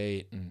blind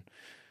date, and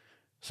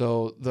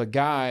so the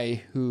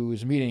guy who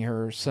is meeting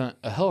her sent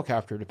a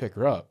helicopter to pick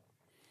her up,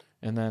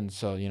 and then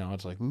so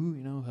it's like,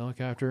 ooh,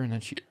 helicopter, and then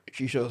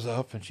she shows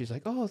up and she's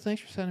like, oh,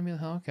 thanks for sending me the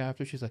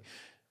helicopter. She's like,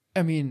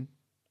 I mean,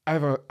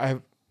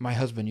 my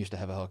husband used to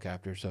have a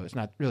helicopter, so it's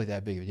not really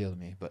that big of a deal to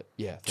me. But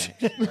yeah,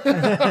 thanks.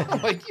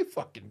 I'm like, you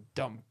fucking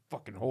dumb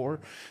fucking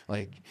whore.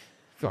 Like,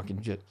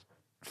 fucking just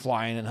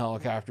flying in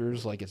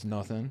helicopters like it's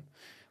nothing.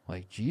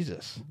 Like,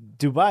 Jesus.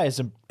 Dubai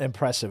is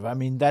impressive. I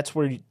mean, that's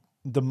where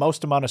the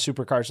most amount of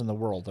supercars in the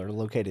world are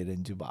located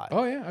in Dubai.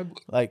 Oh, yeah.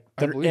 Like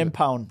I their believe it.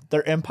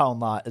 impound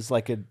lot is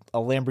like a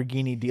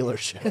Lamborghini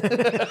dealership.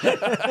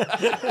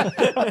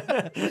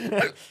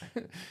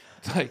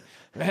 It's like,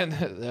 man,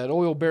 that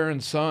oil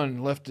baron's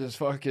son left his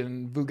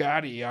fucking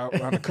Bugatti out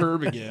on the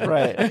curb again.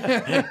 Right.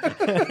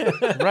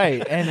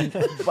 Right.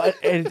 But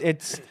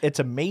it's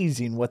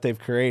amazing what they've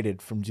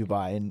created from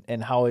Dubai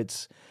and how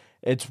it's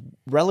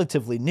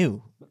relatively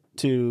new,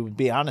 to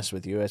be honest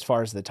with you, as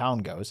far as the town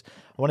goes.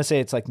 I want to say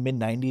it's like mid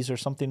 90s or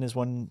something is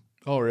when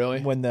Oh, really?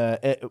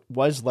 it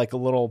was like a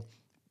little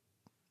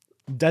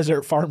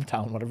desert farm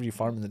town, whatever you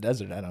farm in the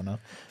desert, I don't know.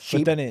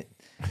 Sheep. But then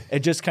it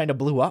just kind of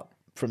blew up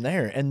from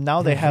there. And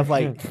now they have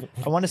like,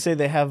 I want to say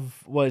they have,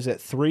 what is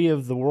it, 3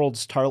 of the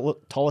world's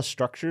tallest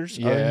structures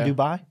are Yeah. in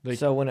Dubai. Like-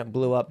 So when it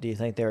blew up, do you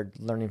think they were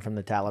learning from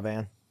the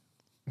Taliban?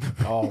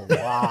 Oh,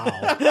 wow.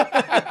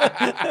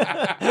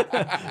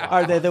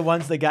 Are they the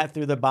ones that got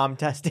through the bomb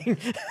testing?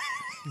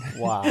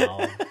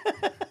 Wow.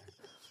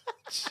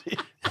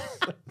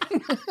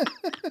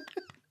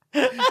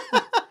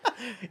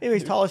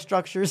 Anyways, tallest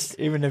structures.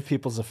 Even if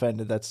people's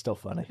offended, that's still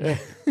funny. Yeah,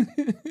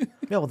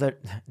 well, they're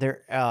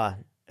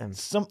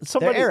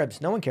Somebody,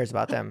 Arabs. No one cares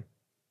about them.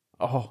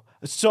 Oh,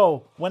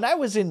 so when I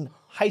was in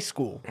high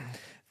school,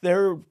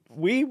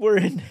 we were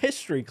in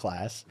history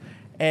class,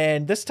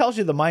 and this tells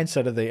you the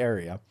mindset of the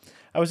area.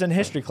 I was in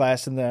history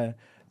class, and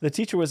the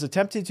teacher was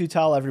attempting to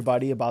tell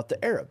everybody about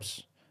the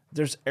Arabs.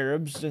 There's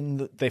Arabs,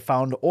 and they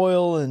found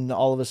oil, and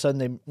all of a sudden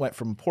they went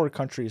from poor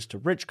countries to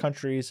rich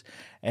countries,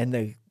 and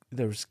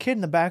there was a kid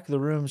in the back of the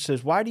room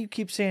says, "Why do you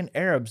keep saying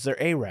Arabs?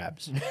 They're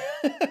Arabs."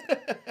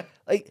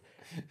 Like,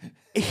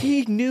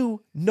 he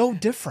knew no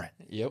different.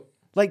 Yep.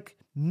 Like,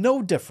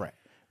 no different.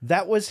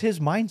 That was his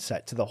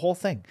mindset to the whole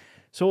thing.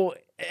 So,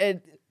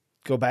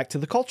 go back to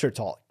the culture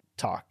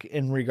talk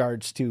in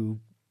regards to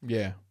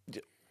Yeah.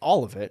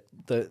 all of it,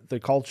 the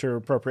culture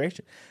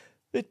appropriation.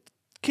 The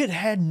kid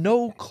had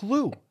no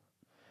clue.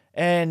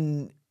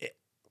 And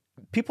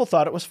people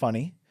thought it was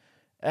funny,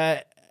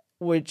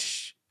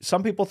 which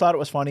some people thought it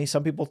was funny.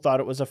 Some people thought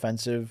it was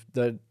offensive.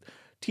 The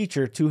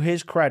teacher, to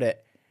his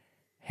credit,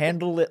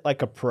 handled it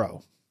like a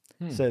pro.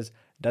 Says,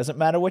 Doesn't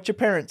matter what your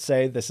parents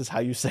say. This is how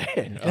you say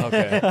it.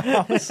 Okay.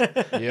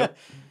 Yep.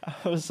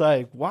 I was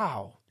like,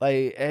 wow.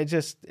 Like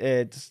it's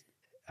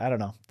I don't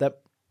know.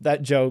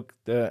 That joke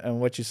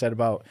and what you said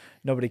about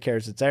nobody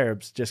cares it's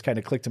Arabs just kind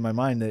of clicked in my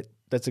mind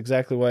that's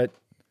exactly what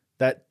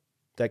that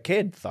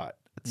kid thought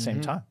at the same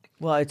time.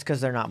 Well, it's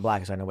because they're not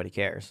black, so nobody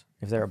cares.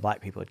 If they were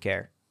black people, would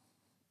care.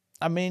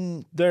 I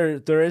mean,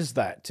 there is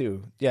that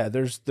too. Yeah,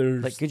 there's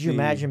Like, could you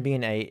imagine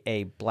being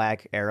a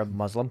black Arab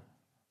Muslim?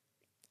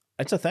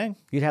 It's a thing.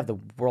 You'd have the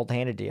world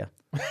handed to you.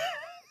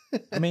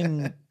 I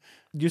mean,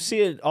 you see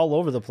it all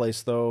over the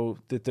place, though,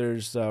 that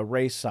there's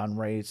race on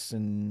race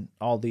and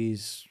all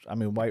these, I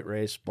mean, white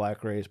race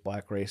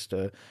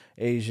to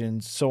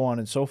Asians, so on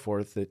and so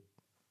forth.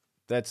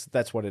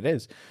 That's what it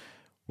is.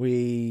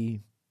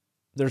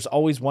 There's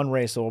always one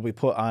race that will be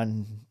put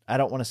on, I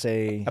don't want to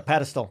say... A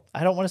pedestal.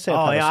 I don't want to say a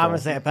pedestal. pedestal. Yeah, I'm going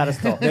to say a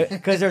pedestal.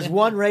 Because there's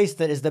one race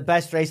that is the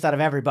best race out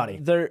of everybody.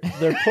 They're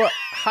put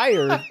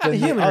higher than the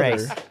human other.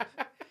 race.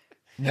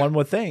 One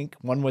would think.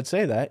 One would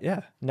say that,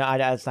 yeah. No,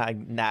 that's not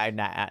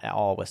at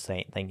all was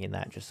thinking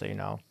that, just so you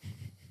know.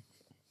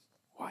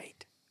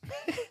 White.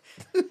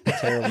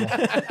 Terrible.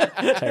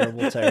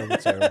 Terrible.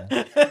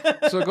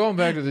 So going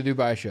back to the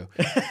Dubai show.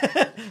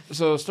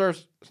 So it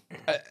starts...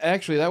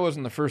 Actually, that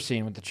wasn't the first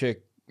scene with the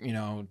chick,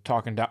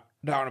 talking down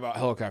about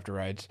helicopter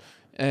rides.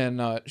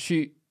 And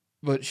she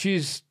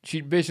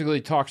basically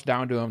talks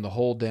down to him the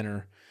whole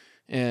dinner.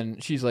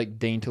 And she's like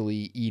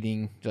daintily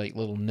eating like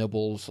little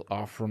nibbles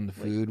off from the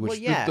food, which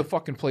the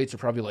fucking plates are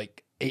probably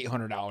like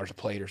 $800 a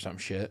plate or some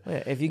shit.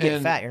 Well, if you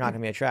get fat, you're not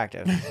going to be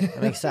attractive.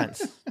 That makes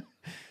sense.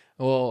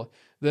 Well,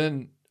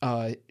 then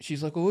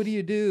she's like, well, what do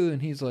you do?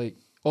 And he's like,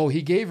 oh,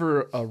 he gave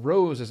her a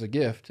rose as a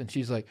gift. And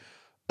she's like,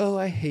 oh,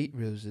 I hate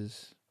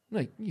roses. I'm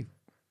like, you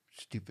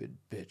stupid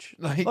bitch.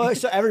 Like, oh,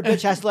 so every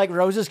bitch has to like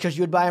roses because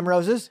you would buy them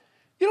roses?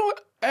 You know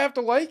what? I have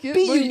to like it.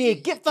 Be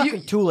unique. Get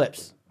fucking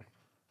tulips.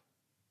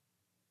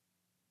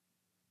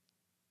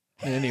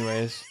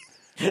 Anyways,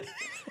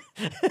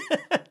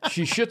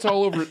 she shits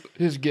all over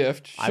his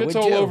gift. Shits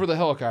all over the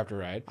helicopter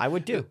ride. I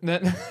would too.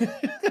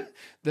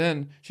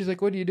 Then she's like,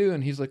 "What do you do?"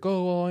 And he's like,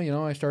 "Oh,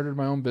 well, I started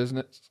my own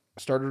business.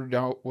 Started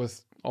out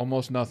with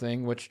almost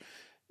nothing." Which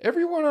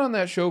everyone on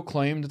that show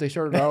claimed that they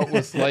started out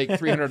with like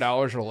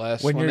 $300 or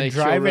less. When you're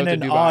driving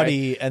an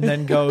Audi and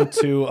then go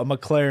to a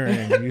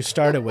McLaren, you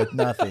started with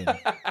nothing.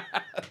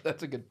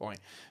 That's a good point.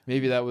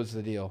 Maybe that was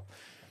the deal.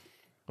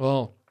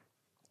 Well.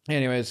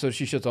 Anyway, so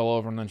she shits all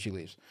over and then she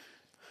leaves.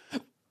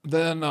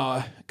 Then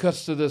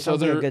cuts to this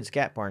Sounds other like a good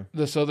scat porn.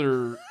 This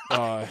other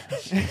Holy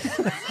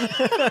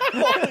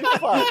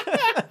fuck.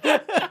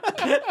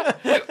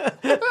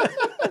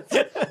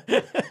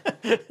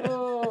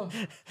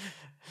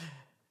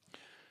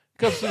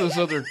 Cuts to this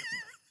other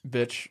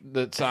bitch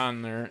that's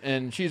on there,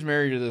 and she's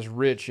married to this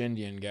rich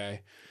Indian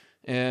guy,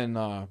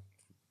 and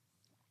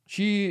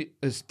she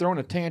is throwing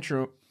a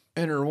tantrum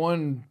in her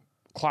one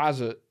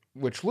closet,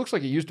 which looks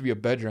like it used to be a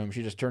bedroom.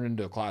 She just turned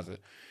into a closet.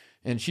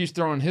 And she's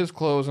throwing his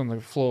clothes on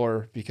the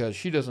floor because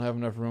she doesn't have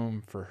enough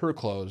room for her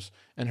clothes.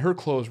 And her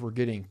clothes were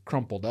getting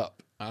crumpled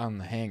up on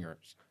the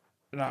hangers.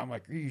 And I'm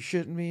like, are you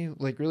shitting me?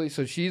 Like, really?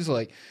 So she's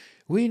like,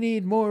 we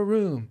need more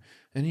room.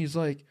 And he's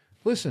like,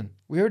 listen,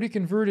 we already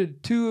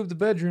converted 2 of the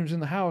bedrooms in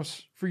the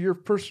house for your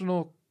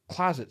personal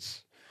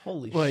closets.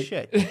 Holy like,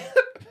 shit.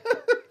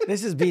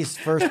 This is Beast's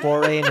first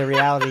foray into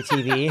reality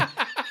TV.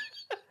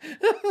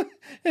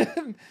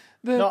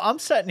 No, I'm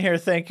sitting here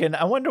thinking,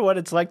 I wonder what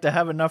it's like to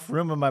have enough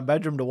room in my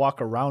bedroom to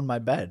walk around my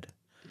bed.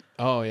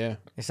 Oh, yeah.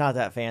 It's not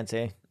that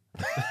fancy.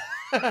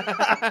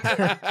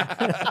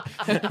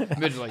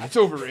 Mid's like, it's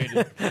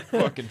overrated.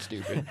 Fucking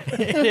stupid.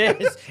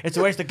 It is. It's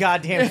a waste of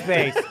goddamn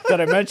space.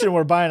 Did I mention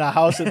we're buying a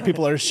house that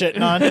people are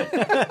shitting on?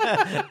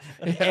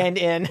 And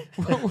in.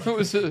 What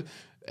was it?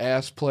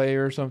 Ass play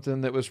or something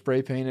that was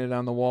spray painted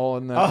on the wall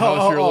in the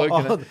house you're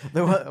looking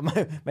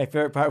at. My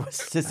favorite part was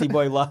Sissy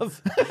Boy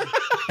Love.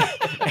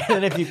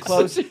 And then if you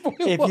close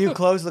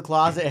the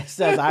closet, it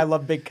says "I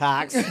love big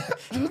cocks."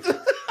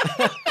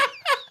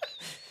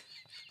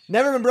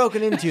 Never been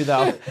broken into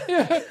though.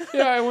 Yeah,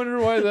 I wonder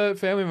why that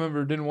family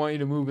member didn't want you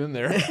to move in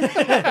there.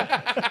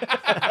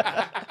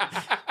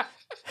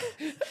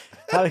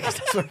 Probably because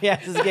that's where he has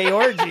his gay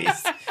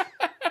orgies.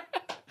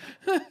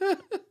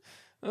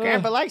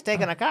 Grandpa likes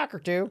taking a cock or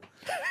two.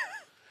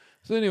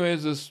 So,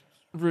 anyways, this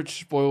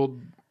rich,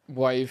 spoiled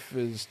wife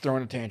is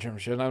throwing a tantrum.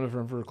 She doesn't have enough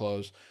room for her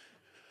clothes.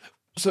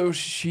 So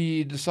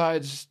she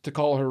decides to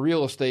call her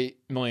real estate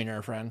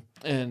millionaire friend,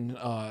 and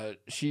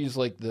she's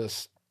like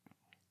this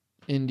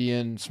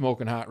Indian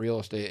smoking hot real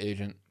estate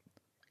agent.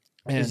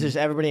 And is this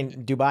everybody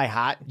in Dubai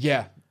hot?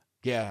 Yeah.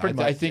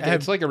 I think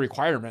it's like a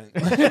requirement.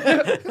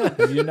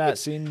 Have you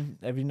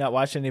not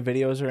watched any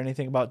videos or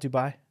anything about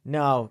Dubai?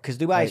 No, because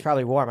Dubai is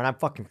probably warm, and I'm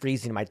fucking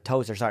freezing. My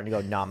toes are starting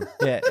to go numb.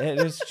 Yeah, it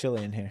is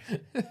chilly in here.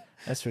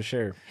 That's for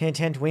sure. Hint,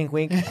 hint, wink,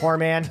 wink. Poor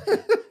man.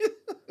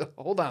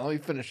 Hold on, let me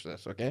finish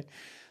this, okay?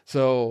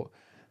 So,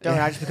 don't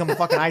I just become a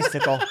fucking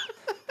icicle?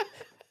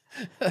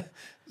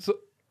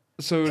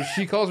 So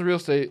she calls the real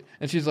estate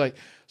and she's like,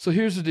 So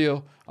here's the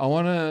deal. I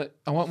want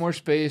more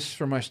space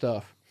for my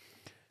stuff.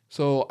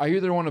 So I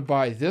either want to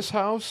buy this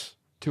house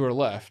to her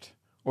left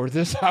or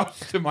this house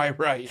to my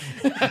right.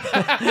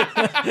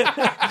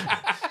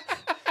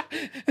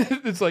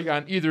 It's like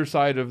on either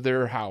side of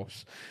their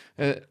house.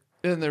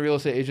 And the real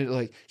estate agent,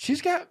 like,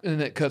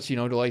 and it cuts,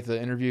 to like the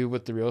interview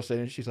with the real estate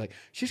agent. She's like,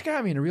 she's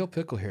got me in a real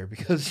pickle here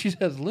because she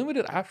has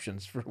limited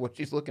options for what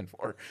she's looking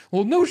for.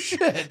 Well, no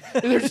shit.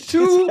 There's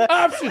 2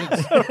 options,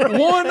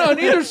 one on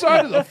either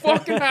side of the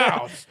fucking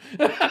house.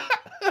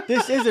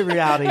 This is a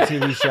reality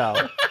TV show.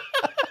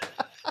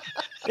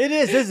 It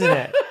is, isn't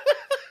it?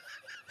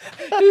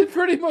 It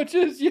pretty much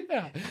is,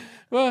 yeah.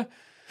 Well,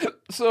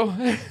 so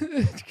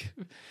then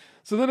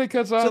it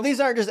cuts off. So these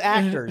aren't just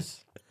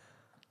actors.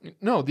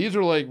 No, these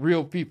are like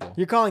real people.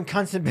 You're calling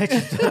cunts and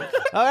bitches.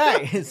 All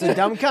right, it's a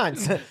dumb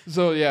cunts.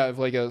 So yeah, if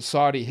like a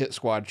Saudi hit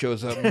squad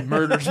shows up and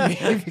murders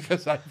me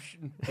because I'm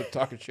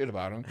talking shit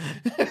about him.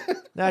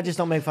 No, just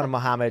don't make fun of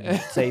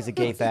Muhammad. Say he's a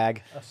gay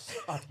fag.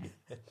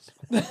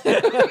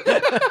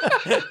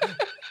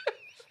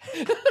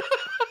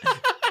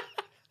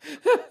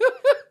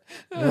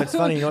 It's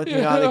funny. You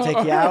know how they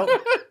take you out?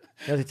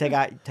 You know they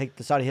take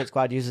the Saudi hit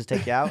squad uses to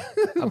take you out?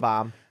 A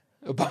bomb.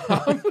 A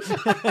bomb.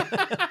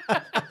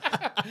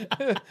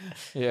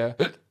 Yeah.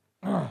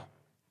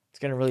 It's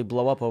gonna really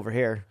blow up over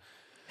here.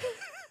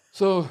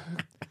 So,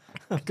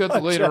 cut to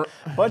later.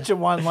 Bunch of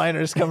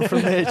one-liners coming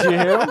from Mitch. You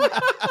hear 'em?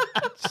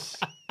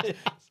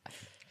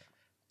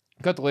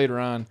 Cut to later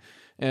on,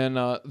 and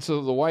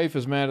so the wife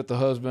is mad at the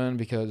husband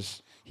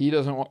because he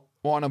doesn't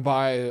want to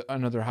buy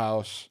another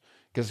house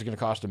because it's going to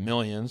cost him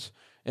millions,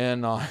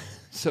 and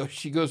so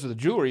she goes to the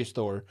jewelry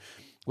store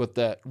with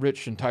that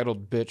rich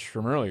entitled bitch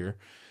from earlier,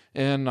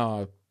 and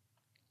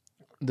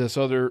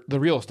the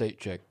real estate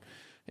chick.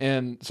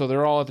 And so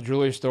they're all at the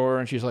jewelry store,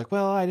 and she's like,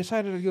 well, I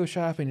decided to go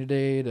shopping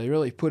today to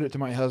really put it to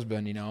my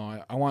husband.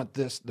 I want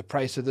the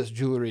price of this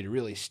jewelry to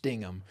really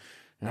sting him.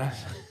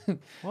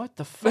 What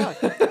the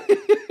fuck?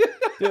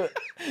 Dude,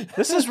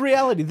 this is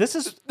reality. This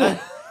is... I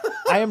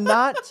am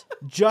not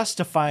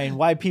justifying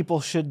why people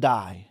should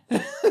die.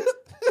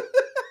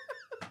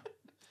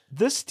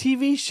 This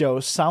TV show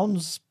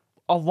sounds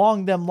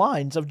along them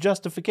lines of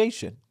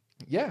justification.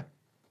 Yeah.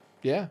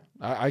 Yeah.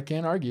 I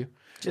can't argue.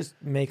 Just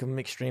make them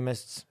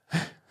extremists.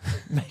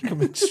 Make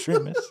them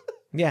extremists.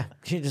 Yeah,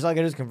 just all I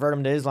gotta do is convert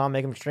them to Islam,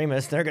 make them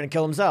extremists. They're gonna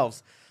kill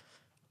themselves.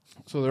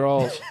 So they're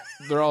all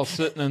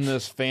sitting in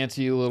this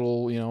fancy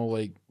little,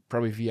 like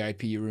probably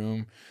VIP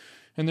room,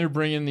 and they're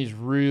bringing these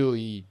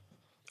really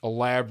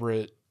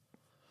elaborate,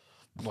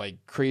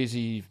 like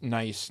crazy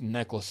nice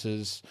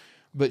necklaces.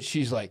 But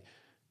she's like,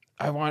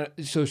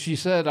 So she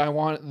said, I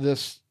want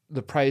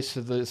the price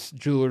of this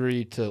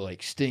jewelry to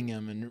like sting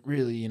him, and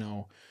really,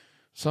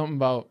 something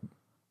about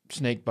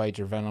snake bites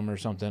or venom or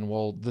something.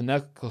 Well, the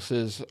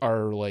necklaces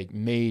are like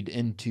made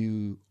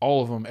into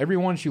all of them. Every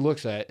one she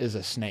looks at is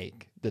a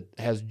snake that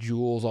has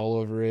jewels all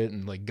over it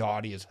and like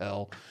gaudy as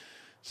hell.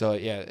 So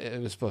yeah,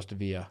 it was supposed to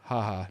be a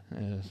haha.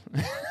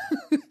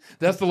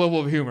 That's the level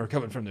of humor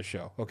coming from the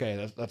show. Okay,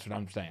 that's what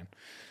I'm saying.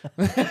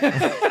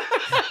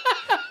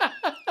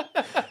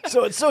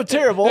 So it's so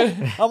terrible.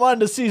 I'm on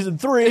to season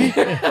 3.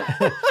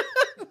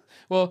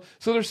 Well,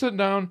 so they're sitting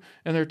down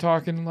and they're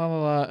talking, la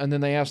la la, and then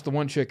they ask the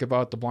one chick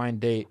about the blind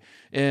date,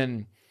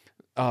 and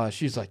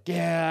she's like,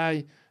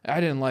 "Yeah,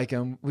 I didn't like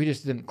him. We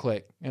just didn't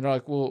click." And they're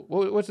like, "Well,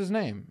 what's his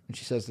name?" And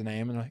she says the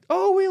name, and they're like,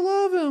 "Oh, we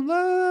love him."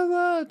 La la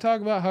la.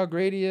 Talk about how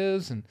great he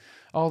is and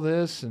all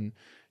this, and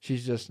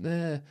she's just,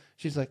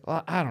 she's like,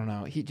 well, I don't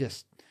know. He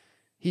just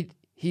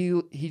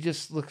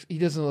looks. He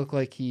doesn't look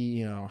like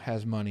he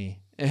has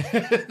money. And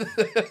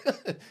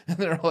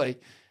they're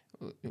like,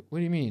 what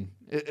do you mean?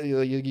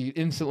 You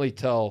instantly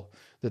tell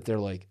that they're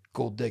like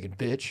gold digging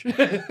bitch.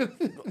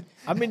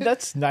 I mean,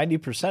 that's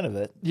 90% of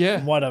it. Yeah.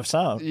 From what I've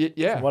sound.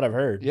 Yeah. From what I've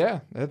heard. Yeah,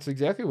 that's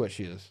exactly what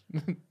she is.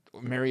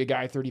 Marry a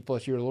guy 30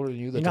 plus years older than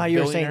you. You know how you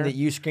were saying that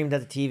you screamed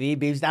at the TV,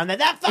 beeps down there,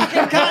 that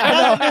fucking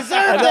cunt doesn't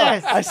deserve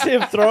this. I see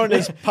him throwing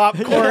his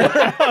popcorn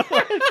around.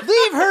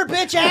 Leave her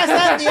bitch ass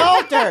at the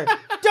altar.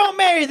 Don't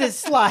marry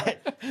this slut.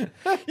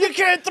 You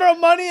can't throw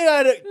money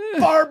at it,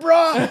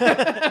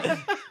 Barbara.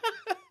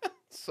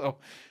 So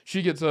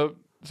she gets up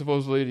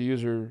supposedly to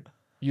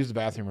use the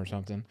bathroom or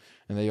something,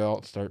 and they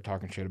all start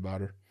talking shit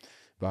about her,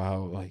 about how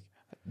like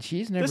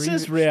she's never. This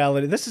is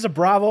reality. This is a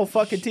Bravo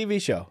fucking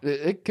TV show.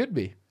 It could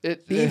be.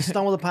 Beef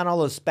stumbled upon all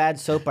those bad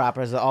soap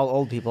operas that all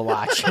old people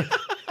watch.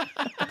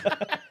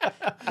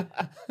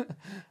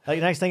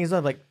 Like next thing he's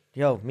like,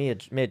 "Yo,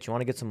 Mitch, you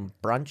want to get some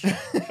brunch?"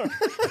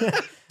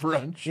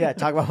 Brunch. Yeah,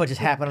 talk about what just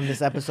happened on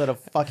this episode of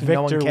fucking Victor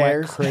No One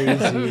Cares. went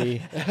crazy.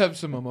 Have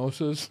some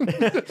mimosas.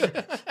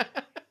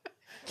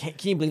 Can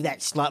you believe that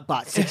slut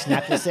bought 6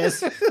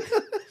 necklaces?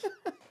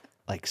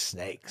 Like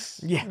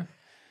snakes. Yeah.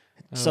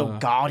 So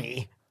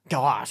gaudy.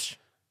 Gosh.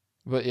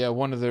 But yeah,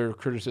 one of their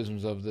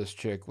criticisms of this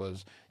chick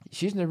was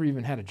she's never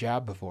even had a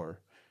job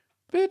before.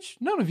 Bitch,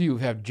 none of you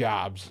have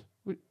jobs.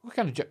 What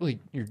kind of like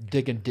you're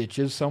digging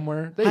ditches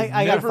somewhere?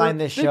 I gotta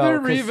find this show, They've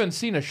never 'cause- even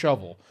seen a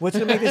shovel. What's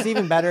gonna make this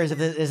even better is if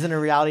this isn't a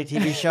reality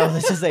TV show.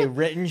 This is a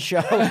written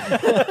show,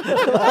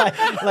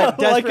 like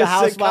Desperate a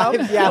Housewives.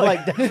 sitcom? Yeah,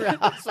 like Desperate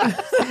Housewives.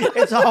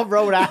 It's all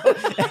wrote out,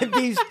 and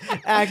he's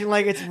acting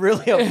like it's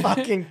really a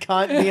fucking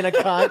cunt being a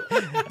cunt,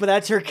 but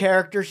that's her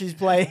character she's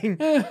playing.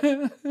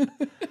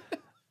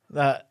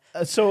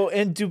 So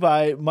in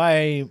Dubai,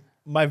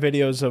 my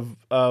videos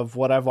of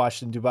what I've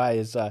watched in Dubai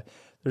is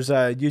there's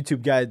a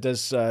YouTube guy that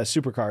does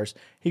supercars.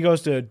 He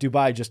goes to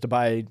Dubai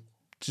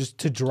just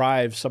to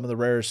drive some of the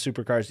rarest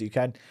supercars that you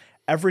can.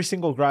 Every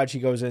single garage he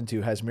goes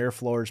into has mirror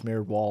floors,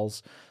 mirrored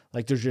walls.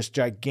 Like they're just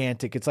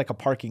gigantic. It's like a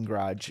parking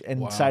garage.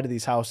 And inside of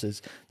these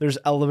houses, there's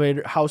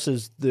elevator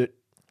houses that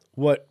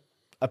what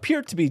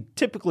appear to be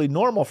typically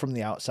normal from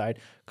the outside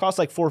cost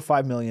like $4 or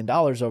 $5 million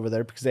over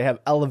there because they have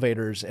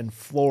elevators and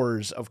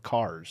floors of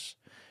cars.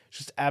 It's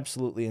just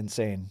absolutely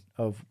insane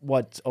of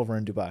what's over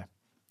in Dubai.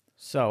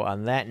 So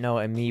on that note,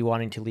 and me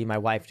wanting to leave my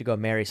wife to go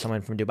marry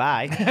someone from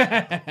Dubai,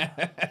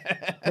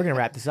 we're gonna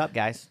wrap this up,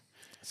 guys,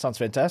 Sounds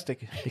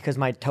fantastic. because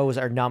my toes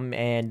are numb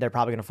and they're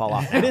probably gonna fall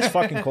off. It is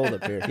fucking cold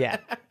up here. Yeah.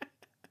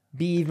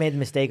 B made the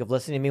mistake of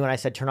listening to me when I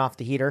said turn off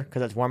the heater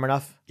because it's warm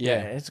enough. Yeah,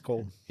 it's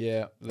cold.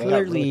 Yeah. that-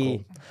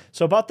 Clearly,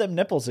 So about them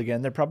nipples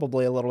again, they're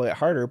probably a little bit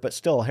harder, but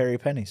still hairy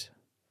pennies.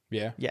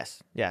 Yeah.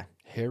 yes, yeah.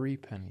 Hairy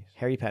pennies.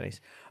 Harry Pennies.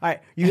 All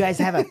right, you guys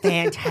have a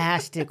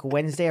fantastic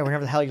Wednesday or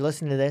whenever the hell you're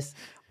listening to this.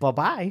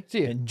 Bye-bye.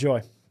 See ya.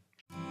 Enjoy.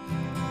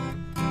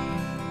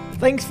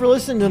 Thanks for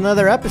listening to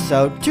another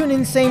episode. Tune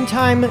in same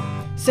time,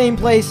 same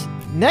place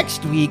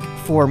next week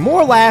for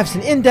more laughs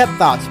and in-depth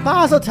thoughts.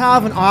 Mazel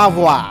tov and au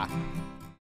revoir.